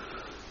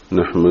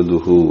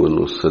نحمده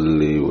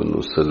ونصلي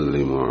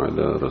ونسلم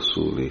على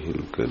رسوله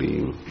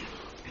الكريم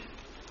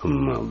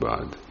اما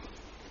بعد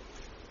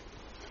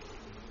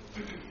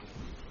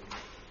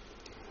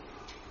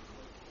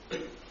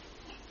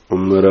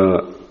عمرہ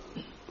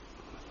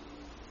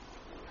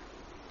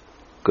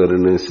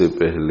کرنے سے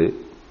پہلے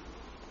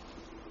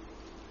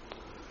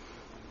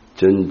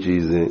چند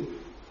چیزیں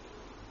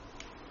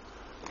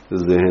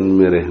ذہن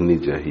میں رہنی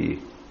چاہیے.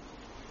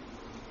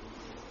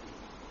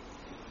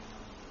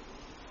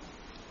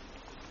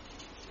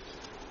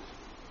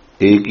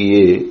 ایک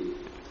یہ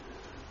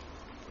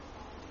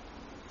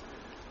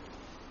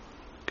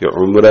کہ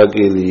عمرہ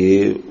کے لیے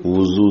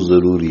وضو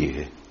ضروری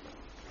ہے.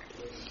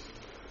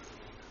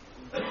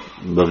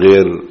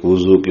 بغیر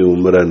وضو کے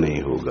عمرہ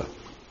نہیں ہوگا.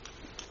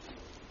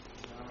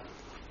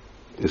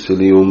 اس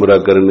لیے عمرہ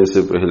کرنے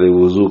سے پہلے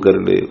وضو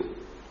کر لے.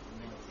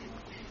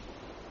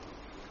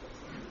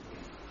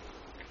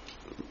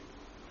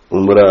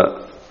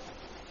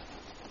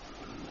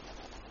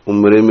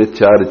 عمرے میں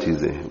چار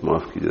چیزیں ہیں.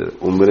 معاف کیجیے،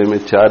 عمرے میں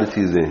چار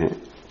چیزیں ہیں.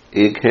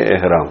 ایک ہے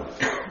احرام،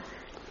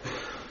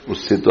 اس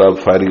سے تو آپ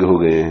فارغ ہو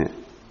گئے ہیں.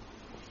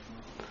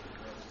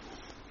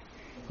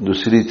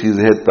 دوسری چیز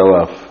ہے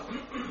طواف.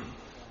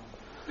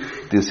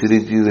 تیسری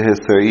چیز ہے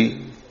سعی،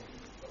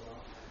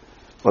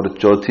 اور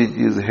چوتھی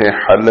چیز ہے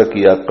حلق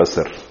یا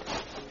قصر.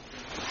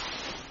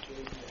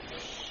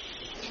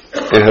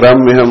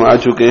 احرام میں ہم آ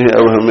چکے ہیں،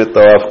 اب ہمیں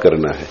طواف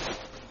کرنا ہے.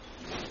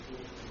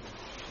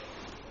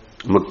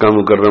 مکہ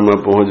مکرمہ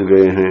پہنچ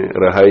گئے ہیں،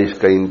 رہائش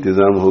کا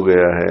انتظام ہو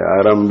گیا ہے،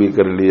 آرام بھی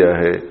کر لیا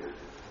ہے،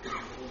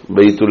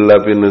 بیت اللہ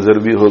پہ نظر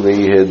بھی ہو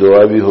گئی ہے،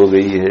 دعا بھی ہو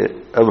گئی ہے.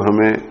 اب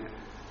ہمیں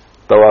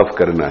طواف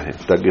کرنا ہے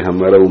تاکہ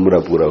ہمارا عمرہ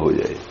پورا ہو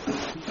جائے.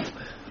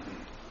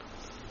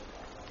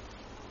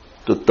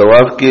 تو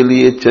طواف کے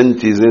لیے چند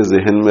چیزیں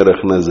ذہن میں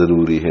رکھنا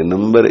ضروری ہے.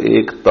 نمبر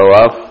ایک،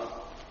 طواف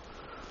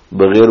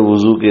بغیر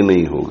وضو کے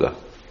نہیں ہوگا.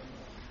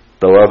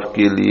 طواف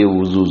کے لیے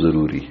وضو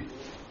ضروری ہے.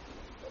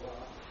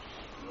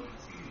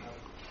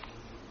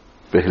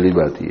 پہلی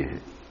بات یہ ہے.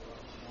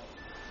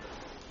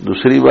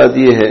 دوسری بات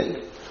یہ ہے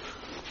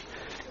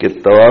کہ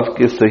طواف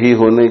کے صحیح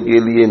ہونے کے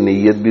لیے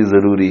نیت بھی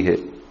ضروری ہے.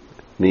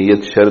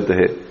 نیت شرط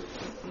ہے.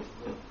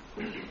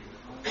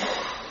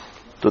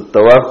 تو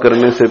طواف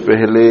کرنے سے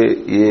پہلے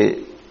یہ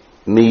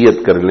نیت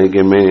کر لیں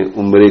کہ میں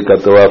عمرے کا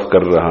طواف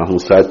کر رہا ہوں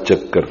 7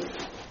 چکر.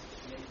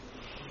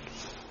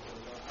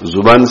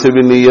 زبان سے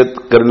بھی نیت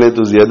کر لیں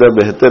تو زیادہ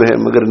بہتر ہے،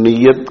 مگر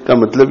نیت کا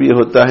مطلب یہ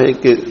ہوتا ہے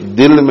کہ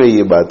دل میں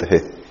یہ بات ہے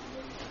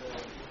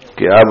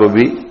کہ آپ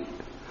ابھی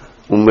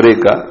عمرے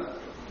کا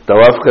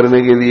طواف کرنے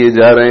کے لیے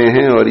جا رہے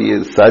ہیں اور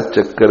یہ 7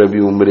 چکر ابھی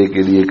عمرے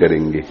کے لیے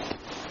کریں گے.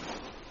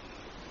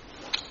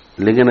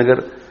 لیکن اگر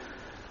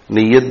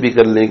نیت بھی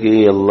کر لیں کہ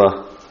اللہ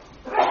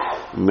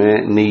میں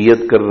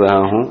نیت کر رہا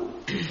ہوں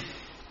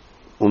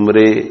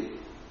عمرے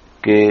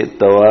کے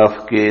طواف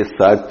کے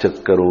 7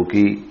 چکروں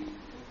کی،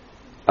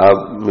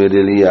 آپ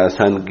میرے لیے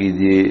آسان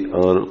کیجئے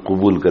اور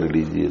قبول کر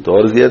لیجئے، تو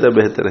اور زیادہ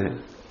بہتر ہے.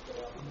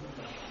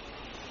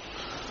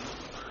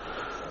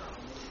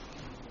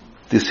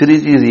 تیسری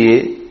چیز یہ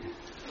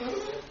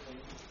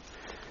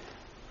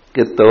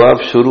کہ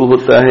طواف شروع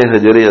ہوتا ہے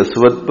حجر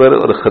اسود پر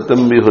اور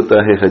ختم بھی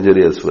ہوتا ہے حجر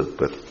اسود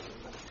پر.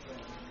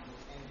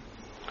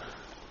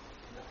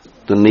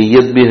 تو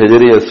نیت بھی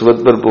حجر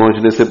اسود پر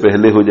پہنچنے سے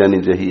پہلے ہو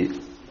جانی چاہیے.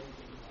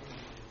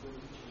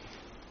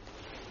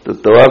 تو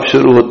طواف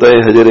شروع ہوتا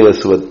ہے حجر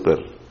اسود پر.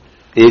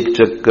 1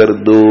 چکر،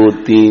 2،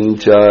 3،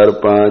 4،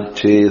 5،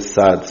 6،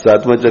 7،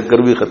 7واں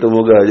چکر بھی ختم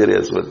ہوگا حجر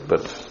اسود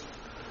پر.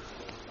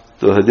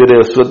 تو حجر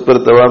اسود پر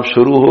طواف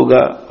شروع ہوگا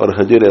اور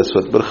حجر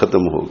اسود پر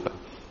ختم ہوگا.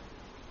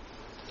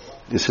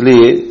 اس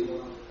لیے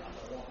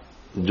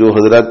جو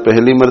حضرات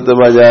پہلی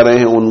مرتبہ جا رہے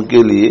ہیں ان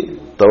کے لیے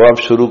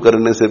طواف شروع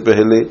کرنے سے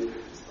پہلے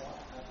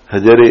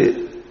حجر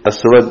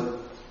اسود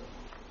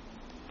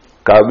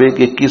کعبے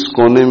کے کس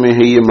کونے میں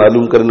ہے یہ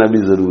معلوم کرنا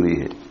بھی ضروری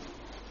ہے.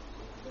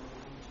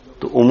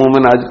 تو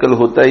عموماً آج کل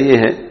ہوتا یہ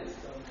ہے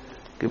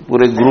کہ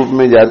پورے گروپ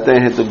میں جاتے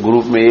ہیں تو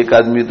گروپ میں ایک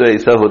آدمی تو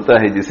ایسا ہوتا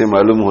ہے جسے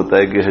معلوم ہوتا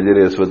ہے کہ حجر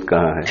اسود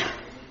کہاں ہے.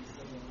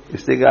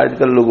 اس لیے کہ آج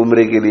کل لوگ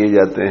عمرے کے لیے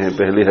جاتے ہیں،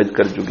 پہلے حج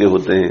کر چکے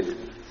ہوتے ہیں،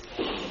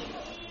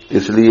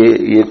 اس لیے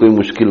یہ کوئی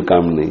مشکل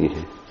کام نہیں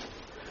ہے.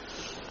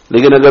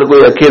 لیکن اگر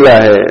کوئی اکیلا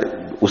ہے،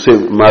 اسے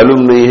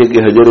معلوم نہیں ہے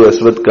کہ حجر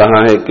اسود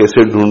کہاں ہے، کیسے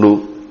ڈھونڈوں،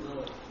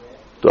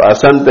 تو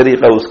آسان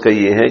طریقہ اس کا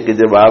یہ ہے کہ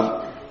جب آپ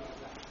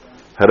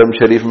حرم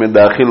شریف میں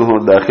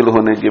داخل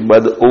ہونے کے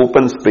بعد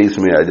اوپن سپیس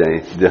میں آ جائیں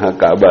جہاں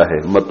کعبہ ہے،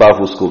 مطاف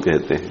اس کو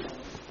کہتے ہیں.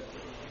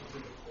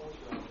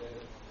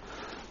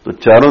 تو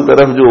چاروں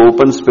طرف جو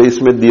اوپن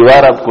سپیس میں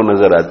دیوار آپ کو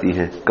نظر آتی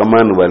ہے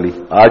کمان والی،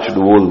 آرچڈ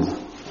وولز،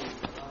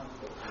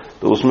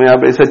 تو اس میں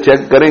آپ ایسا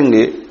چیک کریں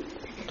گے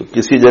تو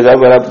کسی جگہ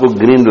پر آپ کو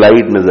گرین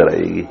لائٹ نظر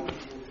آئے گی.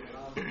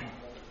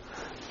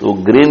 تو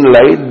گرین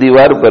لائٹ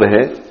دیوار پر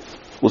ہے،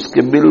 اس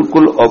کے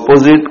بالکل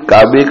اپوزٹ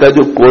کعبے کا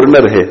جو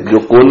کارنر ہے،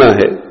 جو کونا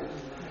ہے،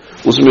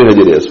 اس میں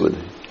حجر اسود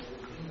ہے.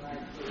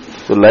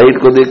 تو لائٹ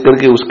کو دیکھ کر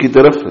کے اس کی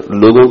طرف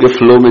لوگوں کے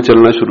فلو میں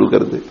چلنا شروع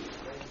کر دے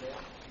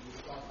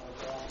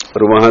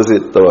اور وہاں سے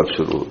طواف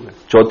شروع ہو گیا.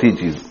 چوتھی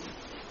چیز،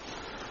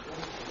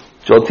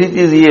 चौथी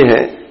चीज ये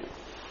है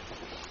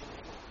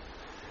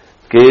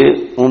कि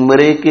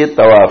उम्रे के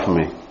तवाफ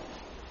में,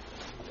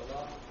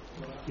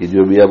 ये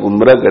जो भी आप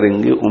उम्रा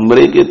करेंगे,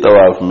 उम्रे के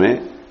तवाफ में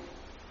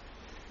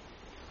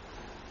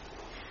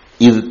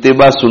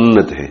इज्तिबा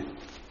सुन्नत है।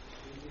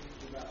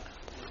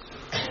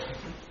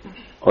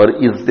 और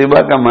इज्तिबा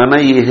का माना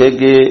ये है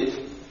कि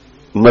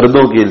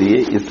मर्दों के लिए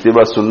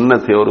इज्तिबा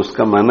सुन्नत है, और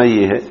उसका माना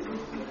ये है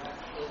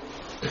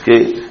कि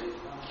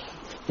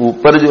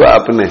ऊपर जो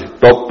आपने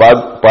top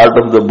part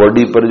of the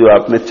body पर जो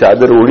आपने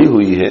चादर ओढ़ी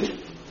हुई है,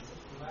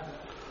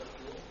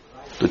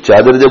 तो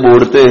चादर जब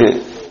ओढ़ते हैं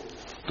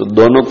तो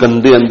दोनों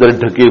कंधे अंदर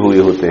ढके हुए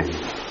होते हैं।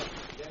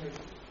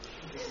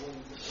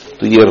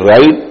 तो ये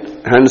राइट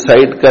हैंड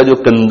साइड का जो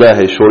कंधा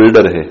है,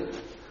 शोल्डर है,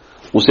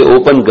 उसे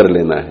ओपन कर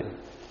लेना है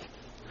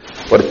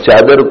और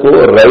चादर को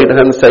राइट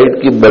हैंड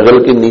साइड की बगल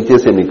के नीचे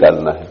से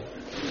निकालना है,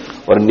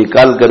 और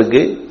निकाल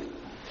करके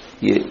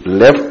ये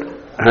लेफ्ट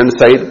हैंड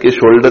साइड के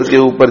शोल्डर के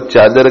ऊपर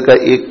चादर का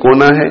एक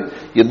कोना है,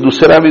 ये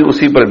दूसरा भी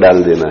उसी पर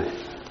डाल देना है।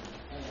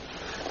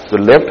 तो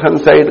लेफ्ट हैंड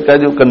साइड का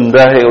जो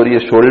कंधा है और ये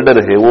शोल्डर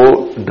है वो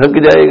ढक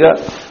जाएगा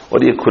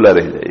और ये खुला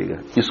रह जाएगा।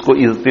 इसको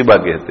इज्तिबा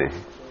कहते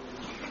हैं।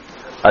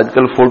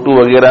 आजकल फोटो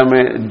वगैरह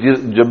में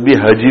जब भी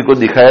हाजी को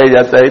दिखाया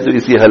जाता है तो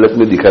इसी हालत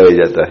में दिखाया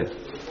जाता है।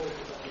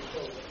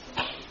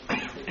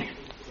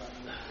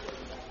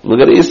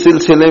 मगर इस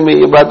सिलसिले में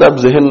ये बात आप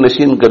जहन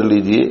नशीन कर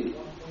लीजिए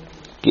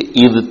कि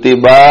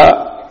इज्तिबा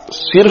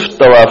सिर्फ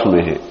तवाफ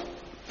में है,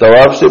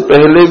 तवाफ से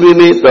पहले भी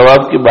नहीं,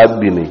 तवाफ के बाद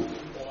भी नहीं।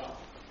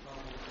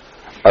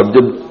 अब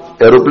जब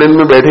एरोप्लेन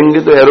में बैठेंगे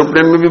तो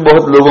एरोप्लेन में भी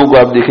बहुत लोगों को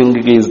आप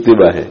देखेंगे कि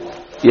इज्तिबा है,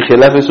 ये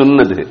खिलाफ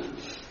सुन्नत है।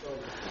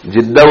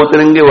 जिद्दा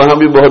उतरेंगे वहां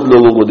भी बहुत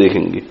लोगों को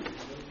देखेंगे,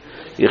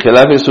 ये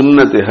खिलाफ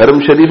सुन्नत है। हरम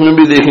शरीफ में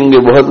भी देखेंगे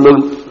बहुत लोग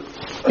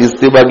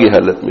इज्तिबा की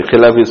हालत में,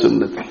 खिलाफ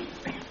सुन्नत है।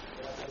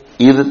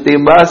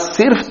 इज्तिबा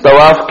सिर्फ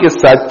तवाफ के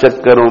 7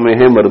 चक्करों में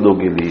है मर्दों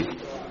के लिए।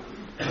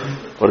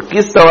 और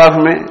किस तवाफ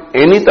में?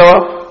 एनी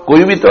तवाफ,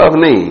 कोई भी तवाफ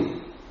नहीं,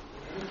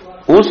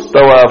 उस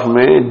तवाफ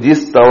में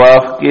जिस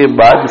तवाफ के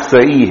बाद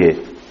सई है।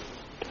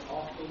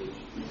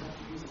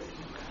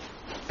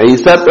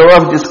 ऐसा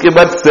तवाफ जिसके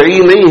बाद सई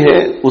नहीं है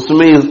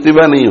उसमें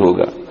इज्तिबा नहीं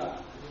होगा।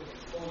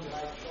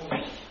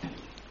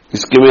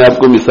 इसके मैं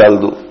आपको मिसाल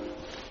दूं।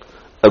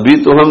 अभी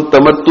तो हम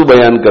तमत्तु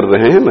बयान कर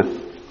रहे हैं ना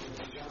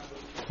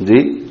जी,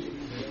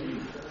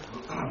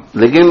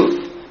 लेकिन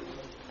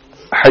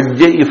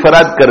हज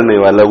इफराद करने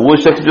वाला वो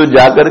शख्स जो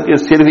जाकर के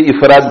सिर्फ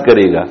इफराद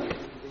करेगा,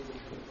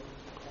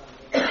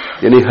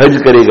 यानी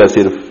हज करेगा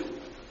सिर्फ,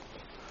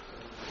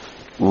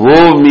 वो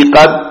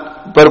मीकात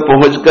पर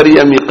पहुंचकर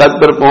या मीकात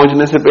पर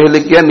पहुंचने से पहले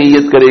क्या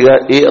नीयत करेगा?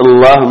 ए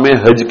अल्लाह, मैं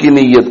हज की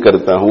नीयत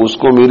करता हूं,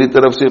 उसको मेरी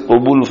तरफ से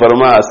कबूल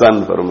फरमा,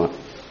 आसान फरमा।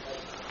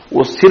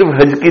 वो सिर्फ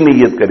हज की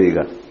नीयत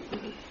करेगा।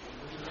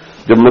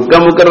 जब मक्का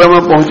मुकर्रमा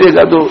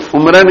पहुंचेगा तो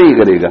उम्रा नहीं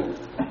करेगा,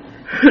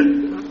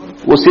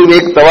 वो सिर्फ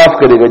एक तवाफ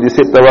करेगा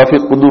जिसे तवाफ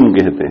कुदूम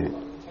कहते हैं।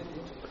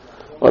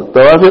 और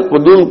तवाफ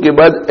कुदूम के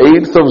बाद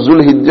 8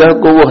 ज़ुल्हिज्जा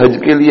को वो हज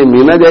के लिए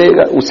मीना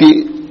जाएगा, उसी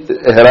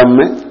एहराम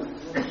में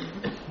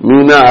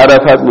मीना,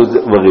 अराफात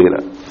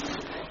वगैरह।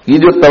 ये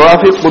जो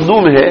तवाफ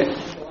कुदूम है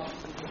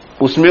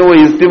उसमें वो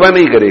इज्तिबा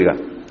नहीं करेगा,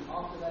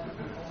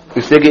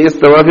 इसलिए कि इस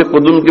तवाफ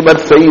कुदूम के बाद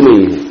सही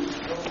नहीं है।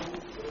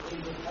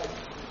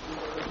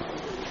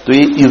 तो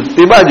ये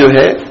इज्तिबा जो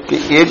है कि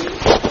एक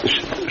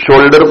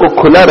शोल्डर को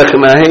खुला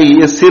रखना है,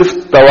 ये सिर्फ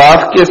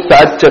तवाफ के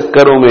 7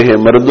 चक्करों में है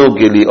मर्दों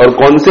के लिए। और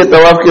कौन से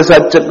तवाफ के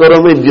 7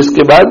 चक्करों में?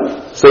 जिसके बाद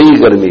सही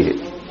करनी है।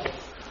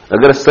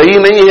 अगर सही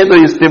नहीं है तो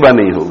इज्तिबा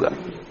नहीं होगा।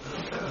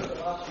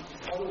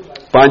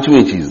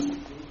 5वीं चीज,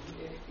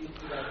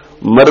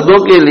 मर्दों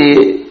के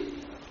लिए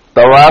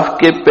तवाफ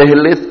के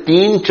पहले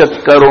 3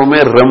 चक्करों में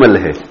रमल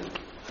है,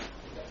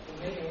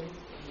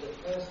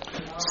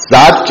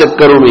 7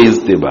 चक्करों में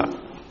इज्तिबा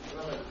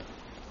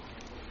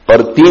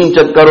और 3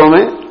 चक्करों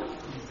में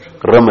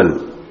रमल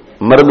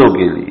मर्दों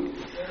के लिए।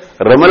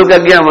 रमल का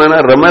क्या माना?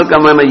 रमल का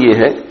माना यह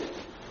है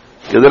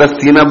कि जरा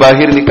सीना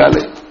बाहर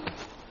निकाले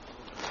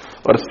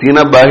और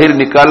सीना बाहर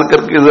निकाल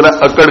करके जरा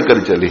अकड़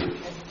कर चले,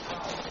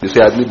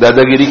 जैसे आदमी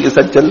दादागिरी के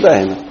साथ चलता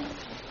है ना,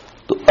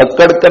 तो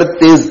अकड़ कर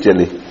तेज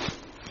चले।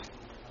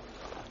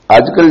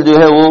 आजकल जो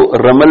है वो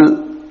रमल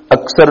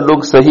अक्सर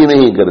लोग सही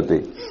नहीं करते,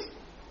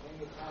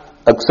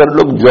 अक्सर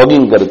लोग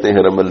जॉगिंग करते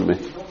हैं रमल में।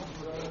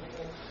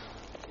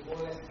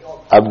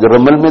 आप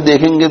रमल में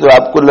देखेंगे तो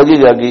आपको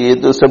लगेगा कि ये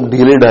तो सब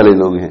ढीले ढाले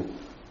लोग हैं।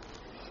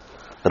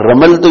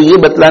 रमल तो ये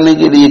बतलाने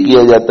के लिए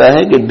किया जाता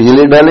है कि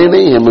ढीले ढाले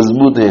नहीं है,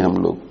 मजबूत हैं हम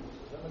लोग।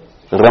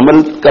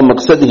 रमल का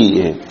मकसद ही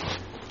है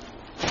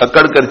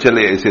अकड़ कर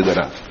चले, ऐसे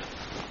जरा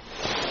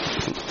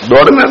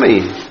दौड़ना नहीं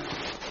है,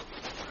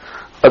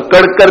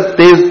 अकड़ कर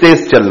तेज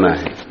तेज चलना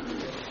है।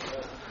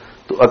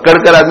 तो अकड़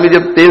कर आदमी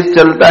जब तेज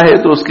चलता है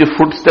तो उसकी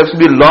फुट स्टेप्स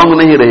भी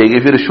लॉन्ग नहीं रहेगी,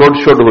 फिर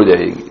शॉर्ट शॉर्ट हो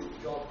जाएगी।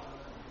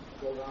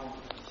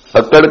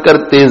 अकड़ कर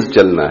तेज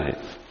चलना है।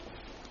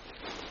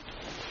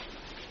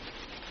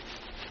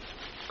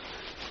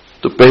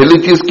 तो पहली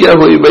चीज क्या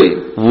हुई भाई?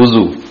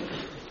 वुजू।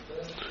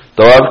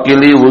 طواف کے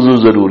لیے وضو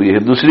ضروری ہے.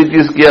 دوسری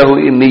چیز کیا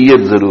ہوئی؟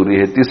 نیت ضروری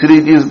ہے. تیسری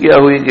چیز کیا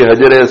ہوئی کہ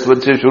حجر اسود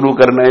سے شروع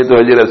کرنا ہے تو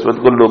حجر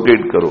اسود کو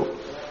لوکیٹ کرو.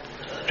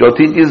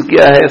 چوتھی چیز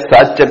کیا ہے؟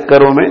 7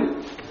 چکروں میں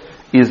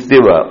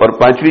استوا. اور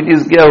پانچویں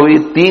چیز کیا ہوئی؟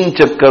 3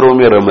 چکروں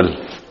میں رمل.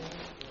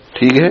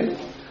 ٹھیک ہے.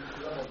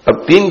 اب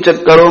 3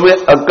 چکروں میں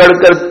اکڑ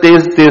کر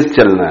تیز تیز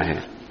چلنا ہے.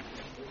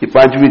 یہ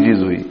پانچویں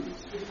چیز ہوئی.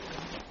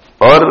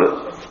 اور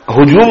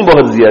ہجوم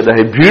بہت زیادہ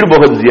ہے, بھیڑ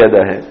بہت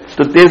زیادہ ہے,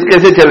 تو تیز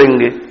کیسے چلیں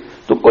گے؟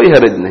 تو کوئی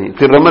حرج نہیں,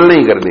 پھر رمل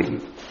نہیں کرنے کی.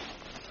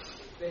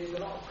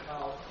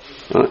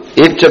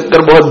 ایک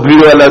چکر بہت بھیڑ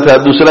والا تھا,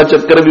 دوسرا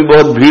چکر بھی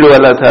بہت بھیڑ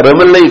والا تھا,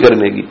 رمل نہیں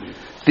کرنے کی.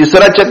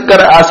 تیسرا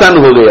چکر آسان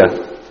ہو گیا,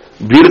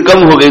 بھیڑ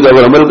کم ہو گئی تو اب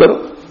رمل کرو.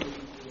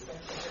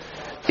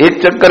 ایک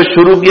چکر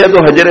شروع کیا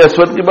تو حجر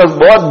اسود کے پاس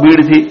بہت بھیڑ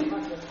تھی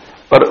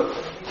اور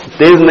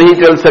تیز نہیں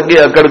چل سکے,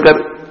 اکڑ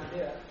کر,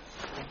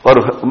 اور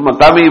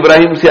مقام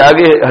ابراہیم سے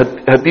آگے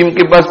حتیم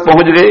کے پاس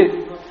پہنچ گئے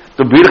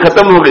تو بھیڑ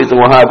ختم ہو گئی تو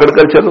وہاں اکڑ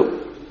کر چلو.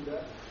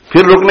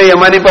 پھر رکن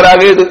یمانی پر آ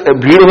گئے تو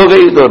بھیڑ ہو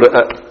گئی تو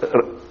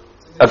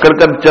اکڑ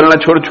کر چلنا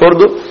چھوڑ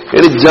دو.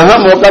 یعنی جہاں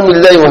موقع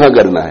مل جائے وہاں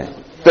کرنا ہے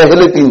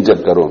پہلے 3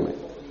 چکروں میں.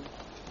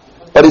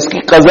 اور اس کی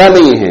قضا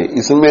نہیں ہے,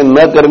 اس میں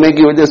نہ کرنے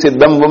کی وجہ سے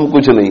دم وم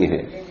کچھ نہیں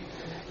ہے.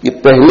 یہ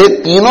پہلے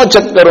 3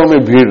 چکروں میں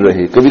بھیڑ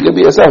رہے. کبھی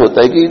کبھی ایسا ہوتا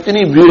ہے کہ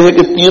اتنی بھیڑ ہے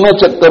کہ 3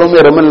 چکروں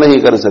میں رمل نہیں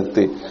کر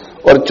سکتے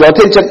اور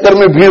چوتھے چکر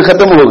میں بھیڑ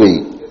ختم ہو گئی.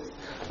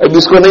 اب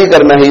اس کو نہیں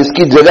کرنا ہے, اس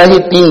کی جگہ ہی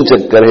 3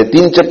 چکر ہے.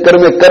 3 چکر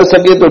میں کر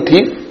سکے تو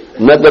ٹھیک,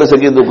 نہ کر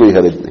سکے تو کوئی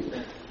حرج نہیں.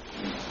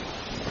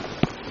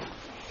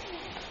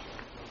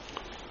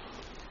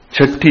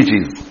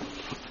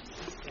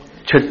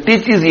 چھٹی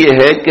چیز یہ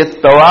ہے کہ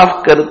طواف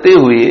کرتے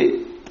ہوئے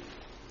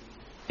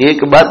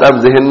ایک بات آپ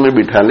ذہن میں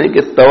بٹھا لیں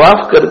کہ طواف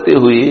کرتے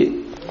ہوئے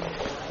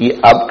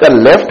یہ آپ کا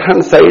لیفٹ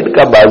ہینڈ سائڈ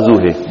کا بازو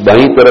ہے,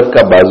 بائیں طرف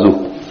کا بازو,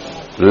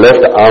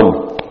 لیفٹ آرم,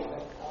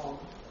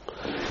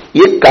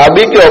 یہ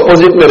کعبے کے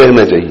اپوزٹ میں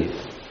رہنا چاہیے.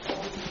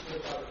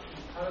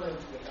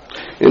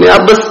 یعنی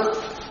آپ بس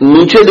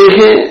نیچے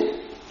دیکھیں,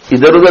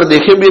 ادھر ادھر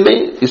دیکھیں بھی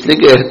نہیں, اس لیے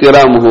کہ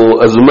احترام ہو,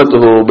 عظمت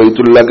ہو, بیت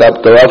اللہ کا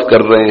آپ طواف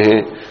کر رہے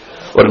ہیں.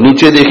 اور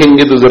نیچے دیکھیں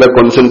گے تو ذرا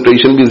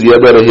کنسنٹریشن بھی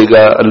زیادہ رہے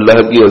گا,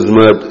 اللہ کی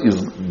عظمت, اس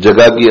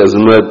جگہ کی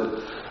عظمت,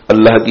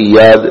 اللہ کی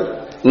یاد.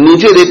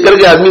 نیچے دیکھ کر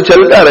کے آدمی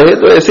چلتا رہے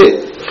تو ایسے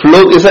فلو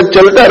کے ساتھ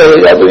چلتا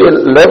رہے گا تو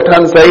یہ لیفٹ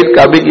ہینڈ سائڈ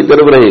کعبے کی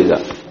طرف رہے گا.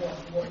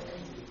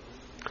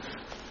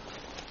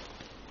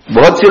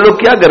 بہت سے لوگ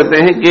کیا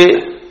کرتے ہیں کہ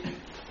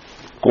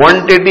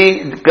کوانٹٹی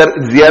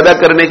زیادہ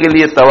کرنے کے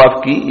لیے طواف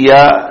کی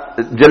یا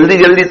جلدی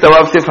جلدی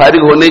طواف سے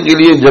فارغ ہونے کے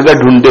لیے جگہ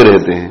ڈھونڈتے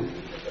رہتے ہیں.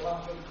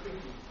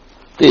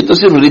 تو یہ تو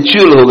صرف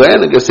ریچول ہو گیا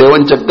نا کہ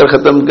 7 چکر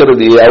ختم کر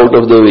دیے آؤٹ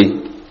آف دا وے.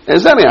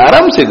 ایسا نہیں,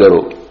 آرام سے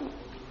کرو.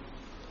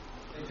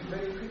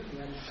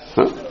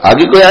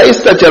 آگے کوئی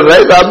آہستہ چل رہا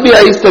ہے تو آپ بھی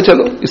آہستہ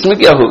چلو, اس میں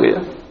کیا ہو گیا.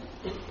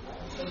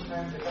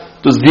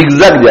 تو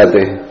زگزگ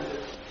جاتے ہیں,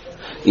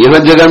 یہاں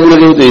جگہ مل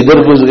گئی تو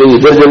ادھر گھس گئی,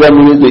 ادھر جگہ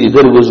ملی تو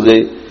ادھر گھس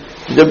گئے.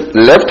 جب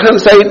لیفٹ ہینڈ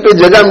سائڈ پہ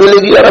جگہ ملے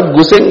گی اور آپ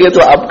گھسیں گے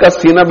تو آپ کا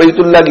سینہ بیت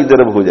اللہ کی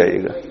طرف ہو جائے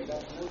گا,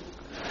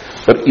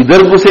 اور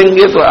ادھر گھسیں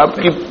گے تو آپ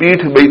کی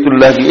پیٹھ بیت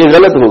اللہ کی. یہ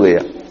غلط ہو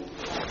گیا,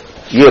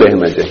 یہ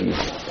رہنا چاہیے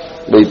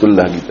بیت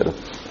اللہ کی طرف.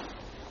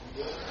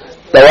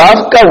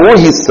 طواف کا وہ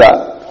حصہ,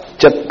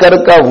 چکر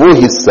کا وہ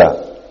حصہ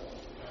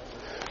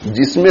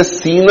جس میں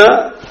سینہ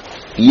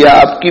یا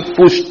آپ کی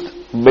پشت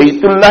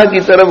بیت اللہ کی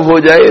طرف ہو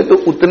جائے تو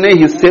اتنے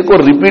حصے کو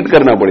ریپیٹ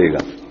کرنا پڑے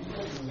گا,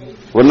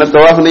 ورنہ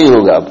طواف نہیں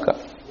ہوگا آپ کا,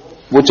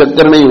 وہ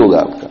چکر نہیں ہوگا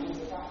آپ کا.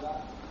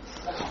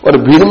 اور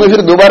بھیڑ میں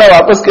پھر دوبارہ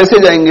واپس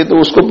کیسے جائیں گے, تو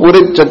اس کو پورے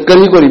چکر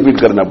ہی کو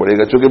ریپیٹ کرنا پڑے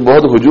گا, چونکہ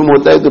بہت ہجوم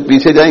ہوتا ہے تو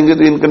پیچھے جائیں گے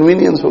تو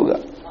انکنوینئنس ہوگا.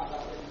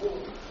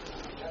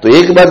 تو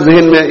ایک بات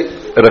ذہن میں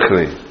رکھ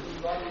رہے ہیں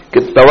کہ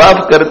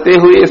طواف کرتے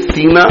ہوئے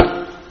سینہ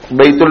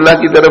بیت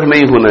اللہ کی طرف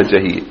نہیں ہونا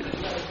چاہیے,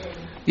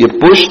 یہ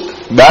پشت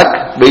بیک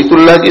بیت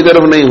اللہ کی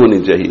طرف نہیں ہونی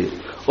چاہیے.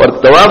 اور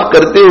طواف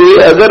کرتے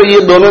ہوئے اگر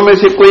یہ دونوں میں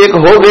سے کوئی ایک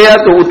ہو گیا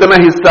تو اتنا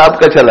حصہ آپ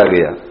کا چلا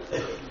گیا.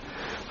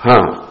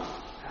 ہاں,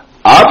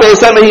 آپ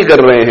ایسا نہیں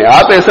کر رہے ہیں,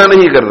 آپ ایسا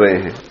نہیں کر رہے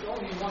ہیں,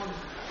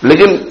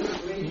 لیکن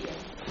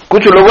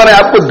کچھ لوگوں نے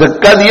آپ کو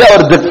دھکا دیا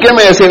اور دھکے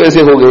میں ایسے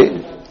ویسے ہو گئے,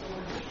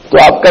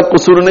 تو آپ کا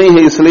قصور نہیں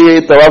ہے, اس لیے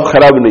یہ طواف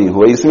خراب نہیں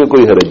ہوا, اس میں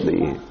کوئی حرج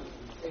نہیں ہے.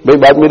 بھائی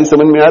بات میری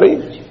سمجھ میں آ رہی؟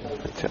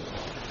 اچھا,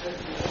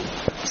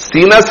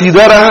 سینہ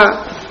سیدھا رہا,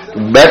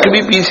 بیک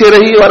بھی پیچھے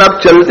رہی اور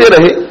آپ چلتے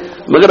رہے,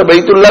 مگر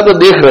بیت اللہ کو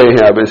دیکھ رہے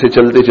ہیں آپ ایسے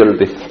چلتے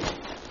چلتے,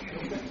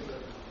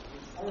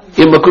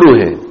 یہ مکروہ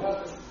ہے.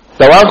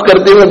 طواف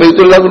کرتے ہوئے بیت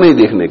اللہ کو نہیں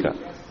دیکھنے کا,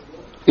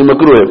 یہ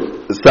مکروہ ہے,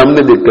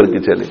 سامنے دیکھ کر کے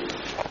چلے.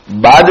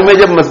 بعد میں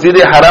جب مسجد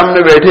حرام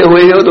میں بیٹھے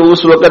ہوئے ہیں تو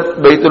اس وقت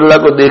بیت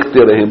اللہ کو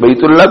دیکھتے رہیں.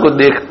 بیت اللہ کو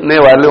دیکھنے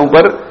والوں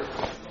پر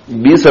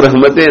 20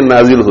 رحمتیں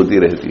نازل ہوتی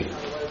رہتی ہیں.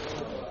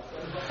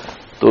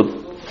 تو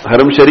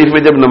حرم شریف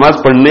میں جب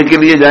نماز پڑھنے کے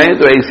لیے جائیں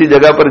تو ایسی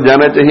جگہ پر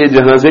جانا چاہیے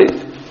جہاں سے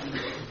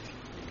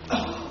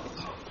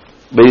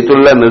بیت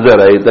اللہ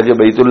نظر آئے, تاکہ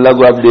بیت اللہ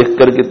کو آپ دیکھ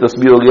کر کے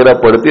تسبیح وغیرہ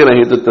پڑھتے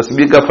رہیں تو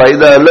تسبیح کا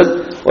فائدہ الگ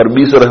اور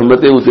 20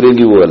 رحمتیں اتریں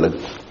گی وہ الگ.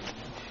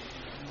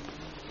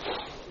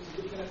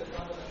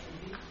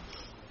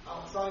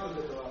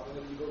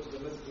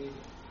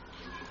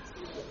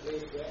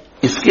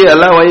 کے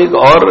علاوہ ایک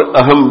اور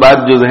اہم بات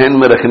جو ذہن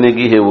میں رکھنے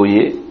کی ہے وہ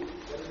یہ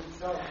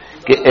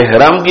کہ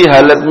احرام کی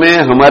حالت میں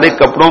ہمارے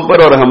کپڑوں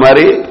پر اور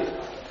ہمارے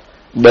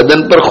بدن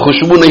پر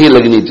خوشبو نہیں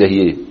لگنی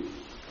چاہیے،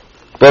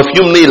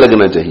 پرفیوم نہیں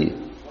لگنا چاہیے.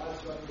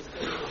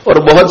 اور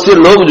بہت سے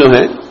لوگ جو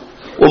ہیں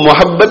وہ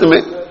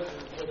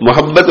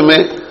محبت میں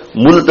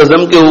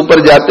ملتزم کے اوپر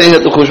جاتے ہیں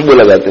تو خوشبو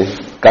لگاتے ہیں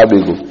کعبے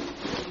کو.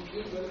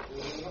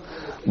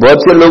 بہت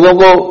سے لوگوں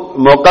کو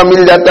موقع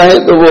مل جاتا ہے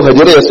تو وہ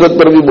حجر اسود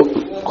پر بھی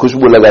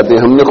خوشبو لگاتے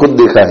ہیں. ہم نے خود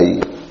دیکھا ہے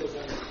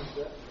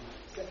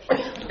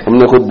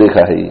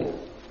یہ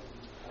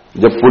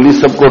جب پولیس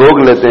سب کو روک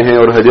لیتے ہیں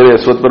اور حجر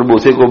اسود پر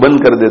بوسے کو بند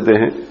کر دیتے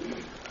ہیں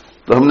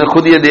تو ہم نے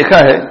خود یہ دیکھا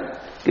ہے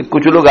کہ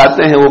کچھ لوگ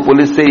آتے ہیں، وہ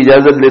پولیس سے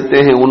اجازت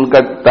لیتے ہیں، ان کا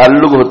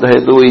تعلق ہوتا ہے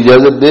تو وہ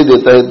اجازت دے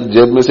دیتا ہے تو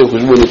جیب میں سے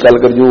خوشبو نکال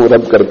کر جو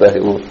رب کرتا ہے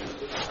وہ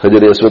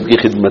حجر اسود کی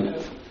خدمت.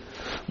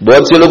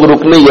 بہت سے لوگ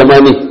رکن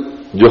یمانی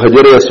جو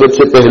حجر اسود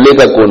سے پہلے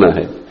کا کونا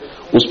ہے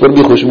اس پر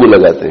بھی خوشبو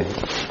لگاتے ہیں.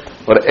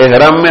 اور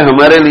احرام میں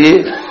ہمارے لیے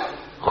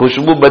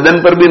خوشبو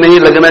بدن پر بھی نہیں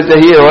لگنا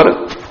چاہیے اور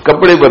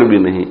کپڑے پر بھی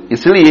نہیں.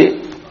 اس لیے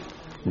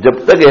جب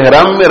تک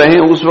احرام میں رہیں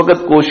اس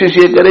وقت کوشش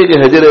یہ کریں کہ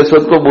حجر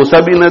اسود کو بوسا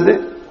بھی نہ دیں،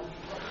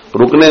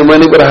 رکن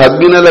یمانی پر ہاتھ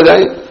بھی نہ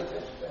لگائیں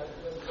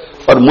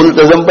اور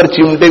ملتزم پر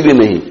چمٹے بھی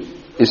نہیں.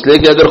 اس لیے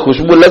کہ اگر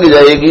خوشبو لگ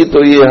جائے گی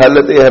تو یہ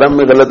حالت احرام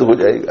میں غلط ہو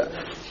جائے گا.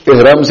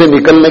 احرام سے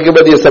نکلنے کے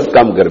بعد یہ سب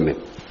کام کرنے.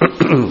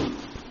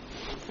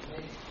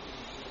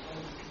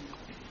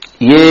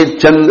 یہ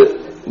چند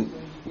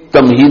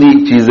تمہیدی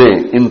چیزیں،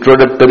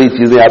 انٹروڈکٹری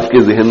چیزیں آپ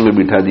کے ذہن میں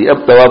بٹھا دی.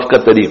 اب طواف کا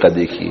طریقہ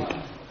دیکھیے.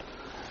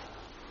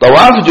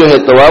 طواف جو ہے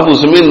طواف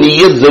اس میں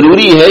نیت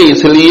ضروری ہے،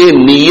 اس لیے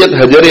نیت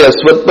حجر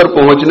اسود پر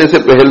پہنچنے سے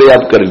پہلے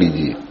آپ کر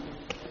لیجئے.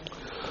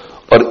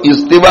 اور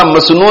استوا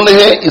مسنون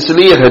ہے اس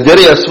لیے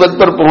حجر اسود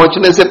پر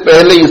پہنچنے سے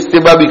پہلے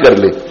استوا بھی کر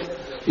لے،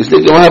 اس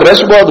لیے کہ وہاں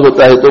رش بہت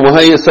ہوتا ہے تو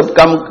وہاں یہ سب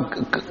کام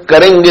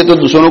کریں گے تو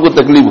دوسروں کو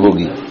تکلیف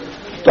ہوگی.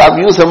 تو آپ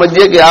یوں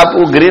سمجھیے کہ آپ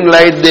وہ گرین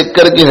لائٹ دیکھ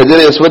کر کے حجر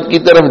اسود کی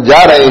طرف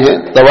جا رہے ہیں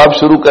طواف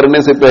شروع کرنے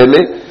سے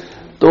پہلے،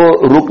 تو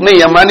رکن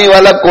یمانی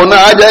والا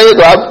کونا آ جائے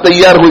تو آپ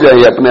تیار ہو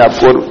جائیے اپنے آپ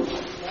کو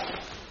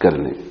کر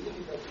لیں.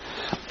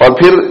 اور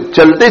پھر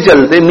چلتے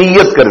چلتے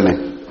نیت کر لیں،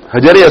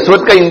 حجر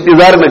اسود کا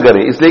انتظار نہ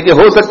کریں، اس لیے کہ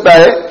ہو سکتا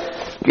ہے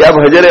کہ آپ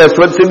حجر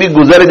اسود سے بھی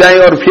گزر جائیں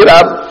اور پھر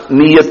آپ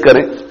نیت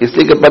کریں، اس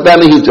لیے کہ پتہ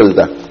نہیں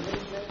چلتا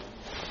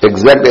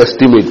ایگزیکٹ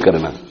ایسٹیمیٹ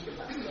کرنا.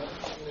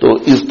 تو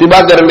استبا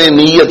کر لیں،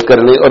 نیت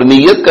کر لیں اور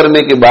نیت کرنے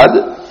کے بعد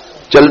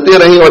چلتے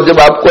رہیں. اور جب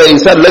آپ کو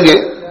ایسا لگے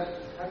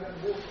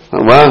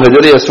وہاں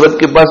حجر اسود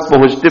کے پاس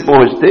پہنچتے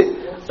پہنچتے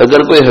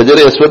اگر کوئی حجر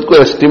اسود کو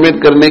ایسٹیمیٹ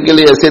کرنے کے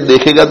لیے ایسے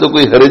دیکھے گا تو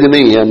کوئی حرج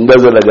نہیں ہے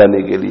اندازہ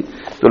لگانے کے لیے،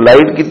 تو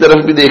لائٹ کی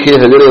طرف بھی دیکھے،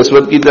 حجر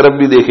اسود کی طرف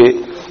بھی دیکھے.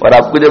 اور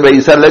آپ کو جب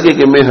ایسا لگے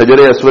کہ میں حجر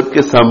اسود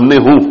کے سامنے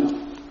ہوں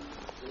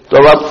تو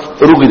اب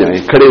آپ رک جائیں،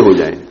 کھڑے ہو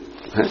جائیں.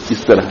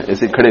 اس طرح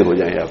ایسے کھڑے ہو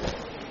جائیں، آپ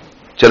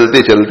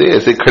چلتے چلتے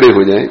ایسے کھڑے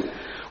ہو جائیں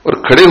اور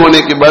کھڑے ہونے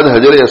کے بعد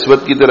حجر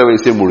اسود کی طرف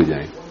ایسے مڑ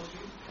جائیں.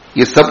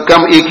 یہ سب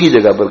کام ایک ہی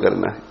جگہ پر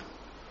کرنا ہے،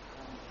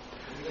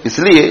 اس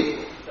لیے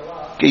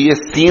کہ یہ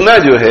سینہ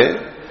جو ہے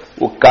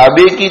وہ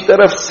کعبے کی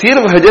طرف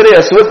صرف حجر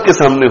اسود کے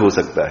سامنے ہو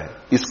سکتا ہے،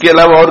 اس کے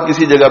علاوہ اور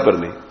کسی جگہ پر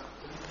نہیں.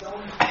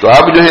 تو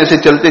آپ جو ہے ایسے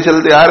چلتے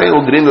چلتے آ رہے ہیں،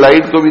 وہ گرین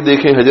لائٹ کو بھی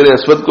دیکھیں، حجر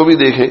اسود کو بھی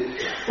دیکھیں،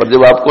 اور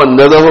جب آپ کو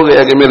اندازہ ہو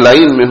گیا کہ میں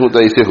لائن میں ہوں تو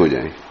ایسے ہو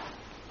جائیں،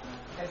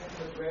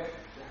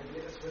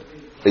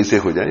 ایسے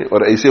ہو جائیں.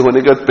 اور ایسے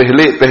ہونے کے بعد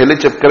پہلے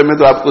چکر میں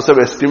تو آپ کو سب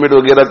ایسٹیمیٹ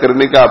وغیرہ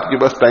کرنے کا آپ کے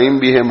پاس ٹائم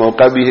بھی ہے،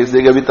 موقع بھی ہے، اس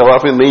لیے کہ ابھی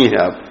طواف میں نہیں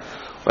ہے آپ،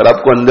 اور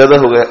آپ کو اندازہ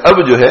ہو گیا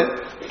اب جو ہے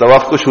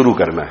طواف کو شروع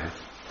کرنا ہے.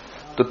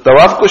 تو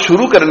طواف کو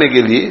شروع کرنے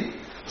کے لیے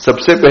سب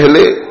سے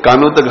پہلے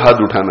کانوں تک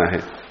ہاتھ اٹھانا ہے.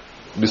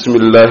 بسم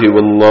اللہ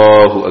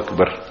واللہ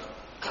اکبر.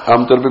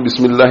 عام طور پہ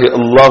بسم اللہ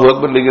اللہ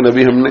اکبر، لیکن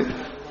ابھی ہم نے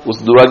اس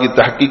دعا کی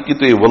تحقیق کی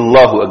تو یہ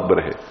واللہ اکبر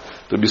ہے.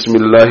 تو بسم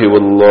اللہ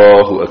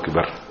واللہ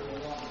اکبر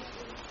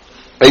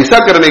ایسا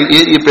کرنے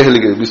یہ پہلے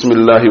کہ بسم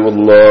اللہ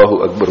واللہ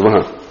اکبر،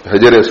 وہاں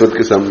حجر اسود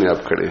کے سامنے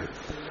آپ کھڑے ہیں.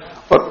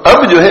 اور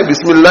اب جو ہے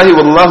بسم اللہ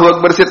واللہ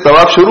اکبر سے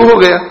طواف شروع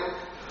ہو گیا.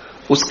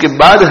 اس کے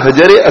بعد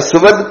حجر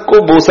اسود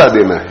کو بوسا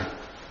دینا ہے.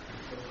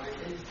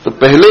 تو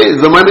پہلے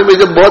زمانے میں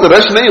جب بہت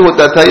رش نہیں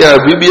ہوتا تھا، یا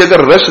ابھی بھی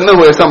اگر رش نہ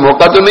ہو ایسا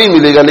موقع تو نہیں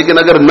ملے گا، لیکن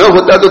اگر نہ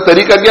ہوتا تو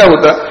طریقہ کیا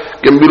ہوتا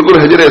کہ ہم بالکل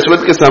حجر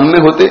اسود کے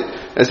سامنے ہوتے،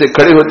 ایسے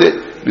کھڑے ہوتے،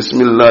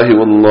 بسم اللہ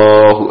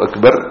واللہ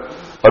اکبر،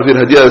 اور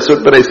پھر حجر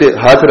اسود پر ایسے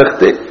ہاتھ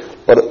رکھتے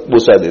اور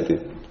بوسا دیتے.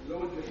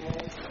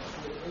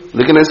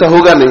 لیکن ایسا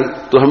ہوگا نہیں،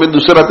 تو ہمیں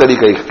دوسرا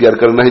طریقہ اختیار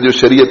کرنا ہے جو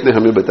شریعت نے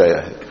ہمیں بتایا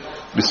ہے.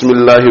 بسم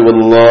اللہ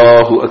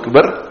واللہ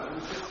اکبر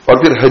اور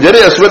پھر حجر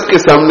اسود کے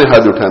سامنے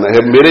ہاتھ اٹھانا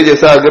ہے. میرے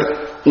جیسا اگر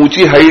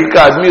اونچی ہائٹ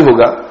کا آدمی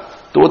ہوگا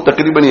تو وہ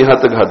تقریباً یہاں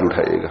تک ہاتھ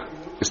اٹھائے گا،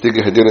 اس لیے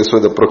کہ حجر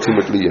اسود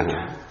اپروکسیمیٹلی یہاں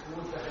ہے.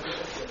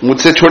 مجھ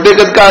سے چھوٹے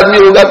قد کا آدمی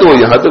ہوگا تو وہ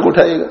یہاں تک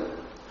اٹھائے گا.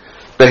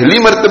 پہلی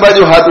مرتبہ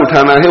جو ہاتھ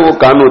اٹھانا ہے وہ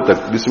کانوں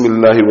تک، بسم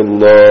اللہ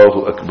واللہ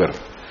اکبر.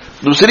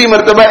 دوسری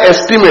مرتبہ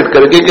ایسٹیمیٹ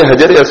کر کے کہ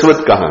حجر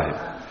اسود کہاں ہے،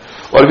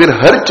 اور پھر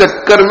ہر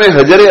چکر میں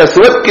حجر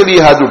اسود کے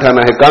لیے ہاتھ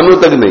اٹھانا ہے، کانوں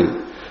تک نہیں.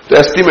 تو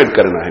ایسٹیمیٹ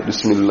کرنا ہے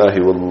بسم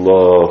اللہ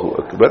واللہ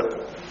اکبر،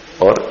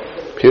 اور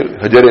پھر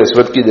حجر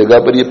اسود کی جگہ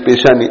پر یہ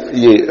پیشانی،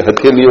 یہ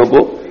ہتھیلیوں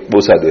کو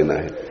بوسا دینا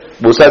ہے.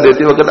 بوسا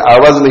دیتے وقت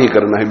آواز نہیں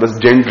کرنا ہے, بس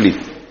جینٹلی.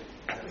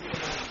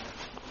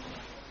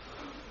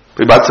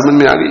 کوئی بات سمجھ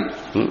میں آ گئی؟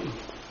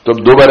 تو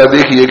اب دوبارہ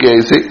دیکھیے کہ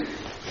ایسے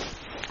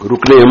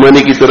رکن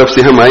یمانی کی طرف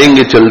سے ہم آئیں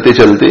گے چلتے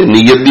چلتے,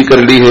 نیت بھی کر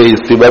لی ہے,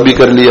 استبا بھی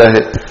کر لیا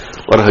ہے,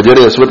 اور حجر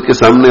اسود کے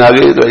سامنے آ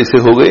گئے تو ایسے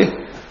ہو گئے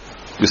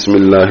بسم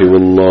اللہ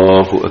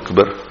واللہ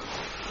اکبر,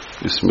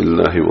 بسم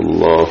اللہ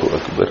واللہ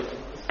اکبر,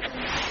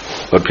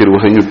 اور پھر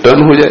وہیں یوں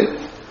ٹرن ہو جائے,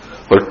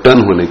 اور ٹرن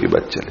ہونے کے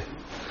بعد چلے.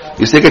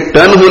 اس لیے کہ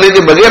ٹرن ہونے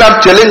کے بغیر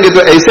آپ چلیں گے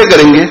تو ایسے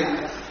کریں گے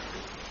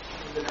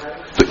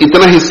تو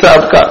اتنا حصہ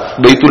آپ کا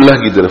بیت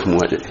اللہ کی طرف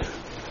منہ آ جائے گا.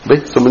 بھائی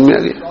سمجھ میں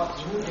آ گیا,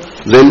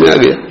 ذہن میں آ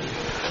گیا؟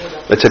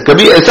 اچھا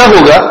کبھی ایسا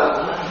ہوگا,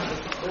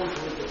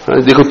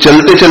 دیکھو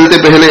چلتے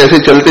چلتے پہلے ایسے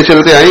چلتے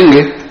چلتے آئیں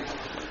گے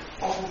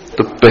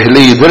تو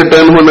پہلے ادھر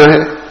ٹرن ہونا ہے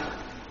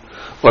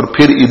اور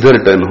پھر ادھر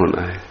ٹرن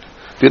ہونا ہے.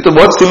 یہ تو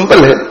بہت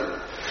سمپل ہے,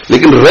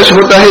 لیکن رش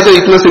ہوتا ہے تو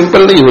اتنا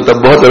سمپل نہیں ہوتا.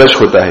 بہت رش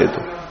ہوتا ہے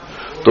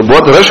تو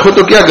بہت رش ہو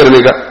تو کیا کرنے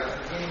کا,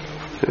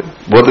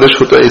 بہت رش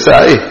ہو تو ایسا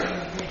آئے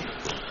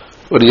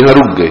اور یہاں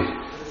رک گئے,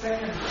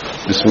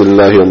 بسم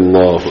اللہ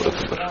اللہ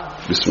اکبر,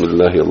 بسم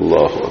اللہ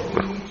اللہ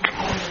اکبر,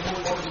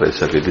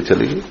 ایسا کہہ کے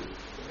چلے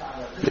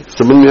گئے.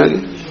 سمجھ میں آ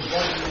گئی؟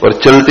 اور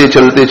چلتے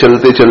چلتے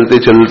چلتے چلتے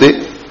چلتے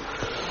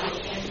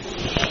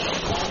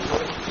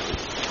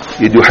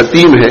یہ جو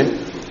حتیم ہے,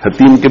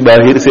 حتیم کے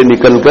باہر سے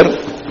نکل کر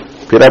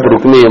پھر آپ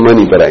رکن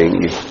یمانی پر آئیں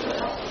گے.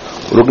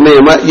 رکن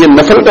یمانی یہ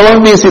نفل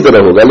طواف بھی اسی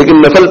طرح ہوگا,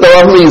 لیکن نفل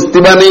طواف میں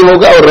استبا نہیں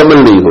ہوگا اور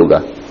رمل نہیں ہوگا.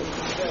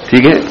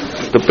 ٹھیک ہے,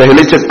 تو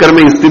پہلے چکر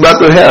میں استبا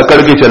تو ہے, اکڑ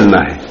کے چلنا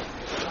ہے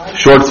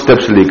شارٹ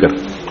سٹیپس لے کر.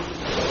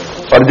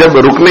 اور جب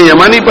رکن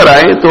یمانی پر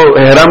آئے تو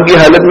احرام کی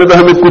حالت میں تو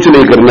ہمیں کچھ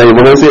نہیں کرنا ہے,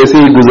 وہاں سے ایسے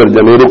ہی گزر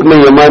جانے. رکن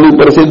یمانی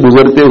پر سے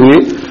گزرتے ہوئے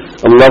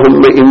اللہم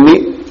انی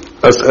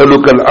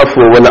اسألک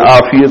العفو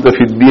والعافیت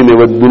فی الدین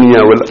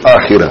والدنیا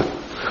والآخرہ,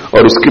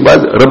 اور اس کے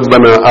بعد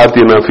ربنا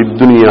آتنا فی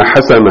الدنیا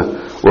حسنہ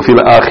وفی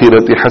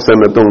الآخرۃ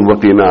حسنۃ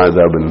وقنا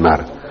عذاب النار.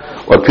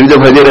 اور پھر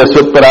جب حجر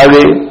اسود پر آ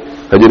گئے,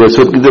 حجر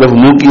اسود کی طرف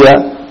منہ کیا,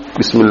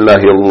 بسم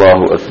اللہ اللہ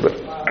اکبر,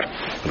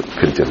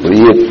 پھر چلو.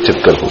 یہ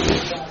چکر ہو گیا.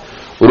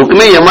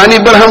 رکن یمانی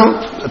پر ہم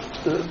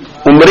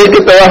عمرے کے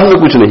طواف میں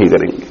کچھ نہیں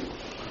کریں گے,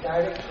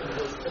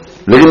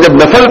 لیکن جب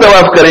نفل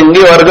طواف کریں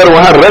گے اور اگر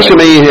وہاں رش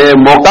نہیں ہے,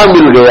 موقع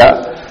مل گیا,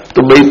 تو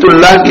بیت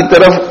اللہ کی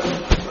طرف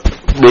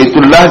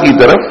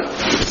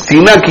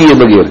سینہ کیے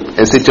بغیر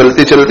ایسے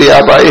چلتے چلتے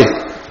آپ آئے,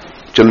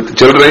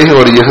 چل رہے ہیں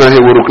اور یہاں ہے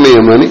وہ رکن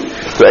یمانی,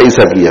 تو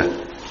ایسا کیا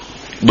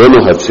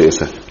دونوں ہاتھ سے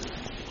ایسا,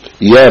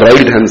 یا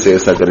رائٹ ہینڈ سے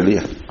ایسا کر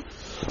لیا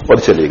اور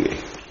چلے گئے.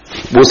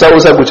 بوسا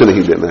ووسا کچھ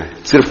نہیں دینا ہے,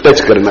 صرف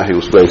ٹچ کرنا ہے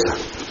اس کو ایسا.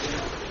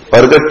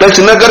 اور اگر ٹچ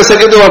نہ کر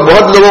سکے تو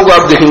بہت لوگوں کو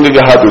آپ دیکھیں گے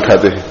کہ ہاتھ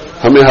اٹھاتے ہیں,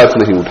 ہمیں ہاتھ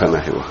نہیں اٹھانا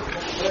ہے. وہاں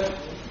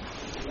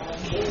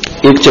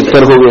ایک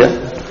چکر ہو گیا.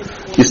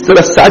 اس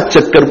طرح 7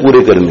 چکر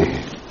پورے کرنے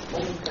ہیں.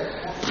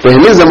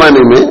 پہلے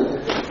زمانے میں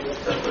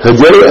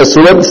حجر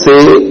اسود سے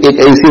ایک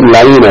ایسی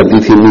لائن آتی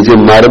تھی نیچے,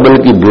 ماربل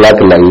کی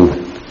بلیک لائن.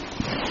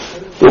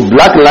 تو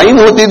بلیک لائن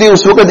ہوتی تھی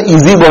اس وقت,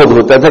 ایزی بہت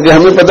ہوتا تھا کہ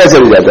ہمیں پتہ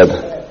چل جاتا تھا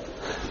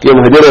کہ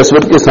ہم حجر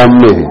اسود کے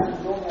سامنے ہیں.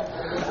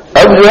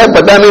 اب جو ہے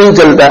پتہ نہیں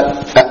چلتا,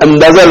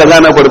 اندازہ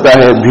لگانا پڑتا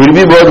ہے, بھیڑ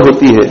بھی بہت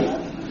ہوتی ہے.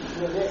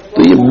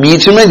 تو یہ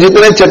بیچ میں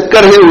جتنے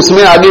چکر ہیں اس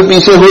میں آگے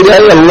پیچھے ہو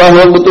جائے اللہ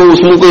اکبر تو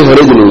اس میں کوئی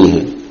حرج نہیں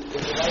ہے.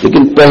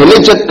 لیکن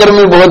پہلے چکر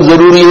میں بہت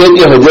ضروری ہے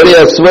کہ حجر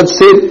اسود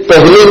سے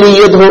پہلے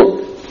نیت ہو,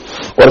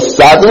 اور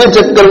 7ویں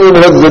چکر میں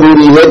بہت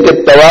ضروری ہے کہ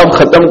طواف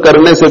ختم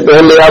کرنے سے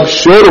پہلے آپ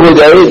شور ہو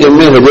جائے کہ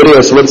میں حجر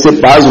اسود سے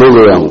پاس ہو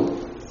گیا ہوں.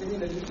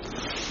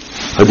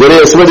 حجر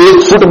اسود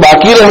 1 فٹ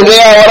باقی رہ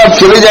گیا اور آپ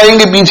چلے جائیں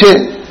گے پیچھے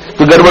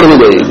تو گڑبڑ ہو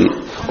جائے گی.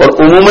 اور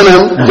عموماً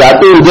ہم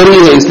جاتے ادھر ہی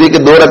ہے, اس لیے کہ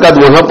 2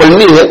 رکعت وہاں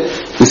پڑھنی ہے,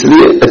 اس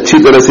لیے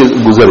اچھی طرح سے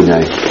گزر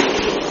جائیں.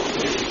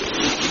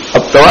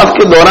 اب طواف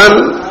کے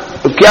دوران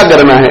کیا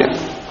کرنا ہے؟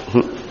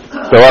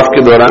 طواف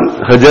کے دوران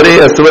حجر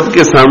اسود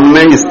کے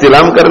سامنے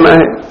استلام کرنا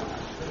ہے.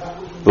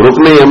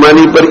 رکن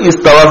یمانی پر اس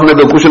طواف میں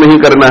تو کچھ نہیں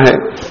کرنا ہے,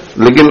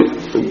 لیکن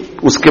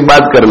اس کے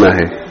بعد کرنا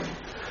ہے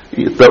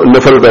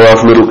نفل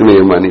طواف میں رکن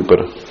یمانی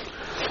پر.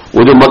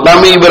 وہ جو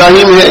مقام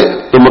ابراہیم ہے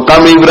تو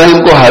مقام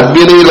ابراہیم کو ہاتھ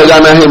بھی نہیں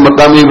لگانا ہے,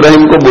 مقام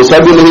ابراہیم کو بوسا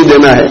بھی نہیں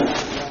دینا ہے,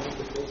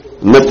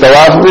 نہ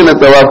طواف میں نہ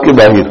طواف کے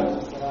باہر.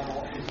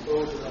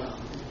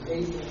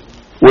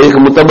 وہ ایک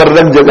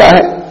متبرک جگہ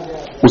ہے,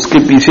 اس کے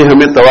پیچھے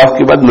ہمیں طواف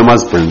کے بعد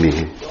نماز پڑھنی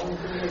ہے.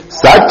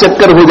 7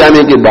 چکر ہو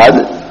جانے کے بعد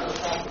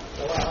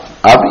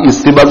آپ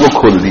استبا کو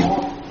کھول دیجیے.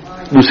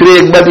 دوسری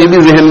ایک بات یہ بھی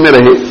ذہن میں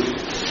رہے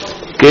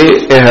کہ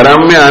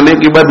احرام میں آنے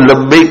کے بعد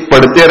لبیک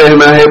پڑھتے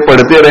رہنا ہے,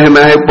 پڑھتے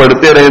رہنا ہے,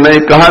 پڑھتے رہنا ہے,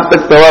 کہاں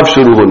تک؟ طواف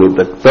شروع ہونے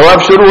تک.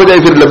 طواف شروع ہو جائے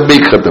پھر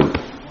لبیک ختم.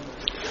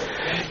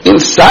 ان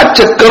 7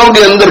 چکروں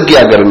کے اندر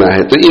کیا کرنا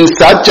ہے؟ تو ان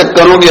 7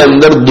 چکروں کے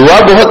اندر دعا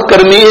بہت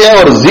کرنی ہے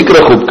اور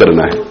ذکر خوب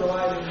کرنا ہے.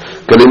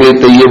 کلمہ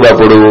طیبہ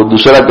پڑھو,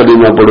 دوسرا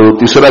کلمہ پڑھو,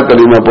 تیسرا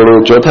کلمہ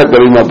پڑھو, چوتھا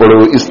کلمہ پڑھو,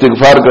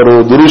 استغفار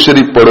کرو, درود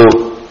شریف پڑھو,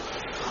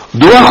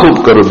 دعا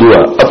خوب کرو. دعا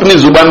اپنی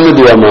زبان میں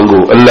دعا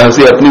مانگو اللہ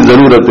سے اپنی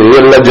ضرورت ہے.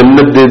 اللہ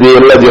جنت دے دے,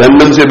 اللہ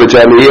جہنم سے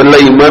بچا لے,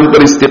 اللہ ایمان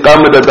پر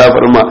استقامت عطا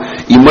فرما,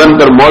 ایمان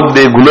پر موت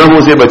دے, گناہوں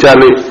سے بچا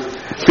لے.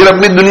 پھر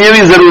اپنی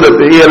دنیاوی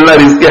ضرورت ہے، یہ اللہ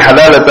رزق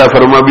حلال عطا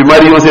فرما،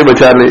 بیماریوں سے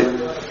بچا لے،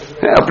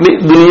 اپنی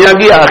دنیا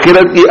کی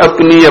آخرت کی،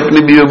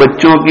 اپنی بیوی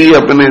بچوں کی،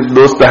 اپنے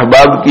دوست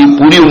احباب کی،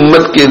 پوری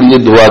امت کے لیے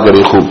دعا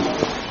کرے خوب،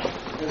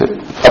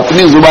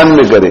 اپنی زبان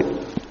میں کرے.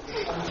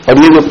 اور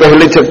یہ جو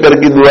پہلے چکر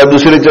کی دعا،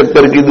 دوسرے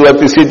چکر کی دعا،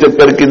 تیسرے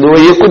چکر کی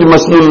دعا، یہ کچھ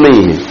مسنون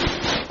نہیں ہے.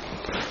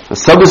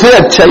 سب سے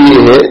اچھا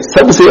یہ ہے،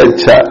 سب سے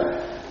اچھا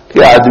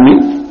کہ آدمی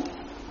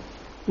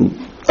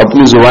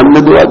اپنی زبان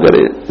میں دعا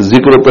کرے،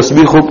 ذکر و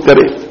تسبیح خوب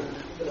کرے،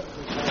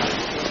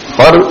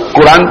 اور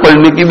قرآن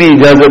پڑھنے کی بھی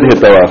اجازت ہے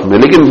طواف میں،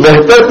 لیکن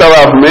بہتر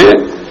طواف میں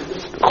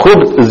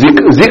خوب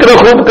ذکر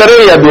خوب کرے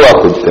یا دعا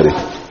خوب کرے.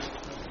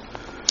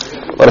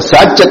 اور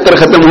 7 چکر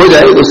ختم ہو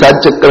جائے تو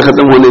 7 چکر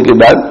ختم ہونے کے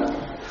بعد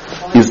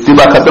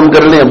اجتماع ختم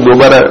کر لیں، اب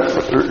دوبارہ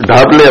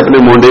ڈھانپ لیں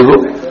اپنے مونڈے کو،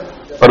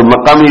 اور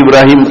مقام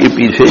ابراہیم کے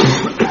پیچھے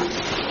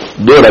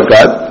 2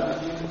 رکعت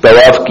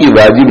طواف کی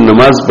واجب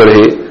نماز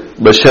پڑھے،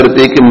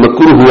 بشرطے کہ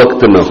مکروہ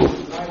وقت نہ ہو.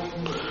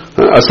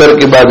 عصر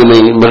کے بعد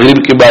نہیں، مغرب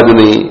کے بعد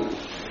نہیں،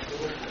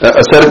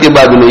 عصر کے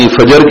بعد نہیں،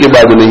 فجر کے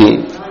بعد نہیں،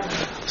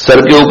 سر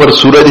کے اوپر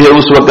سورج ہے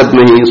اس وقت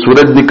نہیں،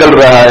 سورج نکل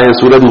رہا ہے،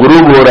 سورج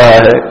غروب ہو رہا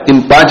ہے، ان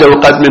 5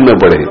 اوقات میں نہ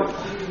پڑھے.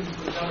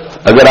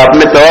 اگر آپ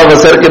نے طواف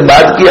عصر کے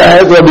بعد کیا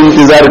ہے تو اب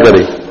انتظار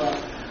کرے،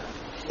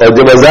 اور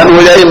جب اذان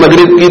ہو جائے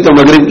مغرب کی تو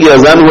مغرب کی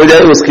اذان ہو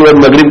جائے، اس کے بعد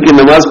مغرب کی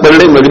نماز پڑھ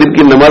لیں. مغرب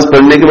کی نماز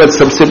پڑھنے کے بعد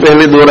سب سے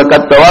پہلے 2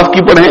 رکعت طواف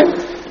کی پڑھیں،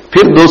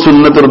 پھر 2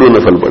 سنت اور 2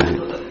 نفل پڑھیں.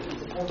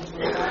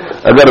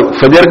 اگر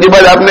فجر کے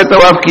بعد آپ نے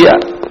طواف کیا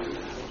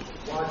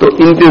تو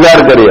انتظار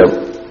کرے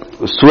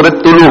اب سورج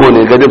طلوع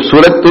ہونے کا. جب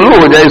سورج طلوع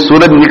ہو جائے،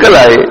 سورج نکل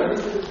آئے،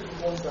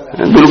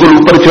 بالکل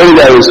اوپر چڑھ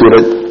جائے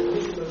سورج،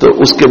 تو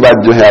اس کے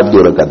بعد جو ہے آپ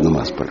 2 رکعت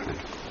نماز پڑھ لیں.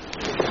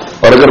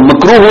 اور اگر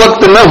مکروہ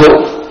وقت نہ ہو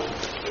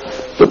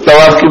تو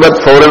طواف کے بعد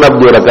فوراً آپ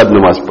 2 رکعت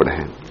نماز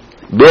پڑھیں.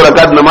 2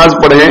 رکعت نماز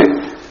پڑھیں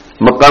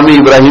مقام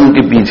ابراہیم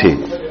کے پیچھے،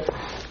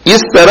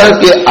 اس طرح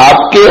کہ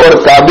آپ کے اور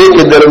کعبے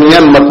کے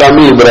درمیان مقام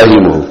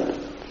ابراہیم ہو.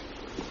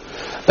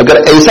 اگر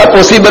ایسا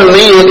پاسبل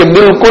نہیں ہے کہ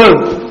بالکل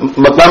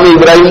مقام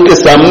ابراہیم کے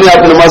سامنے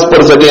آپ نماز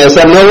پڑھ سکیں،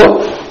 ایسا نہ ہو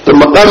تو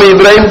مقام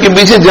ابراہیم کے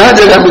پیچھے جہاں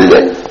جگہ مل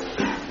جائے.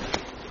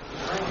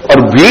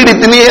 اور بھیڑ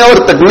اتنی ہے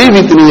اور تکلیف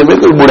اتنی ہے،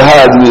 کوئی بوڑھا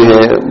آدمی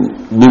ہے،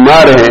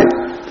 بیمار ہے،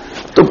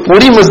 تو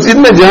پوری مسجد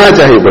میں جہاں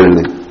چاہے پڑھ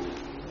لیں.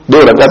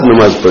 2 رکعت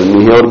نماز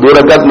پڑھنی ہے، اور 2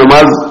 رکعت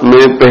نماز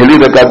میں پہلی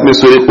رکعت میں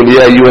سورہ قل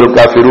یا ایھا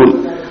الکافرون،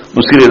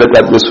 دوسری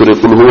رکعت میں سورہ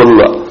قل ھو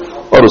اللہ،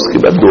 اور اس کے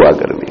بعد دعا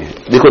کرنی ہے.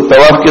 دیکھو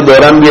طواف کے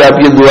دوران بھی آپ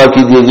یہ دعا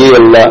کیجیے کہ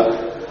اللہ،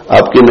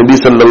 آپ کے نبی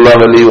صلی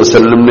اللہ علیہ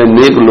وسلم نے،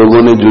 نیک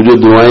لوگوں نے جو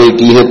دعائیں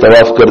کی ہیں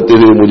طواف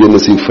کرتے ہوئے مجھے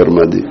نصیب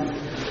فرما دے.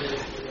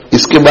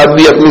 اس کے بعد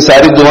بھی اپنی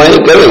ساری دعائیں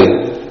کریں،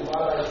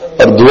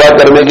 اور دعا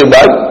کرنے کے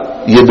بعد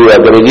یہ دعا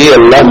کرے گی،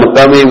 اللہ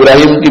مقام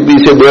ابراہیم کے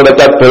پیچھے 2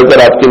 رکعت پڑھ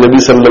کر آپ کے نبی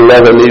صلی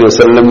اللہ علیہ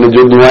وسلم نے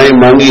جو دعائیں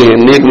مانگی ہیں،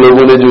 نیک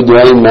لوگوں نے جو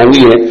دعائیں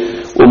مانگی ہیں،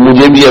 وہ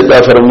مجھے بھی عطا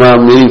فرما،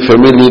 میری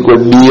فیملی کو،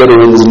 ڈیئر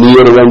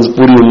ونز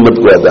پوری امت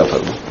کو عطا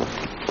فرما.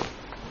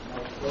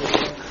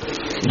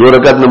 2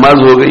 رکعت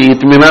نماز ہو گئی.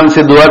 اطمینان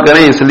سے دعا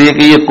کریں، اس لیے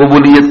کہ یہ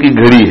قبولیت کی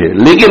گھڑی ہے.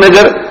 لیکن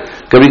اگر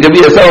کبھی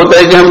کبھی ایسا ہوتا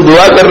ہے کہ ہم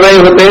دعا کر رہے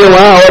ہوتے ہیں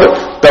وہاں اور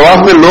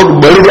طواف میں لوگ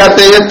بڑھ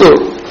جاتے ہیں تو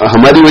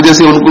ہماری وجہ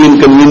سے ان کو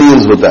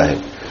انکنوینئنس ہوتا ہے،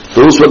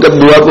 تو اس وقت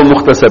دعا کو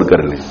مختصر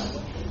کر لیں.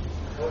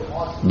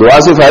 دعا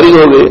سے فارغ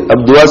ہو گئے،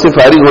 اب دعا سے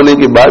فارغ ہونے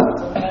کے بعد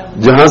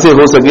جہاں سے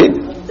ہو سکے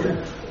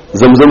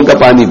زمزم کا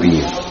پانی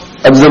پیئے.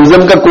 اب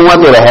زمزم کا کنواں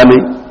تو رہا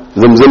نہیں،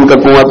 زمزم کا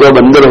کنواں تو اب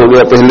اندر ہو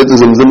گیا. پہلے تو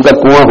زمزم کا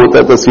کنواں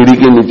ہوتا تھا، سیڑھی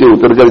کے نیچے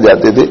اتر کر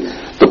جاتے تھے،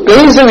 تو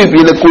کہیں سے بھی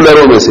پی لیں،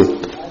 کولروں میں سے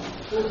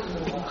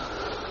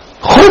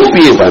خوب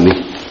پیئے پانی،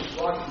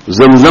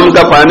 زمزم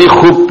کا پانی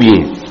خوب پیئے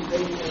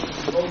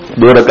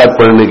 2 رکعت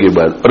پڑھنے کے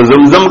بعد. اور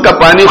زمزم کا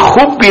پانی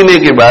خوب پینے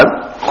کے بعد،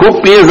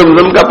 خوب پیئے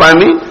زمزم کا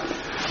پانی،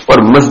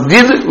 اور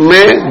مسجد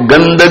میں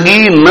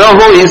گندگی نہ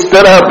ہو اس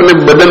طرح اپنے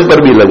بدن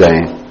پر بھی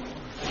لگائیں.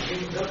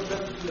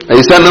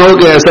 ایسا نہ ہو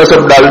کہ ایسا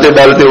سب ڈالتے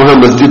ڈالتے وہاں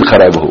مسجد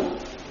خراب ہو.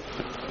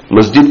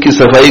 مسجد کی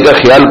صفائی کا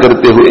خیال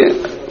کرتے ہوئے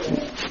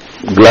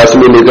گلاس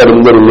میں لے کر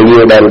اندر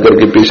انگلیاں ڈال کر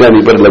کے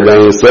پیشانی پر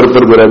لگائیں، سر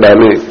پر ذرا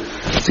ڈالیں،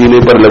 سینے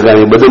پر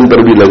لگائیں، بدن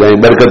پر بھی لگائیں،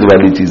 برکت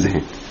والی چیزیں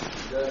ہیں.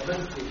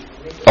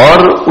 اور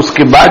اس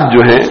کے بعد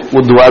جو ہے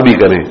وہ دعا بھی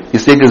کریں،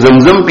 اس سے کہ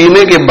زمزم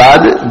پینے کے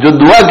بعد جو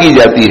دعا کی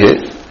جاتی ہے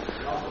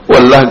وہ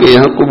اللہ کے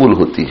یہاں قبول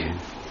ہوتی ہے.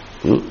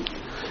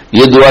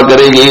 یہ دعا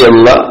کرے گی،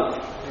 اللہ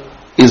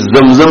اس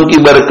زمزم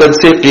کی برکت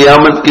سے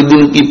قیامت کے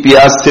دن کی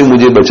پیاس سے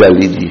مجھے بچا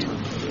لیجیے.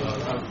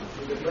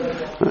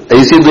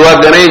 ایسی دعا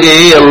کریں کہ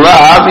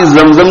اللہ آپ اس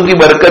زمزم کی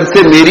برکت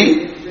سے میری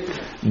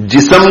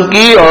جسم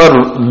کی اور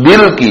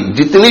دل کی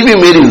جتنی بھی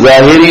میری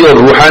ظاہری اور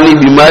روحانی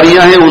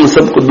بیماریاں ہیں ان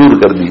سب کو دور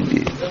کر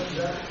دیجیے.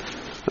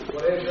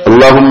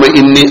 اللہم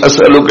انی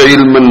اسألک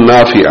علما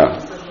نافعا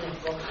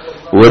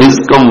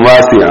ورزقا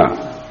واسعا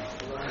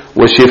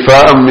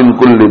وشفاء من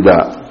کل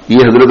داء.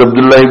 یہ حضرت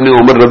عبداللہ ابن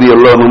عمر رضی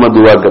اللہ عنہما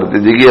دعا کرتے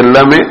تھے کہ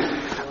اللہ میں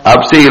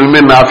آپ سے علم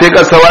نافع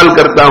کا سوال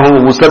کرتا ہوں،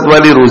 وسعت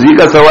والی روزی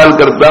کا سوال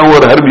کرتا ہوں،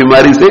 اور ہر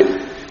بیماری سے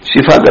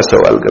شفا کا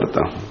سوال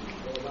کرتا ہوں.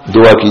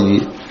 دعا کیجیے.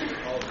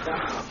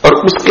 اور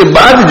اس کے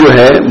بعد جو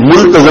ہے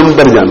ملتزم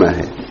پر جانا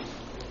ہے،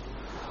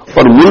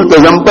 اور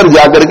ملتزم پر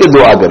جا کر کے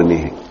دعا کرنی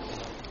ہے.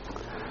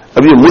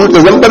 اب یہ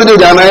ملتزم پر جو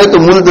جانا ہے تو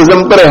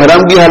ملتزم پر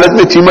احرام کی حالت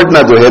میں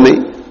چمٹنا تو ہے نہیں.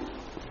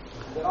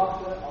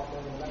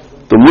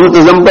 تو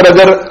ملتزم پر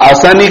اگر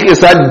آسانی کے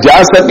ساتھ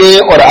جا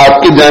سکیں اور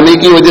آپ کے جانے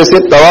کی وجہ سے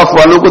طواف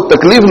والوں کو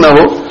تکلیف نہ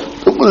ہو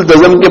تو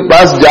ملتزم کے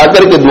پاس جا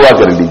کر کے دعا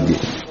کر لیجیے.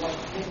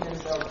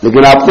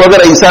 لیکن آپ کو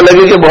اگر ایسا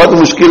لگے کہ بہت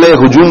مشکل ہے,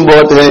 ہجوم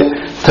بہت ہے,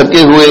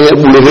 تھکے ہوئے ہیں,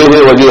 بوڑھے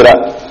ہیں وغیرہ,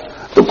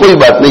 تو کوئی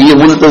بات نہیں,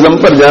 یہ ملتزم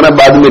پر جانا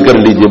بعد میں کر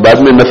لیجئے,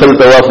 بعد میں نفل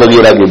طواف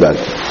وغیرہ کے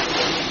بعد.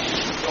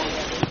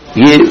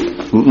 یہ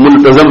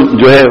ملتزم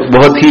جو ہے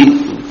بہت ہی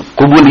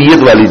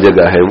قبولیت والی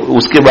جگہ ہے.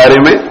 اس کے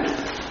بارے میں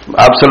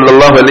آپ صلی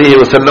اللہ علیہ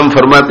وسلم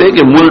فرماتے ہیں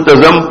کہ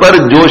ملتزم پر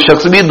جو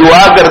شخص بھی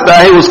دعا کرتا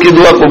ہے اس کی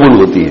دعا قبول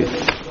ہوتی ہے.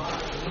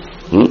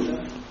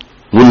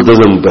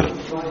 ملتزم پر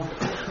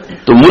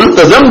تو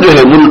ملتزم جو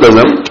ہے,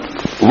 ملتزم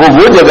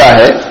وہ جگہ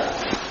ہے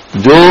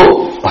جو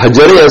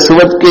حجر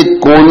اسود کے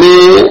کونے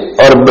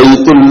اور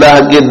بیت اللہ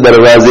کے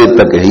دروازے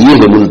تک ہے. یہ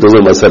ہے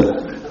ملتزم. اصل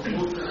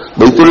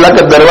بیت اللہ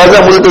کا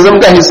دروازہ ملتزم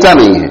کا حصہ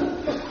نہیں ہے.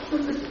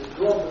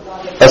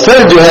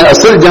 اصل جو ہے,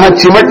 اصل جہاں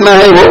چمٹنا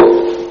ہے وہ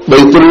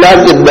بیت اللہ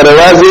کے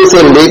دروازے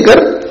سے لے کر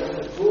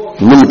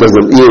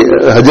ملتزم,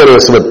 یہ حجر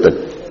اسود تک.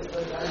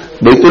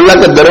 بیت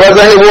اللہ کا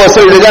دروازہ ہے وہ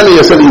اصل جگہ نہیں,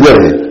 اصل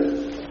ادھر ہے.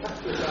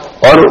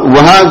 اور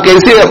وہاں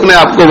کیسے اپنے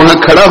آپ کو وہاں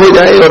کھڑا ہو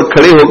جائے اور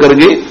کھڑے ہو کر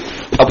کے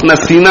اپنا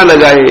سینہ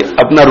لگائے,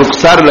 اپنا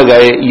رخسار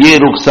لگائے, یہ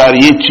رخسار,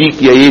 یہ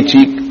چیک یا یہ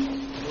چیک,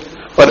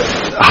 اور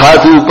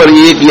ہاتھ اوپر,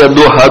 ایک یا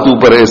دو ہاتھ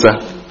اوپر ایسا,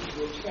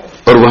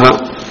 اور وہاں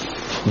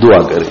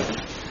دعا کرے.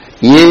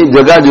 یہ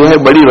جگہ جو ہے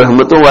بڑی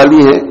رحمتوں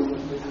والی ہے,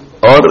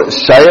 اور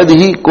شاید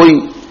ہی کوئی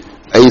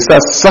ایسا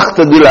سخت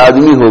دل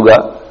آدمی ہوگا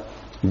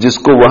جس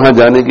کو وہاں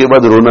جانے کے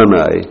بعد رونا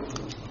نہ آئے.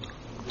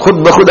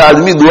 خود بخود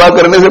آدمی دعا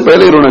کرنے سے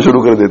پہلے ہی رونا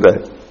شروع کر دیتا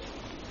ہے,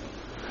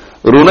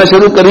 رونا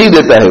شروع کر ہی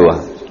دیتا ہے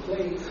وہاں.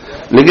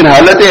 لیکن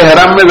حالت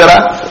احرام میں ذرا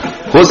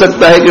ہو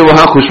سکتا ہے کہ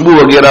وہاں خوشبو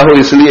وغیرہ ہو,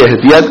 اس لیے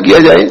احتیاط کیا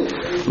جائے.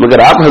 مگر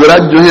آپ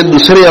حضرات جو ہے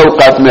دوسرے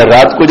اوقات میں,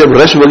 رات کو جب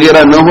رش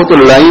وغیرہ نہ ہو تو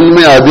لائن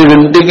میں آدھے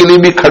گھنٹے کے لیے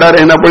بھی کھڑا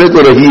رہنا پڑے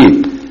تو رہیے,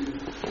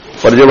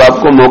 اور جب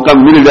آپ کو موقع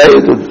مل جائے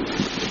تو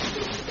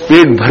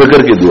پیٹ بھر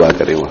کر کے دعا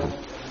کریں وہاں.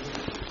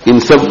 ان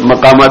سب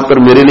مقامات پر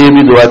میرے لیے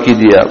بھی دعا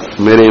کیجیے آپ,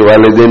 میرے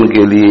والدین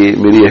کے لیے,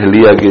 میری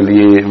اہلیہ کے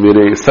لیے,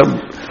 میرے سب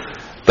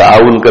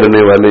تعاون کرنے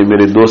والے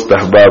میرے دوست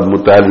احباب,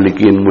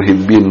 متعلقین,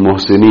 محبین,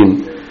 محسنین,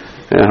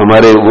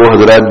 ہمارے وہ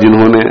حضرات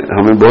جنہوں نے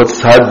ہمیں بہت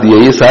ساتھ دیا.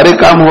 یہ سارے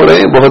کام ہو رہے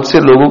ہیں بہت سے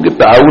لوگوں کے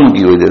تعاون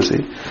کی وجہ سے.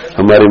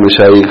 ہمارے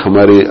مشائخ,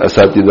 ہمارے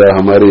اساتذہ,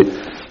 ہمارے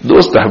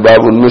دوست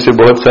احباب, ان میں سے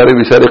بہت سارے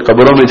بیچارے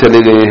قبروں میں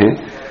چلے گئے ہیں.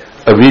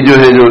 ابھی جو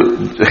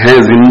ہیں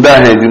زندہ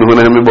ہیں, جنہوں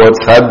نے ہمیں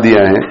بہت ساتھ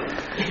دیا ہے.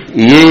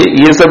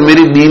 یہ سب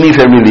میری دینی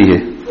فیملی ہے.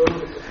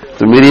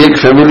 تو میری ایک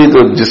فیملی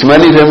تو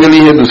جسمانی فیملی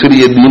ہے, دوسری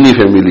یہ دینی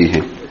فیملی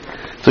ہے.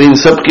 تو ان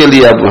سب کے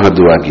لیے آپ وہاں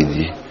دعا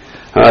کیجیے.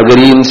 اگر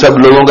ان سب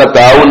لوگوں کا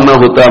تعاون نہ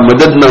ہوتا,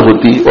 مدد نہ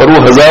ہوتی, اور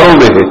وہ ہزاروں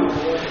میں ہے,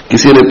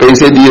 کسی نے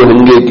پیسے دیے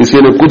ہوں گے, کسی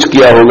نے کچھ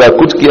کیا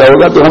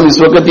ہوگا, تو ہم اس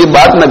وقت یہ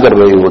بات نہ کر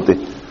رہے ہوتے.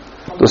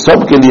 تو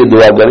سب کے لیے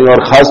دعا کریں,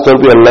 اور خاص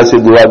طور پہ اللہ سے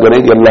دعا کریں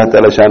کہ اللہ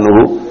تعالی شانہ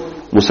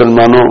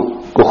مسلمانوں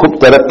کو خوب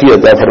ترقی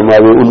عطا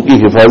فرمائے, ان کی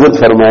حفاظت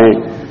فرمائے,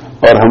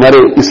 اور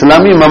ہمارے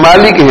اسلامی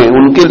ممالک ہیں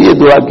ان کے لیے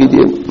دعا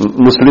کیجیے.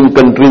 مسلم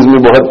کنٹریز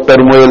میں بہت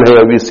ٹرموئل ہے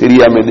ابھی,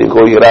 سیریا میں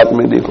دیکھو, عراق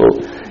میں دیکھو,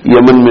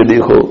 یمن میں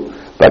دیکھو,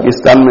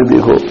 پاکستان میں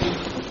دیکھو.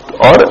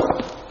 اور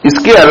اس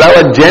کے علاوہ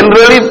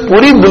جنرلی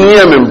پوری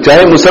دنیا میں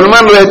چاہے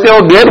مسلمان رہتے ہو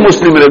غیر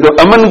مسلم رہتے ہو,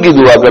 امن کی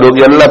دعا کرو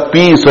کہ اللہ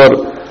پیس اور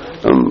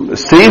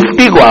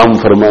سیفٹی کو عام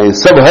فرمائے,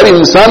 سب ہر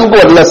انسان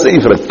کو اللہ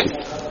سیف رکھے,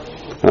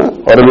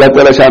 اور اللہ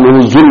تعالی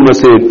شان ظلم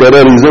سے,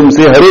 ٹیررزم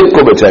سے ہر ایک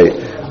کو بچائے,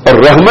 اور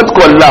رحمت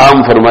کو اللہ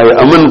عام فرمائے,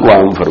 امن کو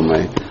عام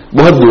فرمائے.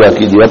 بہت دعا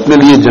کیجیے اپنے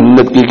لیے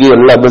جنت کی کہ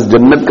اللہ بس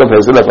جنت کا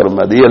فیصلہ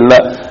فرما دے,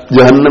 اللہ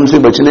جہنم سے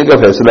بچنے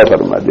کا فیصلہ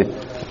فرما دے,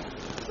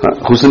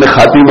 حسن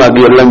خاتمہ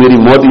کی اللہ میری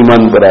موت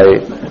ایمان پر آئے.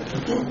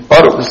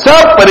 اور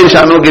سب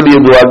پریشانوں کے لیے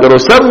دعا کرو,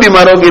 سب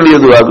بیماروں کے لیے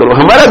دعا کرو.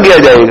 ہمارا کیا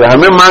جائے گا,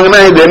 ہمیں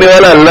مانگنا ہے, دینے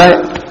والا اللہ ہے.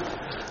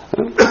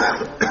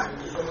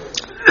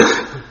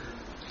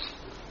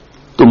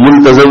 تو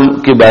ملتزم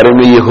کے بارے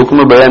میں یہ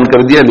حکم بیان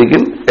کر دیا,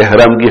 لیکن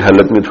احرام کی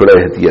حالت میں تھوڑا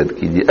احتیاط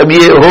کیجیے. اب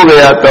یہ ہو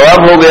گیا,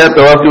 طواف ہو گیا,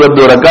 طواف کے بعد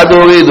 2 رکعت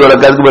ہو گئی, 2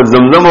 رکعت کے بعد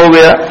زمزم ہو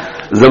گیا,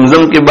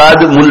 زمزم کے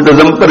بعد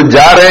ملتزم پر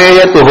جا رہے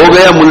ہیں تو ہو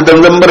گیا,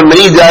 ملتزم پر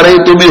نہیں جا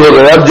رہے تو بھی ہو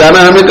گیا. اب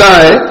جانا ہمیں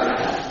کہاں ہے؟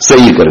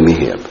 صحیح کرنی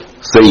ہے. اب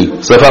صحیح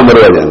صفا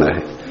مروہ جانا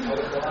ہے.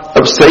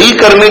 اب صحیح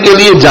کرنے کے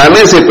لیے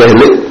جانے سے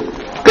پہلے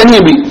کہیں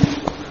بھی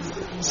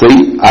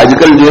صحیح, آج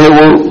کل جو ہے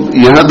وہ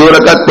یہاں 2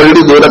 رکعت پڑھ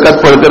لی, 2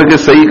 رکعت پڑھ کر کے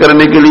صحیح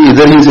کرنے کے لیے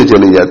ادھر ہی سے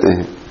چلے جاتے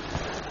ہیں,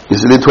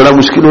 اس لیے تھوڑا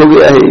مشکل ہو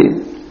گیا ہے.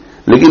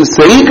 لیکن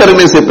صحیح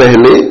کرنے سے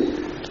پہلے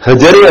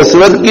حجر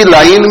اسود کی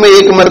لائن میں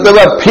ایک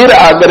مرتبہ پھر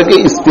آ کر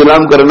کے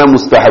استلام کرنا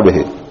مستحب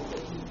ہے.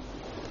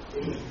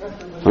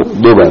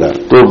 2 بار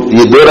تو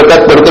یہ 2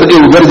 رکعت پڑھ کر کے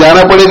ادھر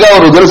جانا پڑے گا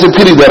اور ادھر سے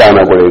پھر ادھر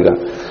آنا پڑے گا.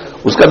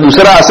 اس کا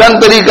دوسرا آسان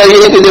طریقہ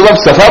یہ ہے کہ جب آپ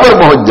صفا پر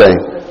پہنچ جائیں,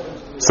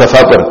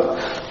 صفا پر,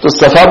 تو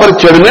صفا پر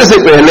چڑھنے سے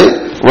پہلے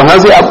وہاں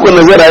سے آپ کو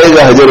نظر آئے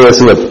گا حجر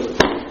اسود,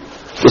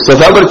 تو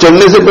صفا پر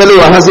چڑھنے سے پہلے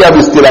وہاں سے آپ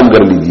استلام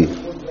کر لیجئے.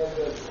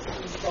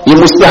 یہ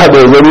مستحب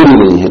ہے, ضروری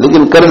نہیں ہے,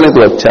 لیکن کر لیں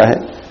تو اچھا ہے.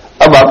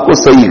 اب آپ کو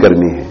صحیح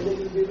کرنی ہے.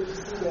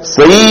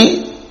 صحیح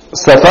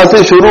صفا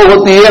سے شروع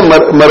ہوتی ہے,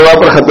 مروہ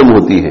پر ختم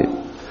ہوتی ہے.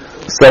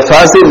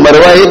 صفا سے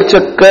مروہ ایک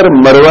چکر,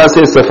 مروہ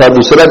سے صفا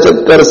دوسرا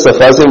چکر,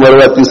 صفا سے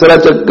مروہ تیسرا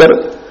چکر,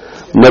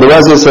 مروہ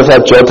سے صفا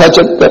چوتھا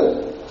چکر,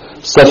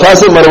 صفا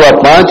سے مروہ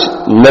 5,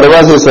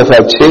 مروہ سے صفا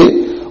 6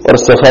 اور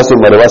صفا سے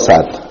مروہ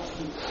 7.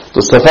 تو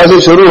صفا سے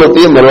شروع ہوتی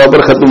ہے, مروہ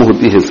پر ختم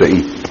ہوتی ہے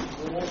صحیح.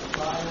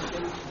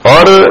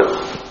 اور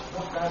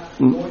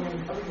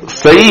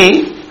صحیح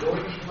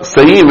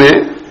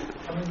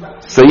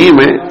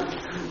میں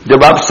جب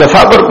آپ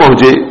صفا پر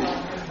پہنچے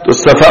تو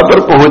صفا پر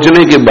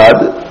پہنچنے کے بعد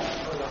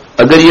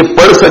اگر یہ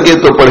پڑھ سکے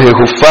تو پڑھے.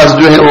 حفاظ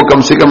جو ہیں وہ کم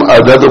سے کم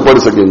آدھا تو پڑھ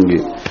سکیں گے.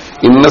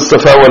 ان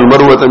الصفا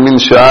والمروۃ من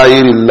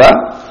شعائر اللہ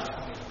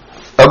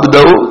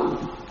ابدأ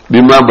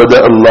بما بدأ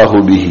اللہ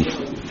بہ.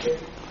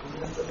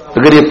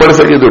 اگر یہ پڑھ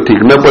سکے تو ٹھیک,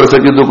 نہ پڑھ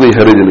سکے تو کوئی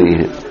حرج نہیں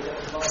ہے.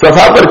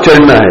 صفا پر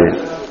چڑھنا ہے.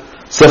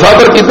 صفا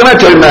پر کتنا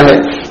چڑھنا ہے,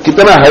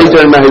 کتنا ہائی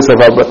چڑھنا ہے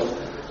صفا پر؟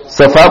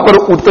 صفا پر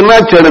اتنا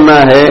چڑھنا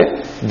ہے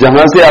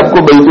جہاں سے آپ کو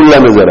بیت اللہ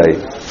نظر آئے.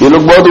 یہ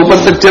لوگ بہت اوپر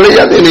تک چلے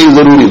جاتے ہیں, نہیں,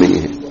 ضروری نہیں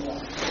ہے.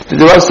 تو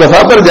جب آپ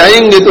صفا پر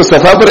جائیں گے تو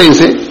صفا پر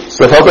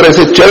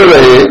ایسے چل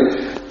رہے ہیں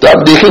تو آپ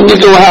دیکھیں گے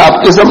کہ وہاں آپ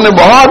کے سامنے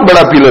بہت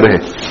بڑا پلر ہے.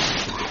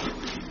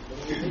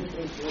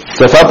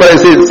 صفا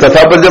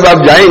پر جب آپ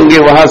جائیں گے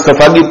وہاں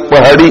صفا کی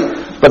پہاڑی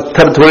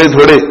پتھر تھوڑے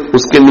تھوڑے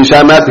اس کے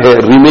نشانات ہے,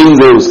 ریمینز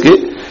ہے اس کے.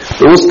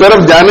 تو اس طرف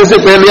جانے سے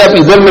پہلے آپ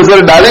ادھر نظر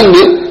ڈالیں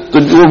گے تو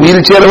وہ ویل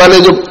چیئر والے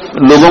جو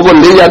لوگوں کو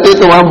لے جاتے ہیں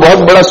تو وہاں بہت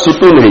بڑا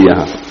ستون ہے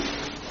یہاں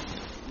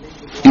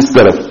اس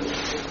طرف.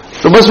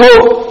 تو بس وہ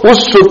اس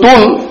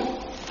ستون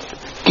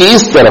کی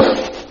اس طرف,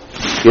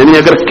 یعنی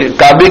اگر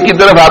کعبے کی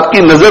طرف آپ کی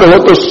نظر ہو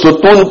تو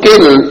ستون کے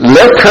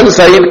لیفٹ ہینڈ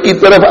سائڈ کی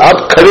طرف آپ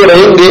کھڑے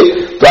رہیں گے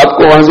تو آپ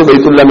کو وہاں سے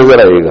بیت اللہ نظر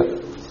آئے گا.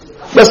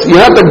 بس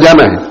یہاں تک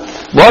جانا ہے,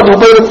 بہت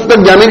اوپر تک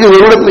جانے کی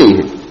ضرورت نہیں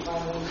ہے,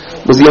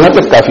 بس یہاں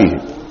تک کافی ہے.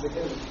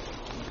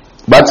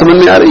 بات سمجھ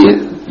میں آ رہی ہے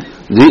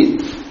جی؟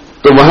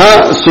 تو وہاں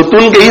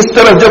ستون کے اس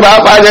طرف جب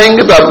آپ آ جائیں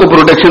گے تو آپ کو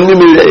پروٹیکشن بھی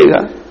مل جائے گا.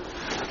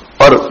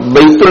 اور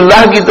بیت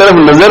اللہ کی طرف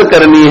نظر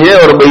کرنی ہے,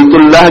 اور بیت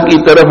اللہ کی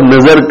طرف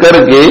نظر کر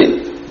کے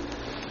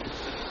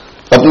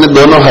اپنے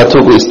دونوں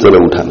ہاتھوں کو اس طرح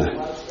اٹھانا ہے.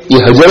 یہ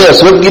حجر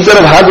اسود کی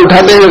طرف ہاتھ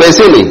اٹھاتے ہیں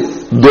ویسے نہیں,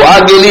 دعا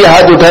کے لیے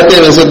ہاتھ اٹھاتے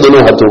ہیں ویسے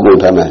دونوں ہاتھوں کو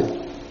اٹھانا ہے.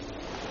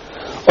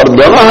 اور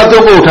دونوں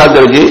ہاتھوں کو اٹھا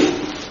کر کے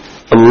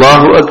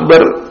اللہ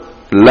اکبر,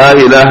 لا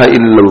الہ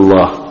الا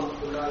اللہ,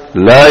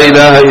 لا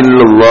الہ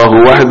الا اللہ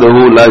وحدہ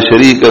لا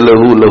شریک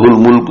لہ, لہ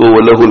الملک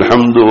ولہ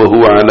الحمد وہو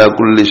علی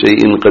کل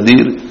شیء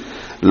قدیر,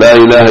 لا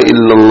الہ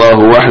الا اللہ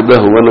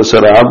وحدہ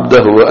ونصر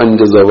عبدہ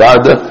وانجز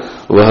وعدہ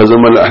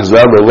وہزم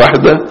الاحزاب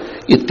وحدہ.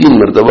 یہ 3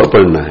 مرتبہ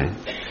پڑھنا ہے.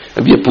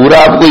 اب یہ پورا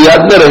آپ کو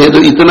یاد نہ رہے تو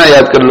اتنا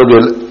یاد کر لو گے,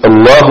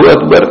 اللہ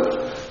اکبر,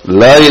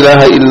 لا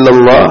الہ الا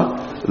اللہ,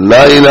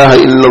 لا الہ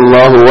الا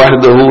اللہ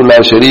وحدہ لا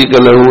شریک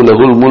لہ, لہ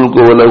الملک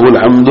ولہ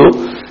الحمد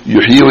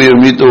یحیی و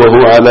یمیت وہو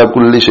علی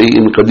کل شیء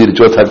قدیر.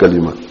 چوتھا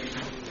کلمہ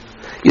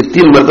یہ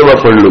 3 مرتبہ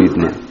پڑھ لو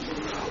اتنا,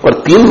 اور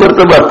 3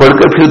 مرتبہ پڑھ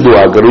کر پھر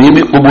دعا کرو. یہ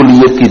بھی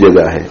قبولیت کی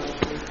جگہ ہے.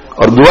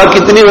 اور دعا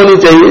کتنی ہونی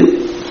چاہیے؟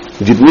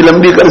 جتنی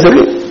لمبی کر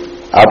سکے,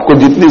 آپ کو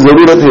جتنی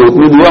ضرورت ہے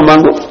اتنی دعا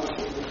مانگو.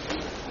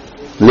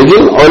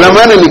 لیکن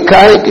علماء نے لکھا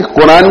ہے کہ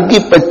قرآن کی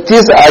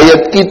 25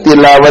 آیت کی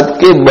تلاوت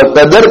کے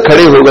بقدر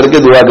کھڑے ہو کر کے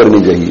دعا کرنی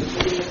چاہیے.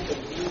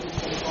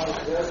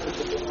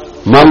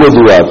 مانگو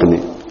دعا اپنی,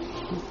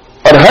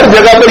 اور ہر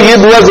جگہ پر یہ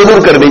دعا ضرور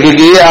کرنے کی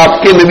کہ یہ آپ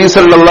کے نبی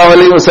صلی اللہ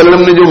علیہ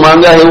وسلم نے جو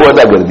مانگا ہے وہ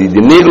ادا کر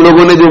دیجیے, نیک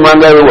لوگوں نے جو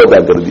مانگا ہے وہ ادا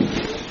کر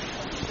دیجیے.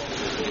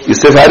 اس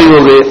سے فارغ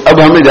ہو گئے. اب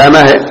ہمیں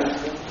جانا ہے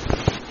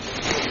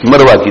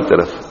مروہ کی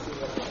طرف.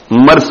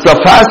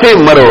 صفا سے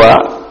مروہ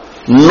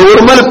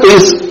نارمل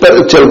پیس پر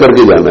چل کر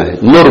کے جانا ہے.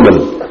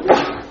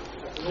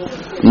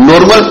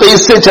 نارمل پیس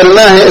سے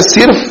چلنا ہے.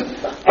 صرف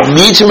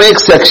بیچ میں ایک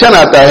سیکشن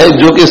آتا ہے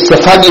جو کہ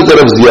صفا کی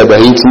طرف زیادہ ہے,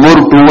 اٹس مور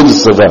ٹوورڈ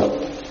صفا,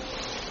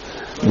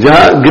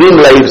 جہاں گرین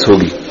لائٹس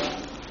ہوگی.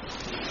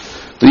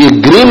 تو یہ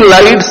گرین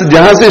لائٹس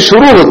جہاں سے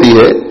شروع ہوتی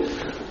ہے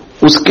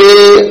اس کے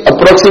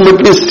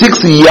اپروکسیمیٹلی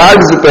 6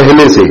 یارڈز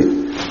پہلے سے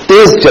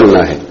تیز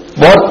چلنا ہے,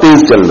 بہت تیز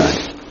چلنا ہے.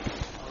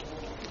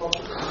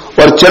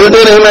 اور چلتے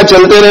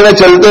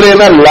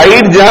رہنا,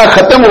 لائٹ جہاں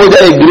ختم ہو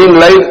جائے گرین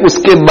لائٹ اس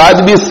کے بعد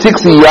بھی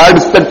 6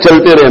 یارڈز تک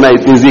چلتے رہنا ہے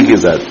تیزی کے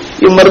ساتھ.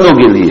 یہ مردوں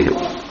کے لیے ہے.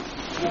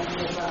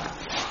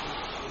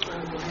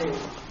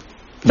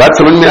 بات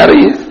سمجھ میں آ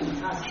رہی ہے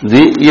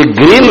جی؟ یہ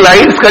گرین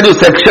لائٹس کا جو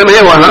سیکشن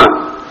ہے وہاں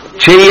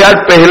 6 یارڈ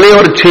پہلے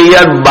اور 6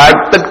 یارڈ بعد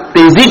تک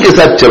تیزی کے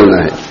ساتھ چلنا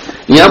ہے.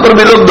 یہاں پر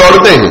بھی لوگ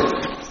دوڑتے ہیں,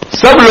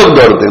 سب لوگ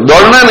دوڑتے ہیں.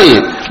 دوڑنا نہیں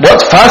ہے,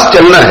 بہت فاسٹ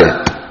چلنا ہے.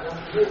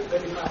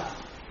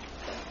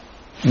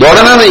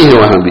 دوڑنا نہیں ہے,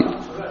 وہاں بھی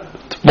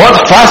بہت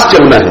فاسٹ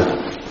چلنا ہے.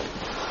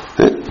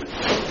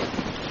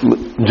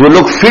 جو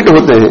لوگ فٹ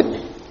ہوتے ہیں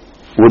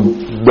وہ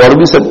دوڑ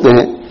بھی سکتے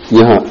ہیں,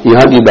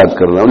 یہاں کی بات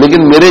کر رہا ہوں. لیکن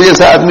میرے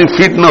جیسا آدمی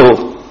فٹ نہ ہو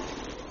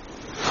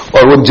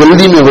اور وہ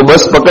جلدی میں ہو,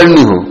 بس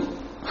پکڑنی ہو,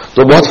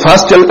 تو بہت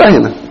فاسٹ چلتا ہے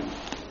نا.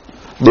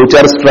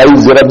 2-4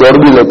 स्ट्राइक्स जरा दौड़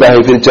भी लेता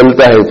है, फिर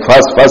चलता है,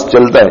 फास्ट फास्ट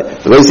चलता है,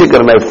 वैसे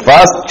करना है,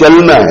 फास्ट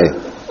चलना है,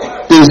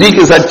 तेजी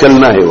के साथ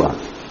चलना है वहां,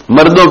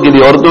 मर्दों के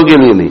लिए, औरतों के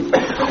लिए नहीं।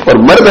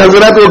 और मर्द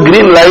हजरत वो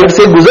ग्रीन लाइट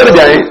से गुजर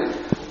जाए,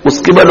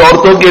 उसके बाद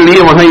औरतों के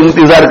लिए वहां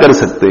इंतजार कर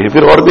सकते हैं,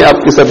 फिर औरतें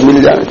आपके साथ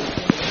मिल जाए,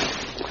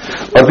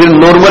 और फिर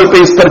नॉर्मल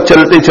पे इस पर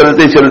चलते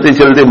चलते चलते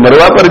चलते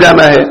मरवा पर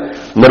जाना है।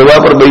 मरवा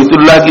पर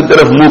बैतुल्लाह की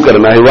तरफ मुंह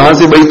करना है, वहां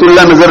से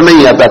बैतुल्लाह नजर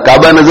नहीं आता,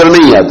 काबा नजर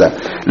नहीं आता,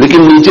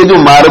 लेकिन नीचे जो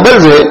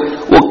मार्बल्स है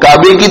वो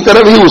काबे की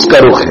तरफ ही उसका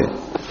रुख है,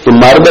 तो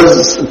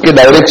मार्बल्स के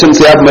डायरेक्शन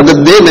से आप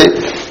मदद दे दें,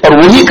 और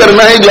वही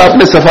करना है जो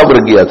आपने सफा पर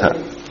किया था,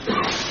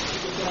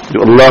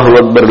 जो अल्लाहु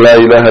अकबर ला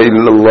इलाहा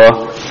इल्लल्लाह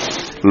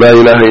ला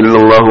इलाहा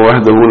इल्लल्लाह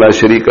वहदहु ला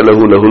शरीका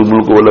लहु लहुल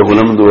मुल्कु व लहुल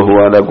हम्दु व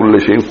हुवा अला कुल्लि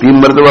शैइन 3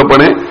 मरतबा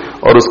पढ़ें,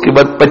 और उसके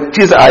बाद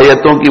 25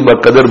 आयतों की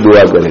बकदर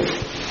दुआ करें।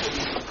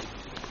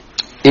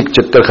 एक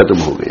चक्कर खत्म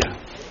हो गया।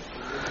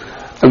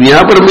 अब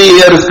यहां पर मैं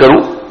ये अर्ज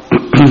करूं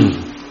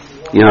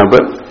यहां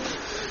पर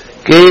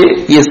कि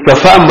ये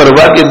सफा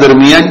मरवा के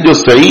दरमियान जो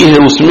सही है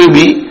उसमें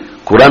भी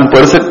कुरान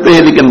पढ़ सकते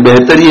हैं, लेकिन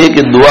बेहतर ये है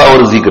कि दुआ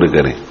और जिक्र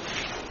करें,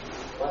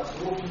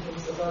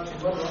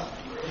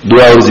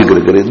 दुआ और जिक्र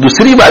करें।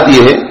 दूसरी बात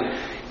यह है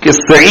कि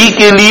सही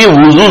के लिए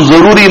वुजू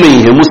जरूरी नहीं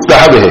है,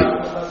 मुस्तहब है।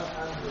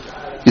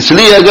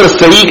 इसलिए अगर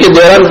सही के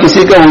दौरान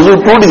किसी का वुजू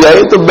टूट जाए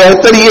तो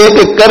बेहतर यह है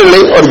कि कर ले,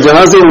 और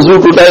जहां से वुजू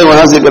टूटा है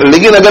वहां से कर ले।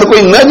 लेकिन अगर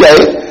कोई न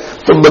जाए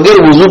तो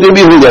बगैर वुजू के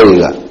भी हो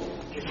जाएगा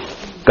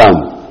काम।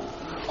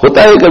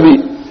 होता है कभी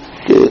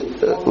कि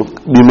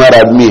बीमार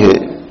आदमी है,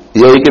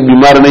 यह कि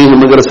बीमार नहीं है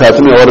मगर साथ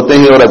में औरतें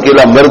हैं और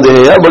अकेला मर्द है,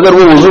 या अगर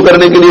वो वुजू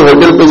करने के लिए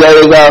होटल पे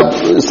जाएगा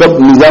सब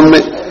निजाम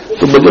में,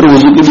 तो बगैर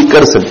वुजू के भी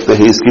कर सकते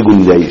हैं, इसकी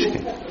गुंजाइश है।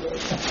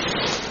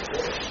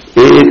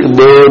 1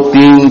 2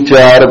 3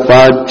 4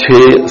 5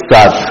 6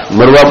 7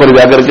 मरवा पर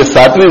जाकर के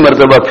 7वीं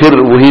मरतबा फिर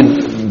वही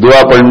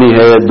दुआ पढ़नी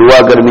है, दुआ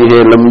करनी है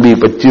लंबी,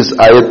 25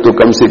 आयत तो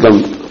कम से कम।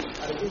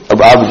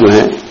 अब आप जो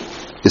है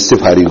इससे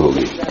फारिग हो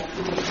गई।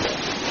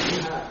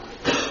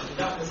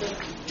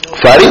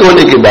 फारिग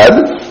होने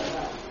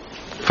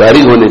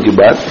के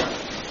बाद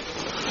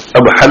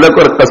अब हलक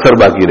और कसर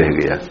बाकी रह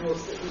गया।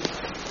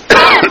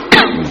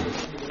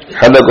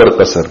 हलक और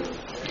कसर,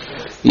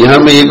 यहां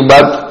में एक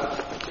बात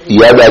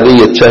याद आ गई,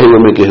 अच्छा है वो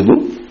मैं कह दूं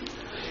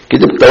कि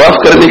जब तवाफ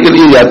करने के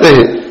लिए जाते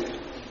हैं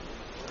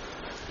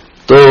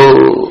तो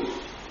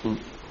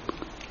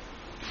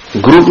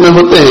ग्रुप में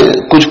होते हैं,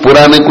 कुछ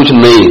पुराने कुछ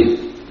नए,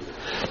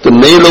 तो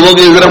नए लोगों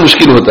के लिए जरा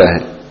मुश्किल होता है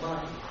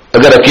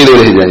अगर अकेले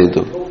रह जाए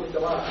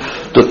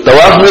तो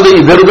तवाफ में तो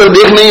इधर उधर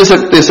देख नहीं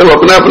सकते, सब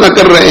अपना अपना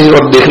कर रहे हैं,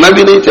 और देखना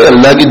भी नहीं चाहिए।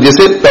 अल्लाह की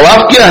जैसे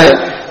तवाफ क्या है,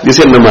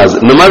 जैसे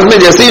नमाज में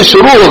जैसे ही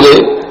शुरू हो गए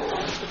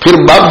फिर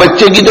बाप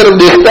बच्चे की तरफ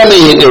देखता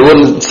नहीं है कि वो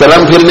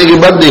सलाम फेरने के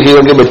बाद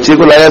देखेगा कि बच्चे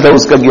को लाया था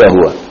उसका क्या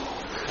हुआ।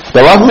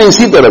 तवाफ में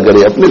इसी तरह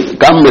करे, अपने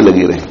काम में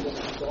लगे रहे।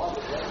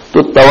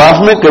 तो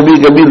तवाफ में कभी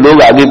कभी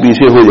लोग आगे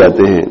पीछे हो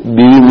जाते हैं,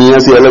 बीवी मियां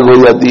से अलग हो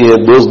जाती है,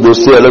 दोस्त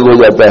से अलग हो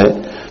जाता है,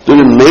 तो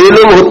जो नए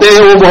लोग होते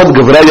हैं वो बहुत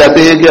घबरा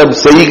जाते हैं कि अब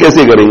सही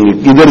कैसे करेंगे,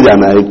 किधर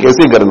जाना है,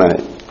 कैसे करना है।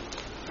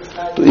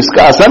 तो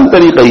इसका आसान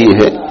तरीका ये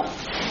है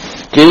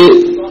कि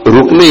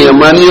रुकने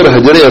यमानी और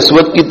हजर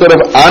अस्वद की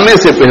तरफ आने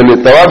से पहले,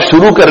 तवाफ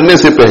शुरू करने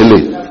से पहले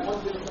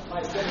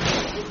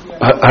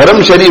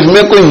हरम शरीफ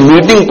में कोई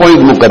मीटिंग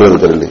पॉइंट मुकर्रर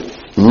कर ले।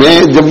 मैं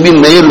जब भी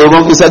नए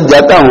लोगों के साथ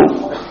जाता हूं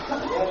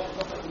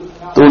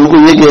तो उनको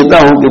ये कहता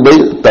हूं कि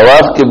भाई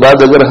तवाफ के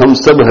बाद अगर हम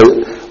सब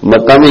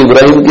मकाम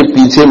इब्राहिम के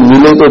पीछे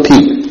मिले तो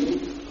ठीक,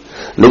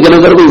 लेकिन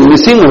अगर कोई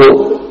मिसिंग हो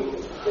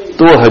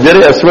तो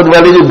हजर अस्वद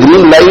वाली जो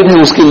ग्रीन लाइट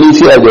है उसके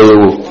नीचे आ जाए,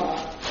 वो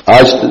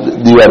आज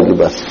दीवार के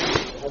पास।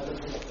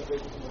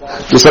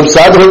 तो सब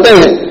साथ होते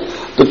हैं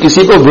तो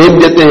किसी को भेज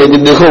देते हैं कि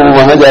देखो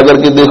वहां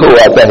जाकर के देखो वो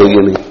आता है कि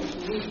नहीं,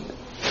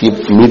 ये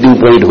मीटिंग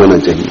पॉइंट होना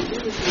चाहिए।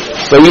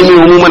 सही में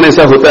उमूमन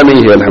ऐसा होता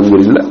नहीं है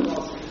अल्हम्दुलिल्लाह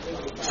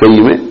सही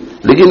में,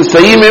 लेकिन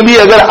सही में भी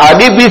अगर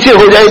आगे पीछे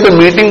हो जाए तो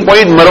मीटिंग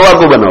पॉइंट मरवा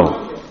को बनाओ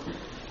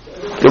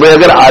कि भाई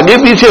अगर आगे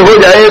पीछे हो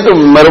जाए तो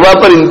मरवा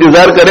पर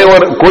इंतजार करें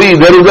और कोई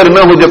इधर उधर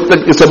न हो जब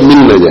तक कि सब मिल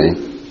न जाए।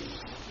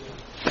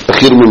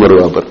 आखिर में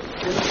मरवा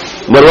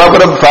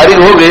पर अब फारिग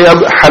हो गए,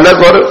 अब हलक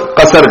और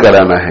कसर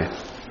कराना है।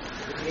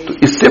 तो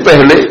इससे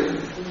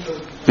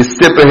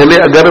पहले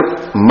अगर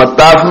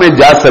मताफ में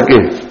जा सके,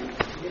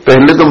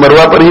 पहले तो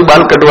मरवा पर ही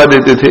बाल कटवा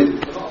देते थे,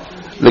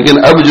 लेकिन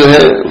अब जो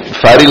है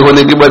फारिग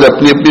होने के बाद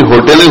अपनी अपनी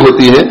होटलें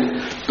होती है,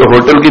 तो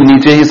होटल के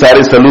नीचे ही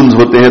सारे सलून्स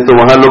होते हैं, तो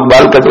वहां लोग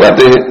बाल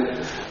कटवाते हैं।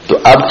 तो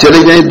आप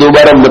चले जाएं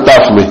दोबारा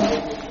मताफ में,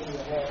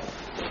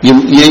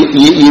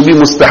 ये भी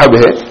मुस्तहब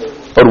है।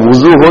 और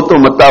वुजू हो तो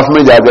मताफ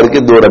में जाकर के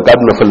 2 रकात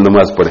नफल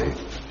नमाज पढ़े,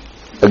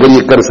 अगर ये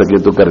कर सके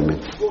तो कर लें,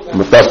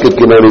 मताफ के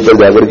किनारे पर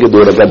जाकर के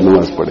 2 रकात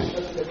नमाज पढ़े।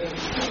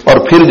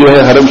 और फिर जो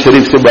है हरम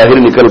शरीफ से बाहर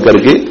निकल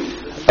करके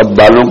अब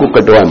बालों को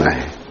कटवाना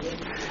है।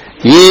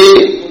 ये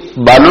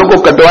बालों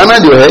को कटवाना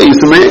जो है,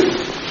 इसमें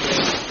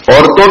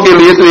औरतों के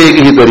लिए तो एक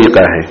ही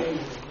तरीका है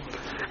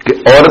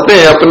कि औरतें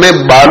अपने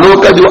बालों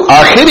का जो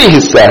आखिरी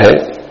हिस्सा है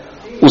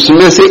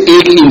उसमें से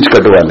 1 इंच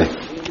कटवा लें।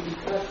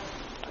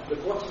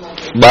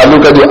 बालों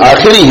का जो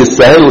आखिरी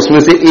हिस्सा है उसमें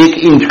से 1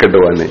 इंच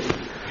कटवा लें।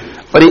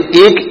 اور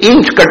 1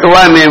 इंच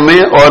कटवाने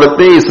में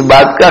औरतें इस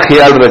बात का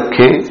ख्याल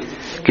रखें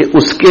कि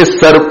उसके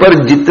सर पर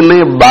जितने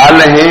बाल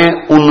हैं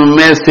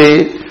उनमें से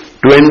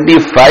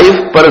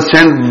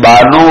 25%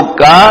 बालों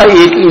का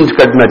 1 इंच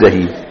कटना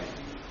चाहिए।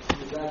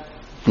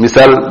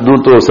 मिसाल दूं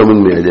तो समझ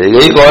में आ जाएगा।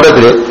 एक औरत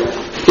है,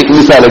 एक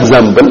मिसाल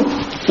एग्जाम्पल,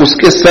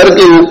 उसके सर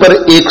के ऊपर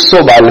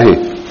 100 बाल हैं,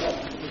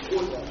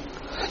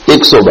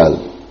 100 बाल,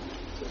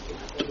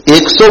 तो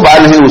 100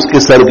 बाल हैं उसके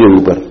सर के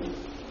ऊपर।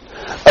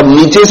 अब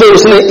नीचे से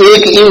उसने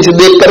 1 इंच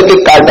देख करके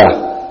काटा,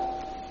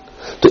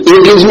 तो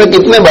 1 इंच में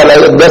कितने बाल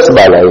आए? 10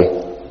 बाल आए।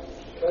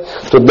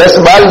 तो 10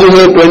 बाल जो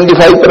है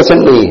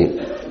 25% नहीं है,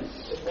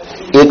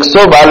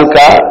 100 बाल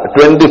का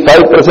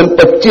 25%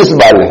 25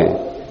 बाल है।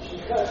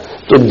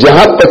 तो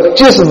जहां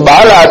 25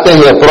 बाल आते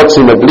हैं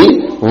अप्रोक्सीमेटली,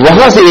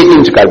 वहां से 1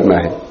 इंच काटना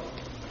है।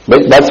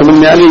 भाई बात समझ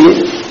में आ गई है?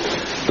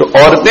 तो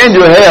औरतें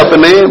जो है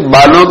अपने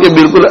बालों के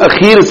बिल्कुल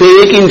अखीर से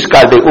 1 इंच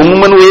काटे।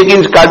 उम्मन वो 1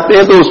 इंच काटते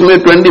हैं तो उसमें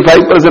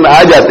 25%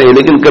 आ जाते हैं,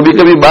 लेकिन कभी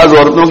कभी बाज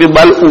औरतों के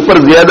बाल ऊपर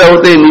ज्यादा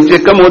होते हैं, नीचे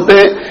कम होते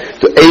हैं,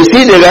 तो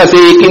ऐसी जगह से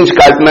 1 इंच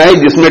काटना है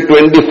जिसमें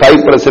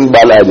 25%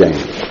 बाल आ जाएं।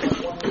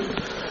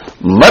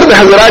 मर्द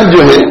हजरात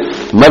जो है,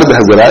 मर्द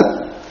हजरात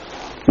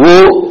वो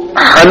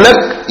हलक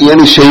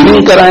यानी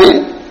शेविंग कराएं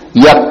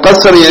या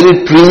कसर यानी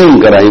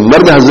ट्रिमिंग कराएं।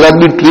 मर्द हजरात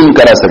भी ट्रिम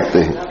करा सकते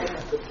हैं,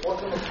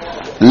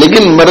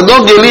 लेकिन मर्दों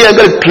के लिए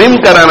अगर ट्रिम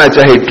कराना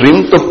चाहे ट्रिम,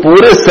 तो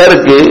पूरे सर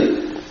के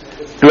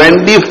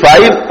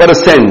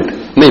 25%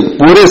 नहीं,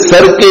 पूरे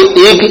सर के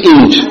 1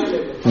 इंच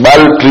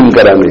बाल ट्रिम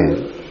कराने हैं,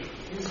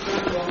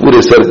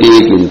 पूरे सर के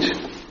 1 इंच।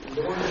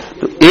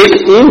 तो 1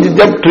 इंच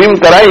जब ट्रिम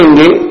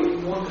कराएंगे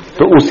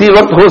तो उसी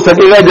वक्त हो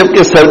सकेगा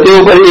जबकि सर के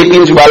ऊपर 1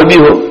 इंच बाल भी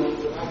हो।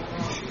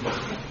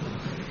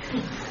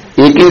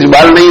 1 इंच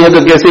बाल नहीं है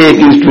तो कैसे 1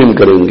 इंच ट्रिम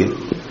करेंगे?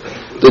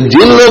 तो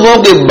जिन लोगों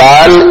के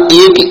बाल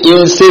 1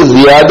 इंच से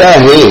ज्यादा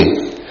है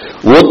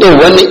वो तो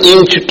 1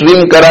 इंच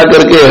ट्रिम करा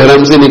करके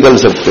हरम से निकल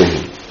सकते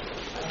हैं,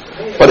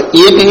 और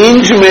 1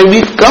 इंच में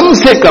भी कम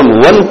से कम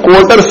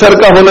 1/4 सर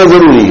का होना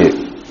जरूरी है,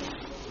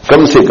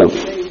 कम से कम।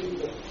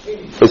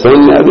 तो समझ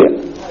में आ गया?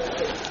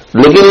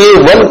 लेकिन ये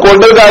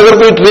 1/4 का अगर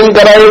कोई ट्रिम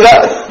कराएगा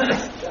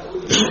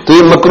तो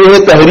ये मकरूह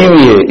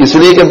तहरीमी है,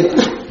 इसलिए कि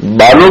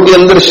बालों के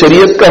अंदर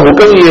शरीयत का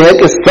हुक्म ये है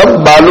कि सब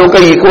बालों का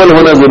इक्वल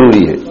होना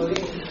जरूरी है।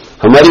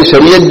 हमारी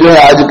शरीयत जो है,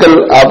 आजकल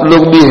आप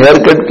लोग भी हेयर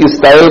कट की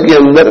स्टाइल के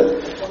अंदर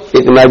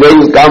एक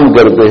नाजायज काम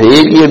करते हैं।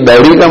 एक ये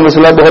दाढ़ी का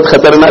मसला बहुत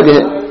खतरनाक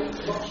है,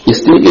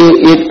 इसलिए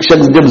कि एक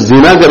शख्स जब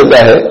जिना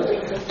करता है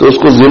तो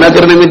उसको जिना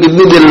करने में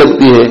कितनी देर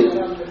लगती है?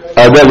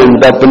 आधा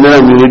घंटा,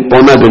 15 मिनट,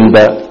 पौना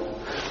घंटा,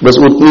 बस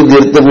उतनी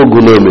देर तक वो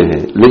गुनाह में है।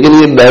 लेकिन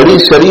ये दाढ़ी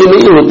शरई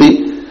नहीं होती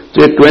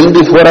तो ये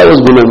 24 आवर्स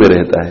गुनाह में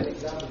रहता है।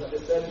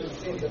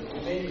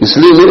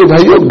 इसलिए मेरे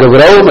भाइयों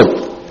घबराओ मत।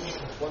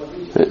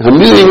 हम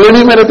भी इंग्लैंड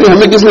ही में रहते हैं,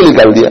 हमें किसने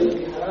निकाल दिया?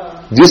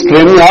 जिस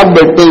ट्रेन में आप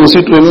बैठते हैं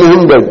उसी ट्रेन में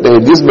हम बैठते हैं,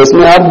 जिस बस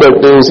में आप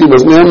बैठते हैं उसी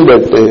बस में हम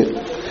बैठते हैं,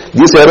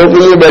 जिस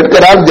एरोप्लेन में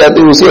बैठकर आप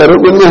जाते हैं उसी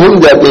एरोप्लेन में हम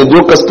जाते हैं।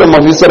 जो कस्टम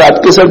ऑफिसर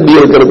आपके साथ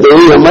डील करते हैं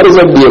वही हमारे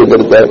साथ डील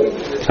करता है।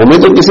 हमें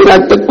तो किसी ने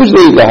आज तक कुछ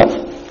नहीं कहा,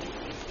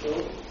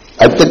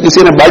 आज तक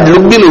किसी ने बैड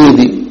लुक भी नहीं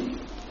दी,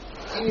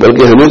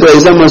 बल्कि हमें तो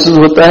ऐसा महसूस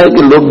होता है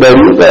कि लोग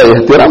दाढ़ियों का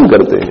एहतराम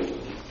करते हैं,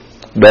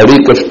 दाढ़ी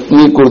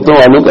कश्मीरी कुर्तों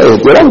वालों का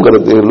एहतराम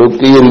करते हैं लोग,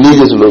 कि ये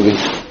रिलीजियस लोग हैं।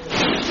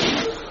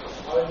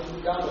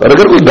 और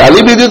अगर कोई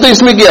गाली भी दे तो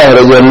इसमें क्या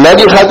हर्ज है? अल्लाह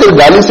की खातिर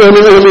गाली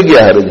सहने में हमें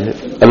क्या हर्ज है?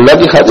 अल्लाह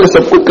की खातिर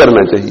सब कुछ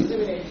करना चाहिए।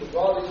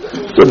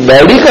 तो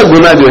दाढ़ी का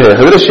गुनाह जो है,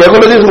 हजरत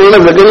शेखुल हदीस मौलाना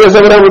ज़करिया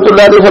साहब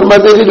रहमतुल्लाह अलैह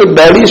फरमाते हैं कि जो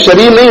दाढ़ी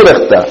शरीय नहीं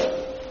रखता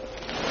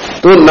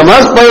तो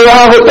नमाज पढ़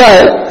रहा होता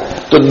है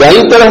तो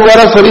दाईं तरफ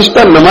वाला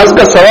फरिश्ता नमाज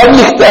का सवाब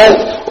लिखता है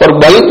और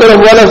बाईं तरफ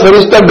वाला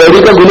फरिश्ता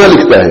दाढ़ी का गुनाह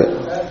लिखता है।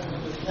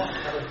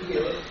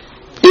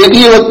 एक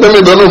ही वक्त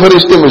में दोनों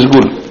फरिश्ते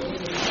मशगूल।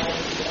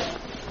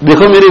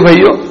 देखो मेरे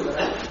भाइयों,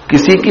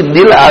 किसी की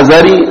दिल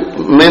आजारी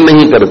मैं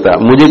नहीं करता,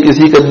 मुझे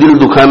किसी का दिल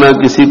दुखाना,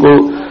 किसी को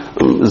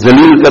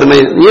जलील करने,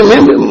 ये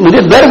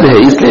मुझे दर्द है,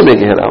 इसलिए मैं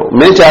कह रहा हूं।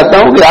 मैं चाहता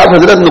हूं कि आप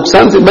हजरत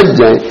नुकसान से बच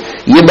जाएं।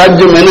 ये बात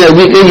जो मैंने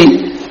अभी कही,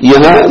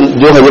 यहां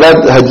जो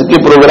हजरत हज के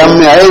प्रोग्राम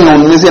में आए हैं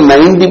उनमें से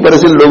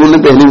 90% लोगों ने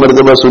पहली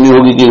मर्तबा सुनी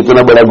होगी कि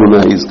इतना बड़ा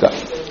गुनाह है इसका।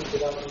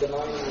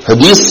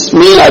 हदीस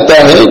में आता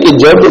है कि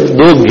जब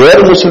 2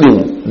 गैर मुस्लिम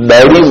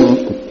दाढ़ी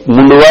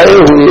मुंडवाए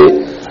हुए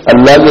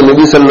अल्लाह के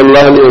नबी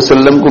सल्लल्लाहु अलैहि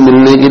वसल्लम को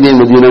मिलने के लिए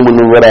मदीना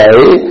मुनव्वरा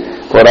आए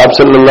और आप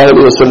सल्लल्लाहु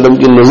अलैहि वसल्लम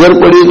की नजर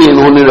पड़ी कि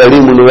इन्होंने दाढ़ी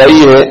मुंडवाई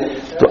है,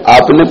 तो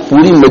आपने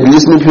पूरी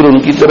मजलिस में फिर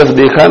उनकी तरफ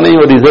देखा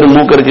नहीं और इधर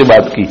मुंह करके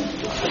बात की।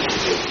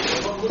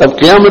 अब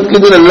क़यामत के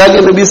दिन अल्लाह के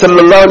नबी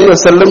सल्लल्लाहु अलैहि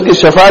वसल्लम की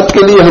शफाअत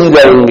के लिए हम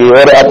जाएंगे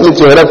और आपने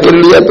चेहरा फेर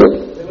लिया तो?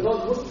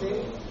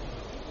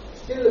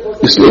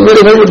 इसलिए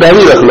मेरे भाई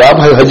दाढ़ी रख लो। आप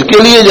हज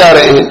के लिए जा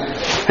रहे हैं,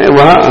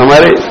 वहां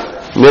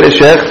मेरे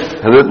शेख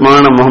हजरत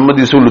मौलाना मोहम्मद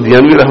यूसुफ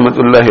लुधियानवी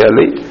रहमतुल्लाह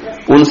अलैह,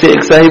 उनसे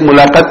एक साहिब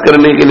मुलाकात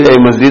करने के लिए आए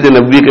मस्जिद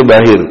नबवी के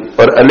बाहर,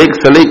 और अलेक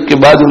सलेक के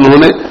बाद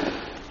उन्होंने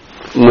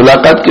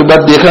मुलाकात के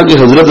बाद देखा कि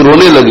हजरत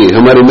रोने लगे।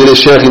 मेरे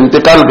शेख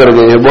इंतकाल कर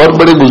गए हैं, बहुत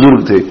बड़े बुजुर्ग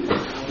थे,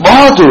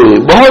 बहुत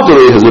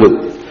रोए हजरत,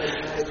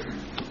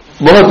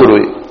 बहुत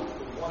रोए।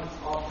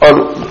 और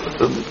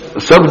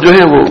सब जो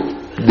है वो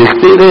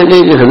देखते ही रह गए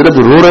کہ حضرت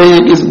رو رہے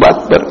ہیں کس بات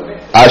پر.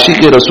 عاشق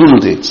رسول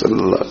تھے صلی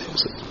اللہ علیہ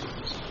وسلم.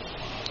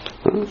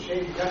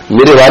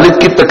 میرے والد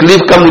کی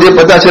تکلیف کا مجھے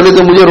پتا چلے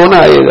تو مجھے رونا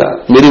آئے گا,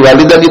 میری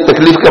والدہ کی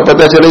تکلیف کا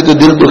پتا چلے تو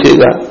دل دکھے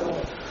گا.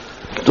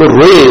 تو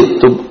روئے.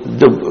 تو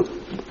جب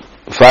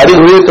فارغ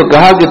ہوئے تو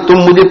کہا کہ تم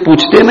مجھے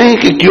پوچھتے نہیں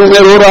کہ کیوں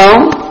میں رو رہا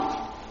ہوں.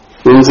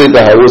 ان سے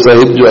کہا, وہ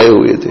صاحب جو آئے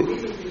ہوئے تھے,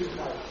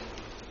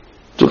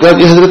 تو کہا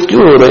کہ حضرت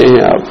کیوں رو رہے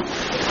ہیں آپ؟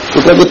 تو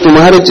کہا کہ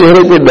تمہارے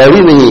چہرے پہ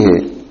داڑھی نہیں ہے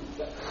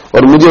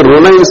اور مجھے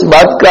رونا اس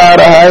بات کا آ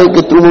رہا ہے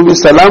کہ تم ابھی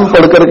سلام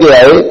پڑھ کر کے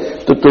آئے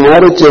تو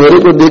تمہارے چہرے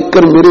کو دیکھ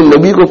کر میرے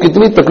نبی کو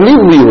کتنی تکلیف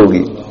ہوئی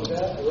ہوگی,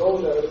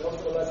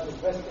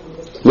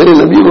 میرے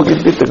نبی کو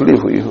کتنی تکلیف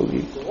ہوئی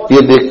ہوگی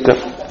یہ دیکھ کر.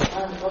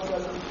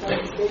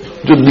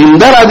 جو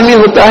دیندار آدمی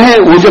ہوتا ہے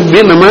وہ جب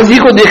بے نمازی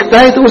کو دیکھتا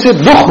ہے تو اسے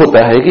دکھ ہوتا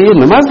ہے کہ یہ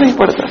نماز نہیں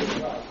پڑھتا.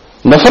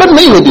 نفرت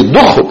نہیں ہوتی,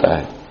 دکھ ہوتا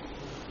ہے.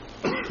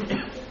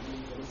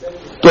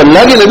 تو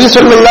اللہ کے نبی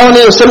صلی اللہ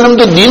علیہ وسلم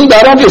تو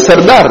دینداروں کے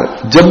سردار,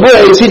 جب وہ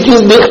ایسی چیز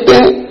دیکھتے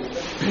ہیں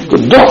تو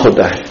دکھ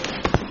ہوتا ہے.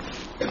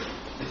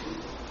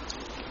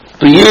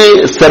 تو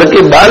یہ سر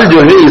کے بال جو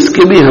ہے اس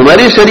کے بھی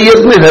ہماری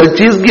شریعت میں ہر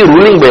چیز کی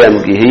رولنگ بیان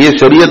کی ہے. یہ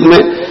شریعت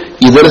میں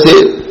ادھر سے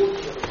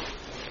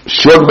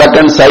شارٹ بیک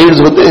اینڈ سائڈز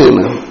ہوتے ہیں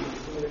نا,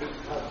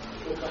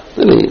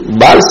 نہیں,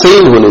 بال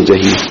سیم ہونے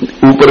چاہیے,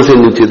 اوپر سے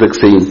نیچے تک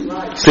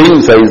سیم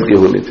سائز کے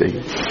ہونے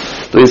چاہیے.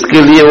 تو اس کے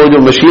لیے وہ جو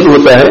مشین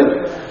ہوتا ہے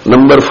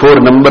نمبر 4,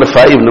 نمبر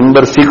 5,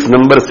 نمبر 6,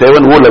 نمبر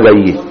 7 وہ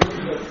لگائیے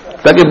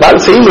تاکہ بال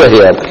سیم رہے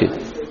آپ کے.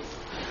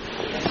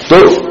 تو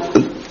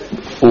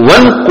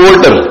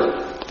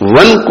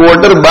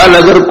 1/4 بال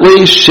اگر کوئی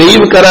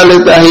شیو کرا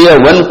لیتا ہے یا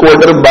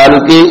 1/4 بال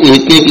کے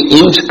 1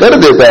 انچ کر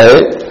دیتا ہے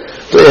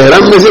تو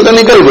احرام میں سے تو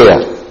نکل گیا.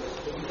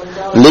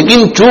 لیکن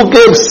چونکہ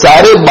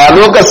سارے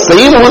بالوں کا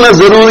صحیح ہونا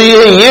ضروری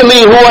ہے, یہ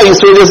نہیں ہوا, اس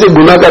وجہ سے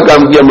گناہ کا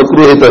کام کیا,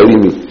 مکروہ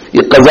تحریمی.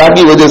 یہ قضا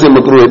کی وجہ سے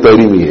مکروہ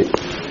تحریمی ہے,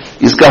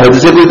 اس کا حج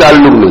سے کوئی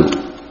تعلق نہیں.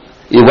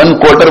 یہ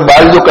 1/4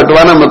 بال جو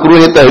کٹوانا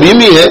مکروہ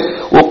تحریمی ہے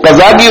وہ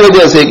قضا کی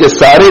وجہ سے کہ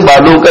سارے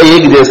بالوں کا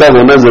ایک جیسا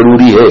ہونا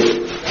ضروری ہے.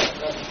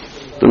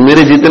 تو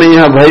میرے جتنے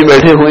یہاں بھائی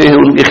بیٹھے ہوئے ہیں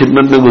ان کی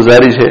خدمت میں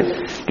گزارش ہے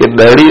کہ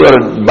داڑھی اور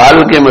بال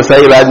کے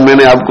مسائل آج میں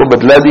نے آپ کو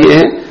بتلا دیے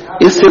ہیں.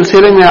 اس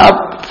سلسلے میں آپ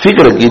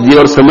فکر کیجیے,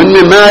 اور سمجھ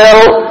میں نہ آیا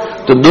ہو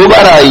تو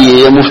دوبارہ آئیے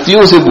یا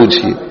مفتیوں سے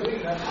پوچھیے,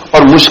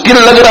 اور مشکل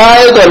لگ رہا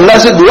ہے تو اللہ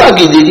سے دعا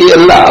کیجیے کہ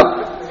اللہ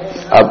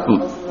آپ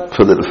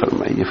فضل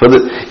فرمائیے.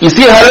 فضل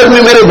اسی حالت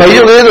میں میرے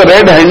بھائیوں کے تو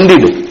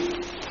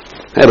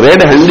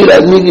ریڈ ہینڈیڈ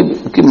آدمی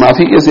کی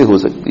معافی کیسے ہو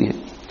سکتی ہے؟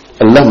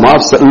 اللہ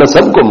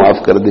سب کو معاف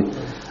کر دے,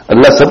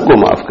 اللہ سب کو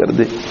معاف کر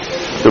دے.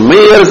 تو میں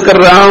یہ عرض کر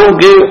رہا ہوں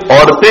کہ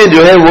عورتیں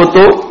جو ہے وہ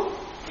تو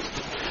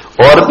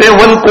عورتیں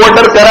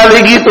 1/4 کرا لے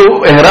گی تو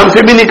احرام سے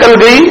بھی نکل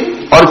گئی,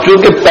 اور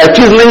چونکہ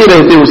پیچز نہیں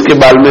رہتے اس کے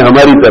بال میں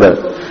ہماری طرح,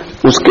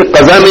 اس کے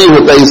قضا نہیں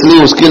ہوتا, اس لیے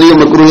اس کے لیے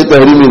مکروہ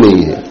تحریمی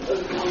نہیں ہے.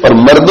 اور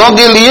مردوں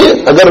کے لیے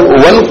اگر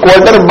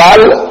 1/4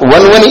 بال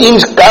 1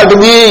 انچ کاٹ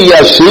دیے یا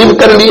شیو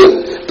کر لیے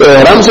تو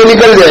احرام سے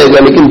نکل جائے گا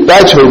لیکن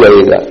پیچ ہو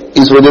جائے گا.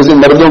 اس وجہ سے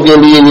مردوں کے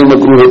لیے یہ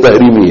مکروہ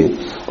تحریمی ہے.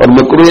 اور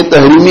مکروہ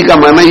تحریمی کا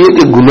معنی یہ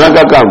کہ گناہ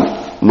کا کام,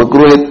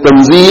 مکروہ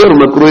تنزیہی اور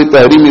مکروہ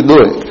تحریمی دو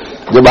ہے.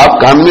 جب آپ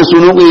کام میں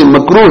سنو کہ یہ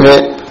مکروہ ہے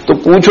تو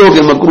پوچھو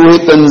کہ مکروہ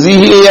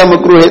تنزیہی ہے یا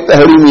مکروہ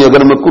تحریمی.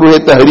 اگر مکروہ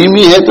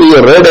تحریمی ہے تو یہ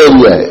ریڈ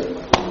ایریا ہے,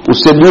 اس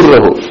سے دور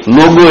رہو,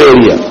 نو گو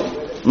ایریا.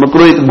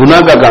 مکروہ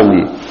گناہ کا کام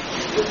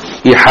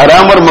یہ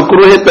حرام اور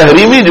مکروہ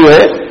تحریمی جو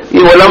ہے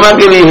یہ علماء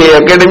کے لیے ہے,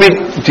 اکیڈمک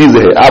چیز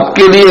ہے. آپ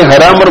کے لیے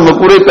حرام اور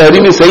مکروہ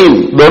تحریمی صحیح,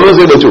 دونوں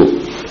سے بچو.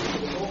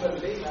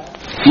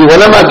 یہ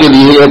علماء کے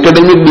لیے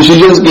اکیڈمک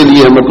ڈیسیجنز کے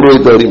لیے مکروہ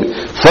تحریمی.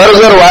 فرض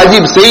اور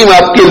واجب صحیح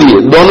آپ کے لیے,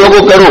 دونوں کو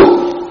کرو.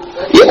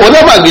 یہ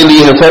علماء کے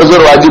لیے ہے فرض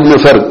اور واجب میں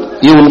فرق.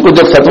 یہ ان کو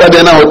جب فتویٰ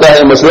دینا ہوتا ہے,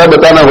 مسئلہ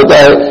بتانا ہوتا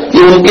ہے,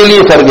 یہ ان کے لیے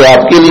فرق ہے,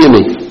 آپ کے لیے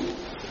نہیں.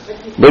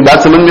 بھائی بات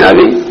سمجھ میں آ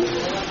گئی؟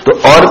 تو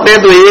عورتیں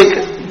تو 1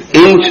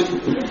 انچ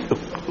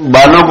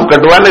بالوں کو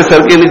کٹوانے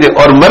سر کے نیچے,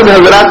 اور مرد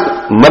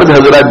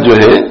حضرات جو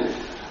ہیں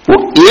وہ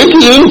 1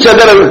 انچ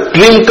اگر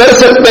ٹرم کر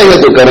سکتے ہیں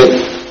تو کریں,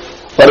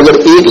 اور اگر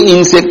 1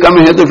 انچ سے کم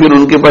ہے تو پھر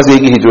ان کے پاس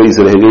ایک ہی چوائس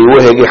رہ گئی, وہ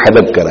ہے کہ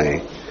حلق کرائیں,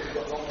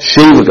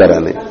 شیو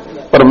کرانے.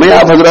 اور میں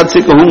آپ حضرات سے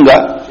کہوں گا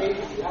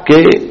کہ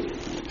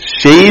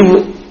شیو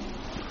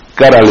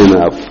کرا لینا.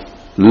 آپ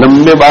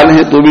لمبے بال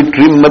ہیں تو بھی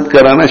ٹرم مت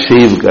کرانا,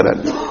 شیو کرا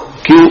لینا.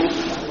 کیوں؟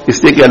 اس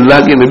لیے کہ اللہ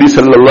کے نبی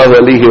صلی اللہ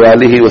علیہ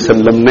وآلہ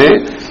وسلم نے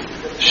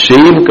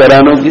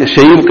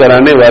شیو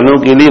کرانے والوں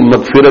کے لیے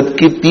مغفرت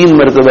کی 3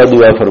 مرتبہ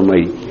دعا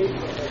فرمائی.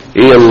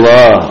 اے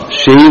اللہ,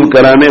 شیو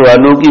کرانے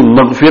والوں کی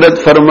مغفرت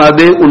فرما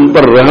دے, ان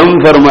پر رحم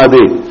فرما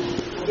دے.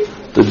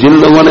 تو جن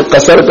لوگوں نے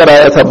قصر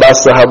کرایا تھا بعض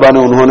صحابہ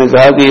نے, انہوں نے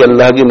کہا کہ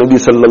اللہ کے نبی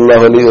صلی اللہ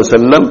علیہ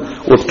وسلم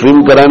وہ ٹرم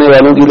کرانے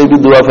والوں کے لیے بھی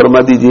دعا فرما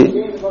دیجئے.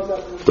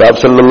 تو آپ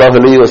صلی اللہ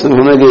علیہ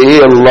وسلم نے کہ اے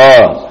اللہ,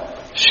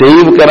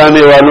 شیو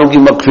کرانے والوں کی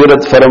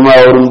مغفرت فرما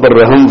اور ان پر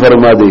رحم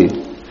فرما دے.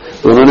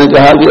 تو انہوں نے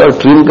کہا کہ اور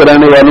ٹرم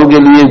کرانے والوں کے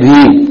لیے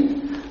بھی.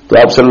 تو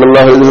آپ صلی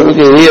اللہ علیہ وسلم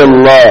کہ اے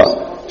اللہ,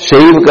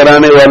 شیو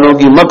کرانے والوں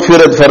کی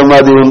مغفرت فرما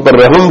دے, ان پر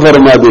رحم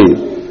فرما دے.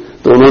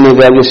 تو انہوں نے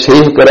کہا کہ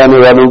شیو کرانے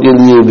والوں کے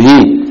لیے بھی.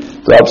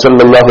 تو آپ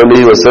صلی اللہ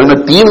علیہ وسلم نے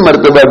 3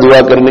 مرتبہ دعا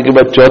کرنے کے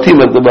بعد چوتھی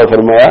مرتبہ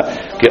فرمایا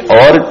کہ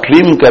اور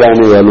ٹرم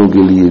کرانے والوں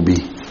کے لیے بھی.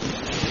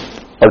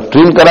 اور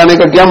ٹرم کرانے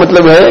کا کیا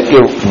مطلب ہے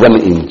کہ 1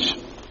 انچ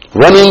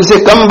 1 انچ سے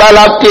کم بال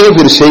آپ کے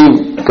پھر شیو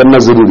کرنا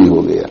ضروری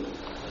ہو گیا.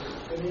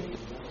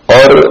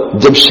 اور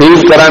جب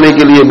شیو کرانے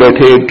کے لیے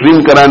بیٹھے,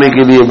 ٹرم کرانے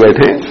کے لیے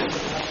بیٹھے,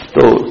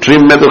 تو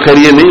ٹرم میں تو خیر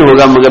یہ نہیں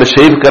ہوگا, مگر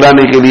شیو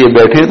کرانے کے لیے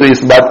بیٹھے تو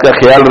اس بات کا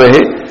خیال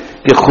رہے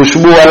کہ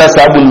خوشبو والا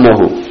صابن نہ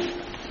ہو.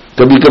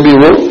 کبھی کبھی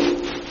وہ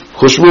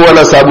خوشبو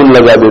والا صابن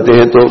لگا دیتے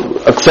ہیں, تو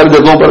اکثر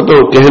جگہوں پر تو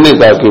کہنے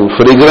کا کہ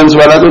فریگرنس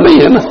والا تو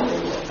نہیں ہے نا,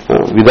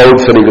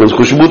 وداؤٹ فریگرنس,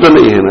 خوشبو تو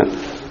نہیں ہے نا,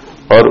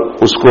 اور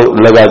اس کو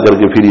لگا کر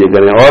کے پھر یہ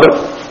کریں. اور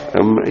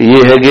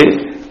یہ ہے کہ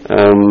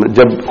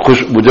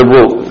جب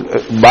وہ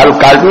بال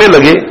کاٹنے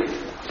لگے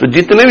تو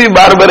جتنے بھی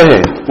باربر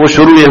ہیں وہ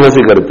شروع یہاں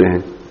سے کرتے ہیں,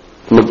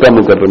 مکہ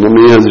مکرمہ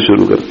میں یہاں سے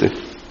شروع کرتے ہیں.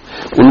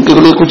 ان کے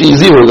لیے کچھ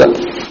ایزی ہوگا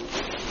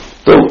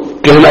تو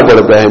کہنا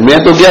پڑتا ہے. میں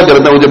تو کیا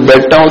کرتا ہوں, جب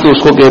بیٹھتا ہوں تو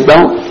اس کو کہتا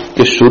ہوں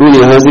کہ شروع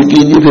یہاں سے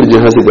کیجیے, پھر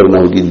جہاں سے کرنا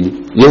ہو کیجیے,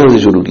 یہاں سے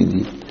شروع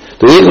کیجیے.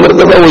 تو ایک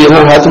مرتبہ وہ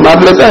یہاں ہاتھ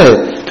مار لیتا ہے,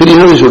 پھر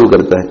یہاں سے شروع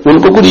کرتا ہے.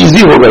 ان کو کچھ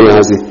ایزی ہوگا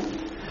یہاں سے,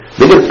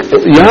 لیکن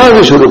یہاں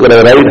سے شروع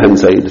کرے رائٹ ہینڈ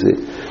سائڈ سے.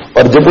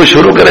 اور جب وہ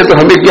شروع کرے تو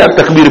ہمیں کیا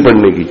تکبیر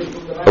پڑھنے کی,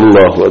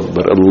 اللہ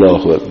اکبر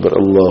اللہ اکبر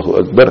اللہ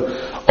اکبر.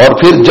 اور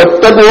پھر جب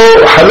تک وہ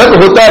حلق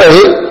ہوتا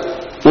رہے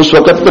اس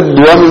وقت تک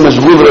دعا میں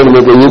مشغول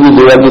رہنے کو, یہ بھی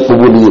دعا کی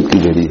قبولیت کی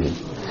گھڑی ہے.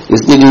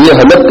 اس لیے کہ یہ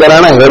حلق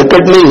کرانا ہیئر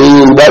کٹ نہیں ہے,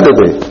 یہ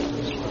عبادت ہے.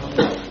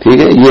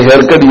 ٹھیک ہے, یہ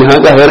ہیئر کٹ یہاں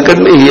کا ہیئر کٹ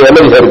نہیں, یہ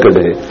الگ ہیئر کٹ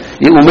ہے,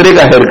 یہ عمرے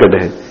کا ہیئر کٹ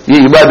ہے,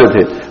 یہ عبادت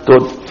ہے. تو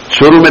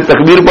شروع میں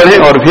تکبیر پڑھیں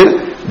اور پھر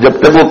جب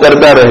تک وہ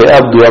کرتا رہے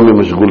آپ دعا میں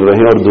مشغول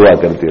رہیں اور دعا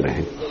کرتے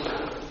رہیں.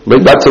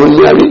 بھائی بات سمجھ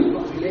میں آ گئی.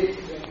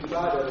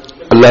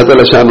 اللہ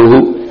تعالی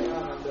شانہ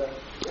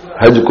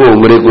حج کو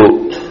عمرے کو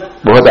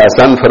بہت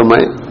آسان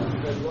فرمائے.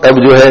 اب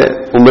جو ہے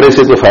عمرے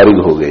سے تو فارغ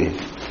ہو گئے,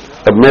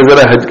 اب میں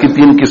ذرا حج کی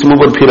 3 قسموں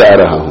پر پھر آ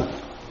رہا ہوں.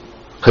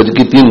 حج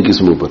کی 3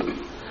 قسموں پر.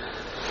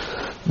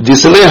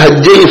 جس نے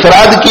حج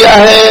افراد کیا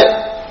ہے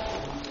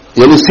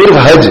یعنی صرف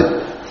حج,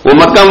 وہ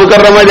مکہ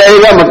مکرمہ جائے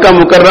گا, مکہ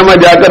مکرمہ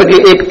جا کر کے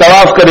ایک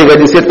طواف کرے گا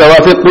جسے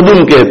طواف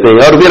قدوم کہتے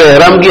ہیں, اور پھر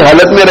احرام کی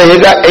حالت میں رہے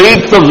گا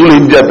 8 ذو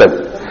الحجہ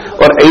تک,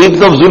 اور 8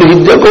 ذو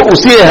الحجہ کو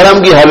اسی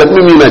احرام کی حالت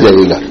میں مینا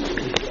جائے گا.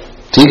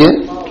 ٹھیک ہے,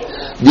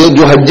 یہ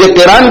جو حج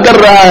قران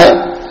کر رہا ہے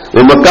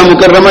وہ مکہ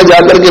مکرمہ جا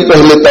کر کے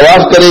پہلے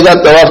طواف کرے گا,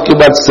 طواف کے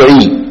بعد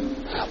سعی,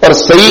 اور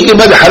سعی کے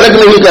بعد حلق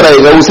نہیں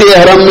کرائے گا, اسی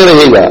احرام میں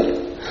رہے گا.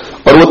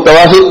 اور وہ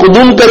طواف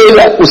قدوم کرے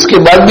گا, اس کے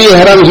بعد بھی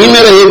احرام ہی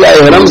میں رہے گا,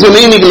 احرام سے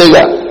نہیں نکلے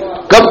گا.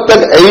 کب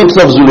تک 8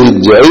 ذو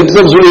الحجہ, 8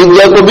 ذو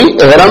الحجہ کو بھی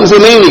احرام سے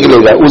نہیں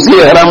نکلے گا,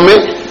 اسی احرام میں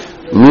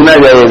مینا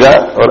جائے گا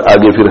اور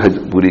آگے پھر حج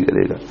پوری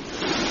کرے گا.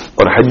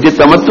 اور حج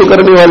تمتع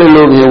کرنے والے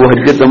لوگ ہیں, وہ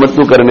حج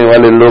تمتع کرنے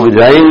والے لوگ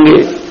جائیں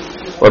گے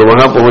اور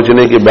وہاں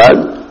پہنچنے کے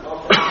بعد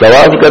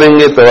طواف کریں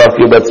گے, طواف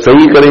کے بعد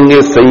سعی کریں گے,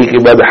 سعی کے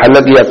بعد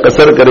حلق یا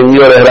قصر کریں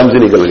گے اور احرام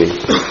سے نکل گئے.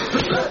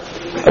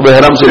 اب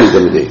احرام سے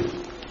نکل گئے,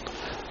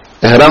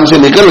 احرام سے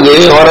نکل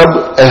گئے, اور اب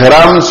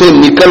احرام سے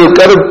نکل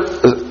کر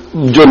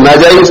جو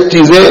ناجائز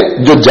چیزیں,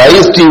 جو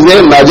جائز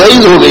چیزیں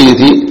ناجائز ہو گئی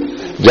تھی,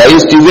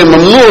 جائز چیزیں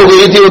ممنوع ہو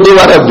گئی تھی, وہ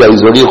دوبارہ اب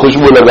جائز ہوگی.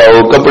 خوشبو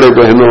لگاؤ, کپڑے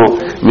پہنو,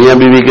 میاں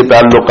بیوی کے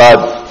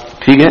تعلقات,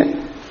 ٹھیک ہے.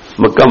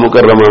 مکہ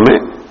مکرمہ میں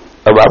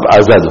اب آپ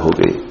آزاد ہو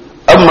گئے.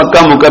 اب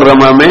مکہ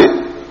مکرمہ میں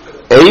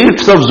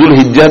 8 ذو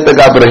الحجہ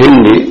تک آپ رہیں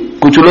گے.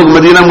 کچھ لوگ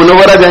مدینہ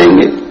منورہ جائیں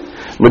گے,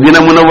 مدینہ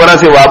منورہ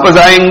سے واپس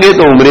آئیں گے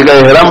تو عمرے کا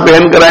احرام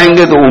پہن کر آئیں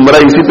گے, تو عمرہ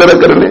اسی طرح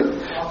کر لیں.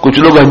 کچھ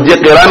لوگ حج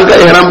قران کا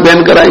احرام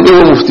پہن کر آئیں گے.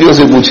 وہ مفتیوں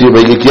سے پوچھیے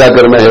بھائی کہ کیا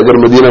کرنا ہے اگر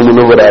مدینہ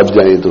منورہ آپ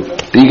جائیں تو,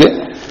 ٹھیک ہے.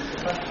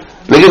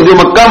 لیکن جو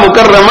مکہ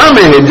مکرمہ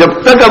میں ہے, جب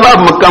تک اب آپ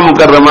مکہ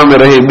مکرمہ میں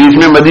رہیں, بیچ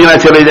میں مدینہ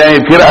چلے جائیں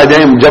پھر آ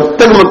جائیں, جب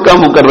تک مکہ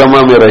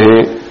مکرمہ میں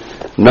رہیں,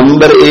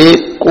 نمبر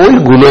 1 کوئی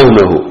گناہ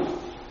نہ ہو,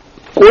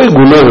 کوئی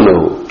گناہ نہ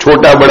ہو,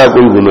 چھوٹا بڑا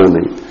کوئی گناہ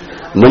نہیں.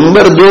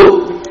 نمبر 2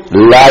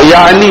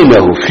 لایعنی نہ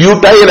ہو,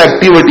 فیوٹائل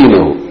ایکٹیویٹی نہ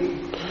ہو,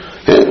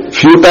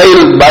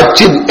 فیوٹائل بات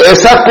چیت,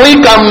 ایسا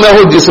کوئی کام نہ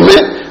ہو جس میں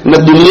نہ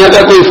دنیا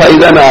کا کوئی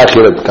فائدہ نہ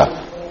آخرت کا,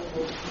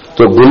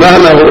 تو گناہ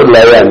نہ ہو,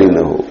 لایعنی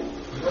نہ ہو.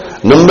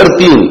 نمبر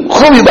 3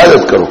 خوب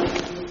عبادت کرو,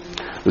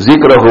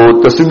 ذکر ہو,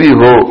 تسبیح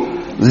ہو,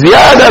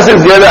 زیادہ سے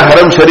زیادہ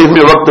حرم شریف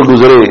میں وقت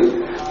گزرے,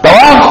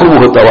 طواف خوب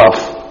ہو,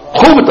 طواف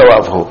خوب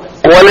طواف ہو,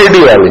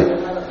 کوالٹی والے,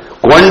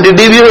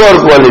 کوانٹٹی بھی ہو اور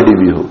کوالٹی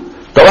بھی ہو,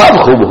 طواف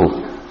خوب ہو.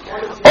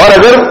 اور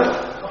اگر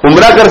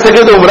عمرہ کر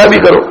سکے تو عمرہ بھی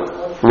کرو,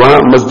 وہاں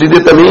مسجد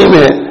تمیم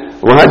ہے,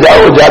 وہاں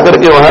جاؤ, جا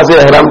کر کے وہاں سے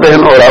احرام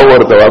پہنو اور آؤ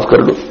اور طواف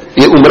کر لو.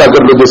 یہ عمرہ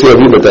کر لو جیسے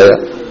ابھی بتایا,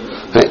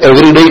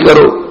 ایوری ڈے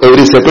کرو,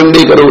 ایوری سیکنڈ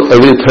ڈے کرو,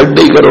 ایوری تھرڈ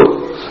ڈے کرو.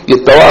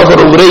 یہ طواف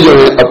اور عمرے جو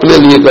ہیں اپنے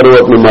لیے کرو,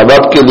 اپنے ماں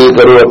باپ کے لیے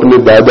کرو, اپنے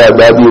دادا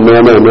دادی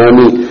نانا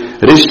نانی,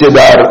 رشتہ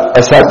دار,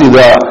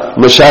 اساتذہ,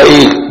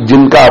 مشائخ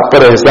جن کا آپ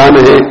پر احسان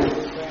ہے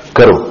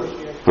کرو,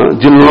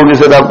 جن لوگوں کے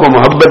ساتھ آپ کو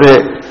محبت ہے,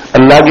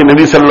 اللہ کے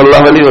نبی صلی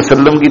اللہ علیہ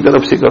وسلم کی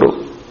طرف سے کرو,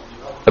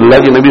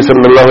 اللہ کے نبی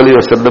صلی اللہ علیہ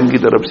وسلم کی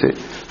طرف سے.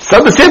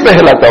 سب سے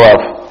پہلا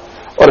طواف,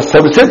 اور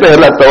سب سے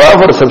پہلا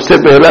طواف, اور سب سے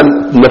پہلا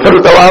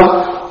نفل طواف,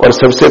 اور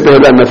سب سے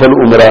پہلا نفل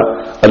عمرہ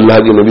اللہ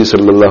کے نبی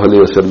صلی اللہ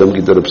علیہ وسلم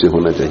کی طرف سے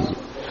ہونا چاہیے.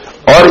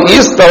 اور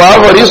اس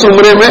طواف اور اس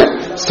عمرے میں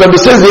سب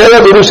سے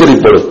زیادہ درود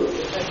شریف پڑھو.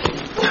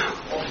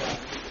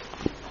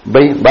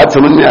 بھائی بات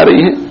سمجھ میں آ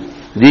رہی ہے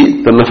جی؟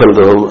 تو نفل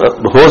کرو،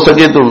 ہو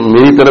سکے تو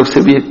میری طرف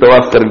سے بھی ایک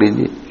طواف کر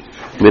لیجیے،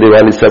 میرے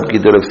والد صاحب کی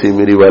طرف سے،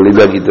 میری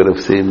والدہ کی طرف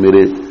سے،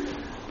 میرے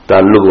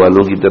تعلق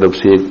والوں کی طرف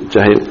سے،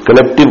 چاہے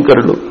کلیکٹیو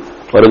کر لو.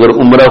 اور اگر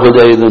عمرہ ہو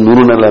جائے تو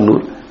نور علی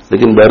نور.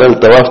 لیکن بہرحال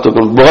طواف تو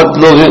کم. بہت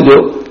لوگ ہیں جو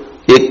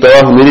ایک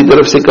طواف میری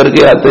طرف سے کر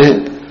کے آتے ہیں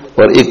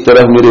اور ایک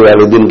طرف میرے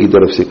والدین کی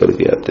طرف سے کر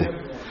کے آتے ہیں.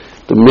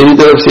 تو میری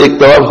طرف سے ایک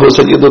طواف ہو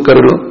سکے تو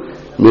کر لو،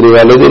 میرے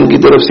والدین کی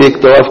طرف سے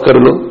ایک طواف کر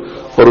لو،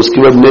 اور اس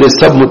کے بعد میرے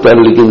سب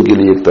متعلقین کے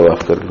لیے ایک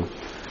طواف کر لو.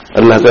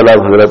 اللہ تعالیٰ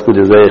آپ حضرات کو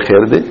جزائے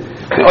خیر دے.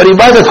 اور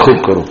عبادت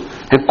خوب کرو.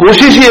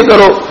 کوشش یہ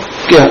کرو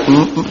کہ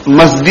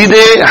مسجد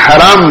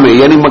حرام میں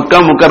یعنی مکہ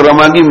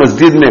مکرمہ کی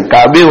مسجد میں،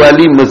 کعبے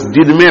والی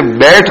مسجد میں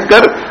بیٹھ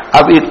کر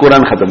آپ ایک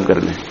قرآن ختم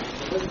کر لیں.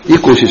 یہ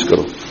کوشش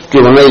کرو کہ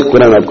وہاں ایک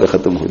قرآن آپ کا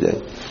ختم ہو جائے.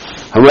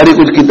 ہماری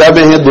کچھ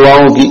کتابیں ہیں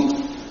دعاؤں کی،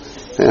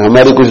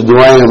 ہماری کچھ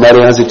دعائیں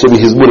ہمارے یہاں سے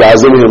چلی. حزب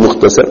العظم ہے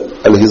مختصر،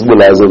 الحزب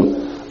العظم،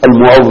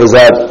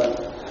 المعوذات،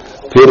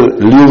 پھر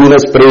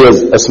لیومینس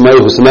پریئرز، اسماء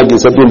حسنہ کی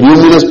سب.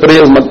 لیومینس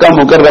پریئرز مکہ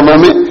مکرمہ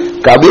میں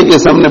کعبے کے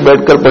سامنے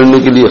بیٹھ کر پڑھنے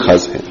کے لیے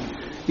خاص ہے.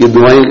 یہ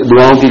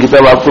دعاؤں کی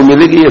کتاب آپ کو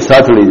ملے گی، یہ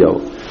ساتھ لے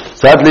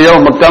جاؤ.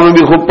 مکہ میں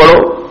بھی خوب پڑھو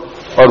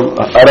اور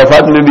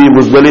عرفات میں بھی،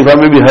 مزدلفہ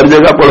میں بھی، ہر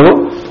جگہ پڑھو.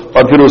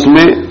 اور پھر اس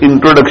میں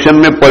انٹروڈکشن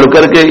میں پڑھ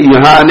کر کے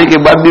یہاں آنے کے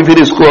بعد بھی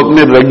پھر اس کو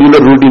اپنے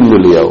ریگولر روٹین میں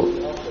لے آؤ.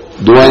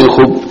 دعائیں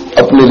خوب،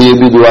 اپنے لیے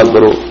بھی دعا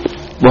کرو،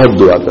 بہت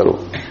دعا کرو.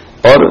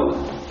 اور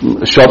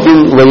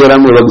شاپنگ وغیرہ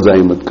میں وقت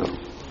ضائع مت کرو.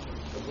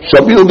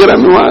 شاپنگ وغیرہ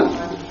میں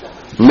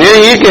میں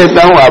یہ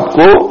کہتا ہوں آپ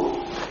کو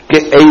کہ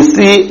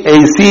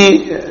ایسی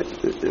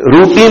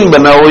روٹین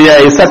بناؤ یا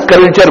ایسا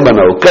کلچر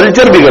بناؤ.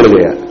 کلچر بگڑ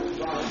گیا.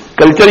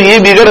 کلچر یہ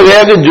بگڑ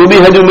گیا کہ جو بھی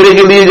حج عمرے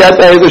کے لیے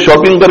جاتا ہے تو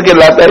شاپنگ کر کے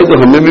لاتا ہے، تو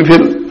ہمیں بھی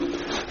پھر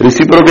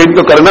ریسیپروکیٹ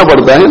تو کرنا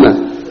پڑتا ہے نا.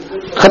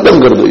 ختم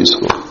کر دو اس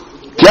کو.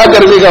 کیا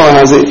کرنے کا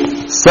وہاں سے؟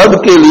 سب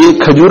کے لیے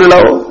کھجور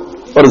لاؤ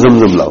اور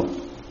زمزم لاؤ.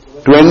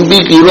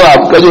 20 کلو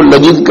آپ کا جو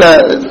لگیج کا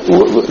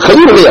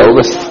کھجور لے آؤ.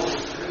 بس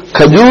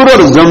کھجور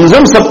اور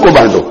زمزم سب کو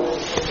بانٹو.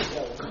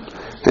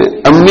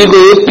 امی کو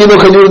 1 کلو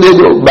کھجور دے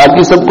دو،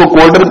 باقی سب کو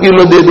 1/4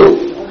 کلو دے دو.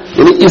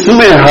 یعنی اس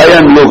میں ہائی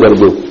اینڈ لو کر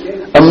دو.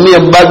 امی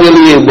ابا کے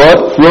لیے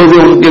بہت کلوز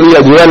ہے، ان کے لیے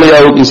اجوا لے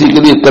آؤ، کسی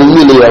کے لیے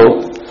کلمی لے آؤ.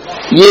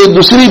 یہ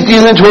دوسری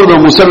چیزیں چھوڑ دو،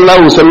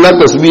 مسلح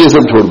تسبیح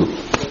سب چھوڑ دو.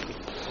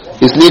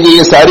 اس لیے کہ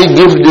یہ ساری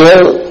گفٹ جو ہے،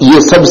 یہ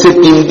سب سے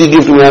قیمتی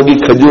گفٹ وہاں کی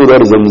کھجور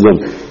اور زمزم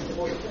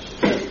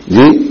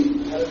جی.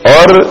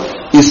 اور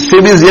اس سے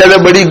بھی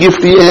زیادہ بڑی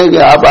گفٹ یہ ہے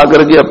کہ آپ آ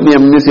کر کے اپنی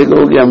امی سے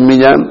کہو کہ امی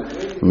جان،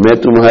 میں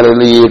تمہارے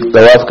لیے ایک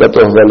طواف کا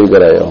تحفہ لے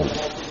کر آیا ہوں،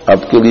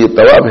 آپ کے لیے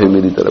طواف ہے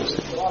میری طرف سے.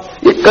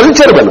 یہ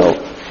کلچر بناؤ.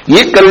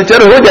 یہ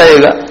کلچر ہو جائے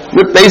گا.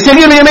 میں پیسے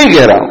کے لیے نہیں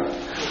کہہ رہا ہوں.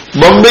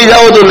 بمبئی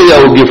جاؤ تو لے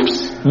آؤ گفٹس،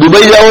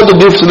 دبئی جاؤ تو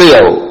گفٹس لے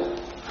آؤ،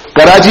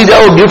 کراچی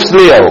جاؤ گفٹس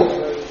لے آؤ،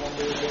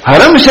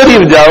 حرم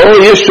شریف جاؤ.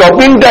 یہ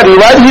شاپنگ کا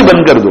رواج ہی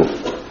بند کر دو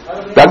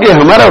تاکہ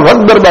ہمارا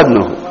وقت برباد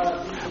نہ ہو.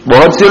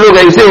 بہت سے لوگ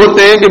ایسے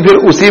ہوتے ہیں کہ پھر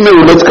اسی میں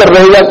الجھ کر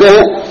رہ جاتے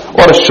ہیں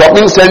اور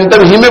شاپنگ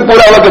سینٹر ہی میں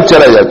پورا وقت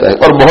چلا جاتا ہے.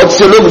 اور بہت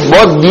سے لوگ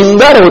بہت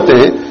دیندار ہوتے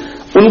ہیں،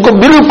 ان کو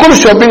بالکل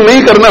شاپنگ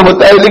نہیں کرنا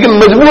ہوتا ہے، لیکن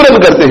مجبوراً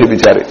کرتے ہیں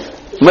بیچارے.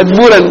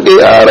 مجبوراً کہ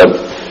یار اب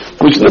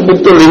کچھ نہ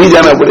کچھ تو لے ہی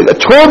جانا پڑے گا.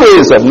 چھوڑ دو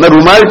یہ سب. نہ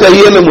رومال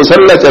چاہیے، نہ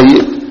مسلح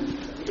چاہیے.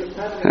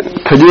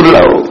 کھجور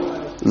لاؤ،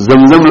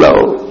 زمزم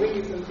لاؤ.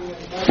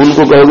 ان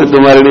کو کہو کہ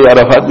تمہارے لیے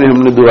عرفات میں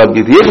ہم نے دعا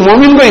کی تھی. ایک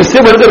مومن کو اس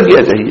سے بڑھ کر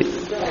کیا چاہیے.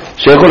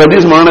 شیخ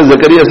الحدیث مولانا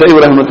زکریا صاحب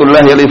رحمۃ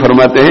اللہ علیہ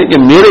فرماتے ہیں کہ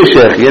میرے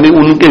شیخ یعنی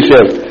ان کے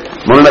شیخ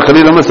مولانا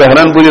خلیل احمد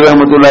سہرانپوری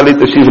رحمۃ اللہ علیہ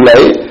تشریف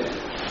لائے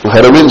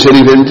حرمین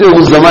شریفین سے.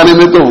 اس زمانے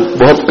میں تو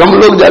بہت کم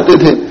لوگ جاتے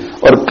تھے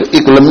اور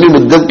ایک لمبی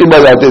مدت کے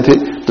بعد آتے تھے.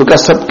 تو کہا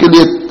سب کے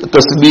لیے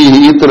تسبیح،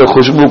 عطر،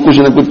 خوشبو، کچھ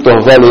نہ کچھ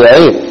تحفہ لے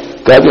آئے.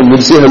 کہا کہ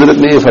مجھ سے حضرت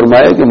نے یہ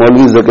فرمایا کہ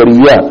مولوی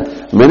زکریا،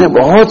 میں نے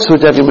بہت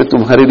سوچا کہ میں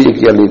تمہارے لیے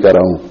کیا لے کر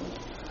آؤں،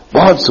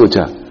 بہت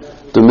سوچا.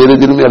 تو میرے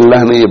دل میں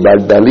اللہ نے یہ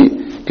بات ڈالی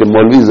کہ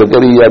مولوی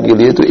زکریا کے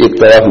لیے تو ایک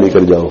طواف لے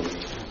کر جاؤ.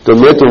 تو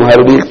میں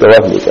تمہارے لیے ایک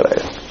طواف لے کر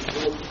آیا.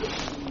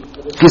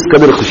 کس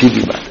قدر خوشی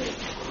کی بات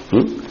ہے.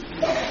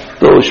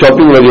 تو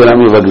شاپنگ وغیرہ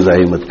میں وقت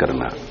ضائع مت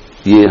کرنا،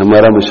 یہ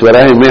ہمارا مشورہ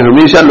ہے. میں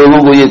ہمیشہ لوگوں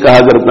کو یہ کہا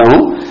کرتا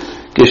ہوں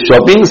کہ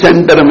شاپنگ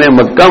سینٹر میں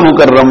مکہ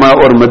مکرمہ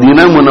اور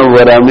مدینہ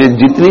منورہ میں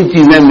جتنی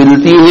چیزیں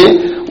ملتی ہیں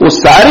وہ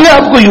ساری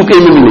آپ کو UK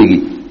میں ملے گی،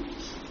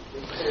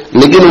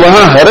 لیکن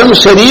وہاں حرم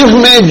شریف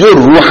میں جو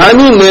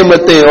روحانی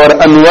نعمتیں اور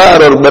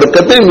انوار اور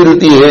برکتیں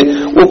ملتی ہیں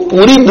وہ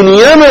پوری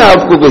دنیا میں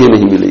آپ کو کہیں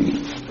نہیں ملے گی.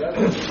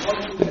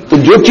 تو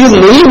جو چیز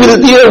نہیں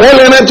ملتی ہے وہ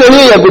لینا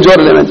چاہیے یا کچھ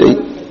اور لینا چاہیے.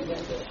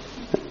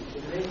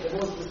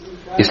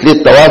 اس لیے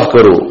طواف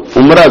کرو،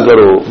 عمرہ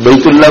کرو،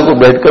 بیت اللہ کو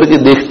بیٹھ کر کے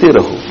دیکھتے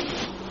رہو.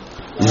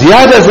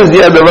 زیادہ سے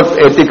زیادہ وقت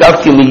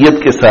اعتکاف کی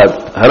نیت کے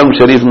ساتھ حرم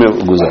شریف میں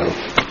گزارو.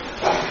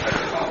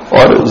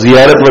 اور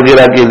زیارت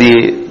وغیرہ کے لیے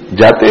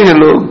جاتے ہیں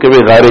لوگ کہ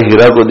غار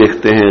ہیرا کو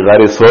دیکھتے ہیں،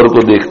 غار ثور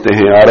کو دیکھتے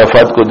ہیں،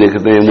 عرفات کو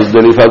دیکھتے ہیں،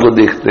 مزدلفہ کو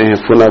دیکھتے ہیں،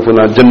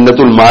 فلاں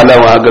جنت المالا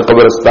وہاں کا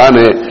قبرستان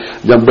ہے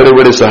جہاں بڑے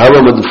بڑے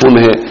صحابہ مدفون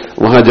ہیں،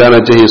 وہاں جانا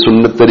چاہیے،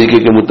 سنت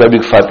طریقے کے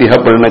مطابق فاتحہ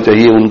پڑھنا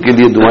چاہیے، ان کے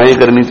لیے دعائیں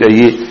کرنی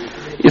چاہیے.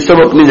 یہ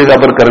سب اپنی جگہ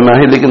پر کرنا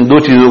ہے، لیکن دو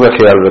چیزوں کا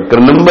خیال رکھ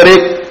کر. نمبر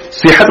 1،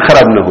 صحت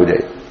خراب نہ ہو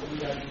جائے،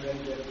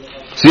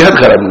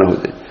 صحت خراب نہ ہو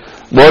جائے.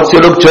 بہت سے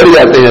لوگ چڑھ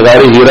جاتے ہیں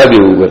غار ہیرا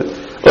کے اوپر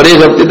اور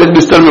 1 ہفتے تک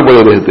بستر میں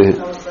پڑے رہتے ہیں.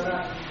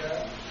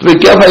 تو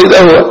کیا فائدہ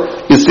ہوا؟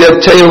 اس سے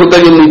اچھا یہ ہوتا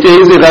کہ نیچے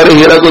ہی سے غار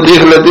ہیرا کو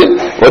دیکھ لیتے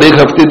اور 1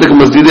 ہفتے تک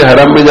مسجد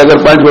حرام میں جا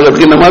کر 5 وقت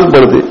کی نماز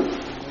پڑھتے.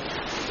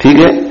 ٹھیک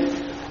ہے،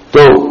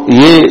 تو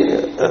یہ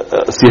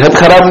صحت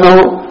خراب نہ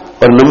ہو.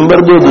 اور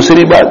نمبر 2،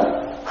 دوسری بات،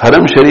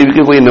 حرم شریف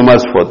کی کوئی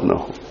نماز فوت نہ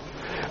ہو.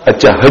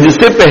 اچھا، حج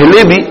سے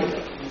پہلے بھی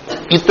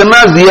اتنا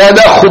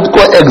زیادہ خود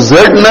کو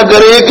ایگزرٹ نہ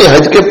کرے کہ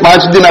حج کے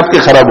 5 دن آپ کے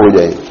خراب ہو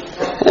جائے.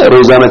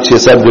 روزانہ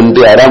 6-7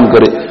 گھنٹے آرام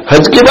کرے.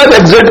 حج کے بعد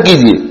ایگزرٹ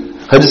کیجئے،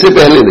 حج سے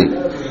پہلے نہیں.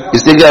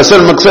 اس لیے کہ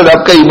اصل مقصد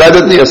آپ کا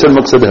عبادت نہیں، اصل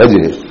مقصد حج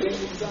ہے.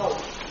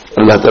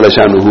 اللہ تعالی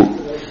شانہ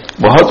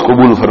بہت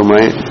قبول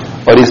فرمائے.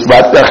 اور اس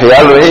بات کا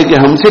خیال رہے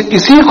کہ ہم سے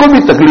کسی کو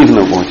بھی تکلیف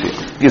نہ پہنچے،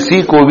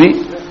 کسی کو بھی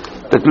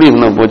تکلیف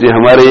نہ پہنچے.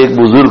 ہمارے ایک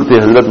بزرگ تھے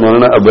حضرت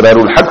مولانا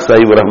ابرار الحق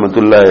صاحب رحمۃ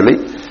اللہ علیہ،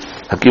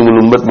 حکیم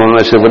الامت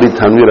مولانا اشرف علی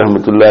تھانوی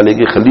رحمۃ اللہ علیہ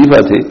کے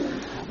خلیفہ تھے.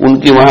 ان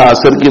کی وہاں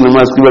عصر کی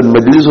نماز کے بعد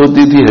مجلس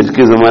ہوتی تھی حج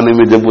کے زمانے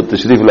میں جب وہ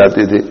تشریف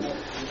لاتے تھے.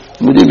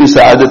 مجھے بھی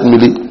سعادت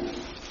ملی،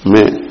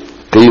 میں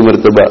کئی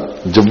مرتبہ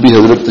جب بھی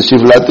حضرت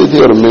تشریف لاتے تھے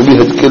اور میں بھی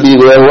حج کے لیے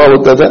گیا ہوا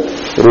ہوتا تھا،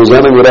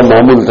 روزانہ میرا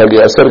معمول تھا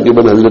کہ عصر کے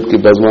بعد حضرت کے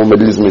پاس وہاں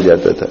مجلس میں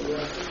جاتا تھا.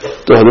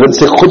 تو حضرت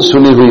سے خود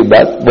سنی ہوئی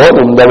بات بہت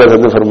عمدہ بات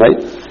حضرت فرمائی.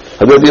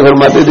 حضرت یہ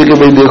فرماتے تھے کہ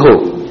بھائی دیکھو،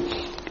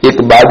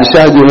 ایک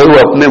بادشاہ جو ہے وہ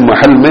اپنے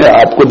محل میں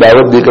آپ کو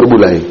دعوت دے کر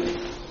بلائے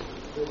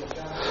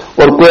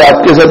اور کوئی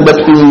آپ کے ساتھ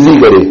بدتمیزی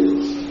کرے،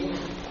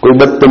 کوئی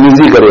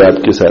بدتمیزی کرے آپ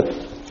کے ساتھ،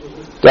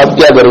 تو آپ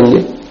کیا کریں گے؟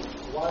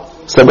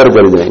 صبر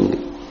کر جائیں گے.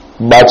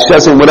 بادشاہ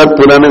سے مراد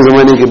پرانے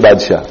زمانے کے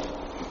بادشاہ،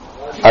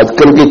 آج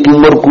کل کے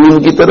کنگ اور کوئین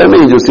کی طرح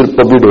نہیں جو صرف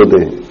پپٹ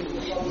ہوتے ہیں.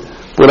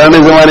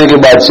 پرانے زمانے کے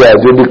بادشاہ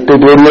جو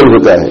ڈکٹیٹوریل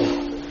ہوتا ہے،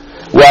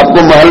 وہ آپ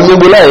کو محل میں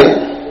بلائے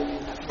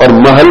اور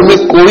محل میں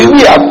کوئی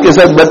بھی آپ کے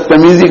ساتھ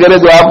بدتمیزی کرے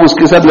تو آپ اس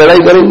کے ساتھ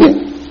لڑائی کریں گے؟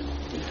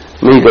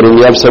 نہیں کریں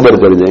گے، آپ صبر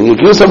کر جائیں گے.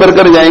 کیوں صبر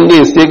کر جائیں گے؟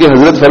 اس لیے کہ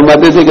حضرت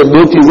فرماتے تھے کہ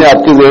 2 چیزیں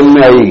آپ کے ذہن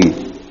میں آئے گی.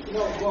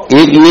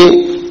 ایک یہ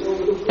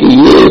کہ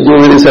یہ جو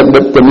میرے ساتھ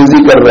بدتمیزی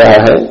کر رہا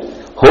ہے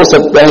ہو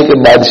سکتا ہے کہ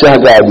بادشاہ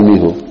کا آدمی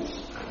ہو،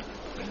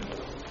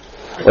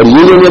 اور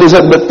یہ جو میرے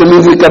ساتھ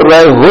بدتمیزی کر رہا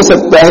ہے ہو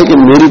سکتا ہے کہ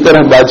میری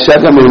طرح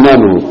بادشاہ کا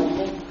مہمان ہو.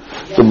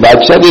 تو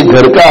بادشاہ کے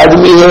گھر کا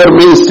آدمی ہے اور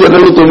میں اس سے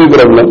لڑوں تو بھی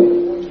پرابلم،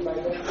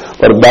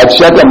 اور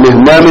بادشاہ کا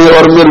مہمان ہے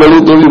اور میں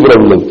لڑوں تو بھی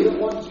پرابلم.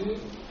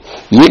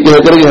 یہ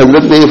کہہ کر کہ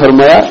حضرت نے یہ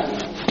فرمایا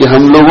کہ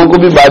ہم لوگوں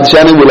کو بھی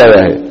بادشاہ نے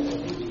بلایا ہے،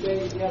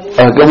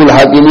 احکم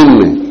الحاکمین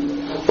نے،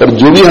 اور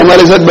جو بھی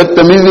ہمارے ساتھ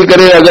بدتمیزی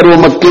کرے اگر وہ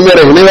مکے میں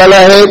رہنے والا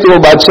ہے تو وہ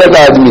بادشاہ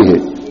کا آدمی ہے،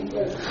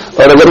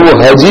 اور اگر وہ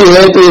حاجی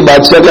ہے تو یہ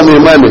بادشاہ کا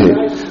مہمان ہے.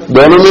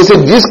 دونوں میں سے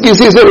جس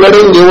کسی سے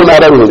لڑیں گے وہ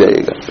ناراض ہو جائے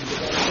گا.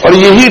 اور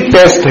یہی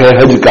ٹیسٹ ہے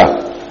حج کا.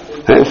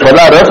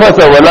 فلا رفث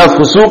ولا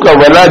فسوق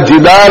ولا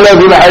جدال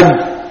فی الحج.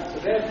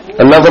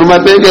 اللہ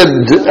فرماتے ہیں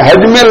کہ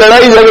حج میں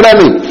لڑائی جھگڑا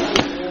نہیں،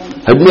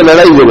 حج میں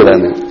لڑائی جھگڑا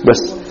نہیں.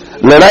 بس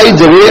لڑائی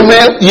جھگڑے میں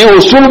یہ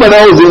اصول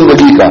بناؤ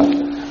زندگی کا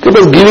کہ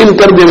بس گیون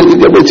کر دینے کی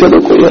کہ چلو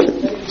کوئی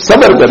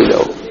صبر کر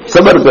جاؤ،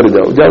 صبر کر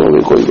جاؤ، جاؤ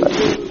گے کوئی بات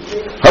نہیں.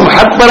 ہم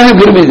حق پر ہیں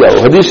پھر بھی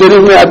جاؤ. حدیث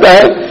شریف میں آتا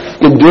ہے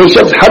کہ جو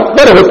شخص حق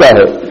پر ہوتا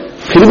ہے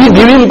پھر بھی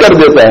گیون کر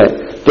دیتا ہے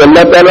تو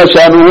اللہ تعالیٰ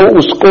شانہ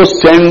اس کو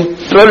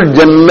سینٹرل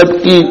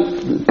جنت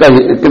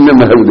میں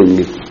محل دیں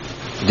گے.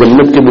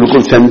 جنت کے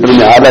بالکل سینٹر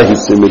میں اعلیٰ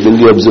حصے میں دیں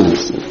گے، افضل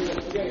حصے میں.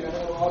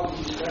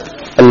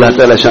 اللہ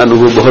تعالیٰ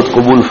شانہ بہت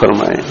قبول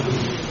فرمائے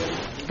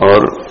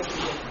اور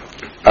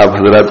آپ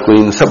حضرات کو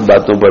ان سب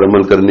باتوں پر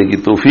عمل کرنے کی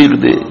توفیق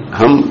دے.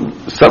 ہم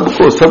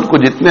سب کو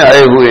جتنے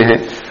آئے ہوئے ہیں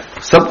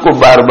سب کو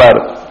بار بار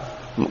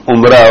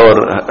عمرہ اور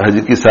حج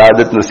کی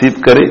سعادت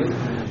نصیب کرے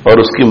اور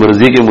اس کی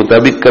مرضی کے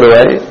مطابق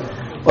کروائے،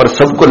 اور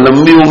سب کو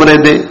لمبی عمریں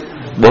دے،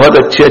 بہت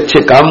اچھے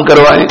اچھے کام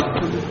کروائیں،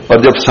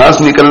 اور جب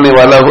سانس نکلنے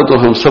والا ہو تو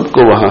ہم سب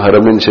کو وہاں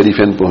حرمین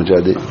شریفین پہنچا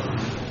دے.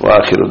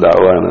 وآخر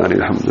دعوانا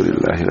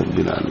الحمدللہ رب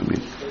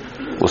العالمین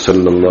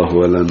وصلی اللہ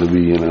علی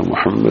نبینا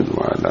محمد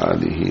وعلی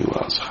آلہ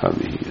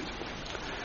واصحابہ.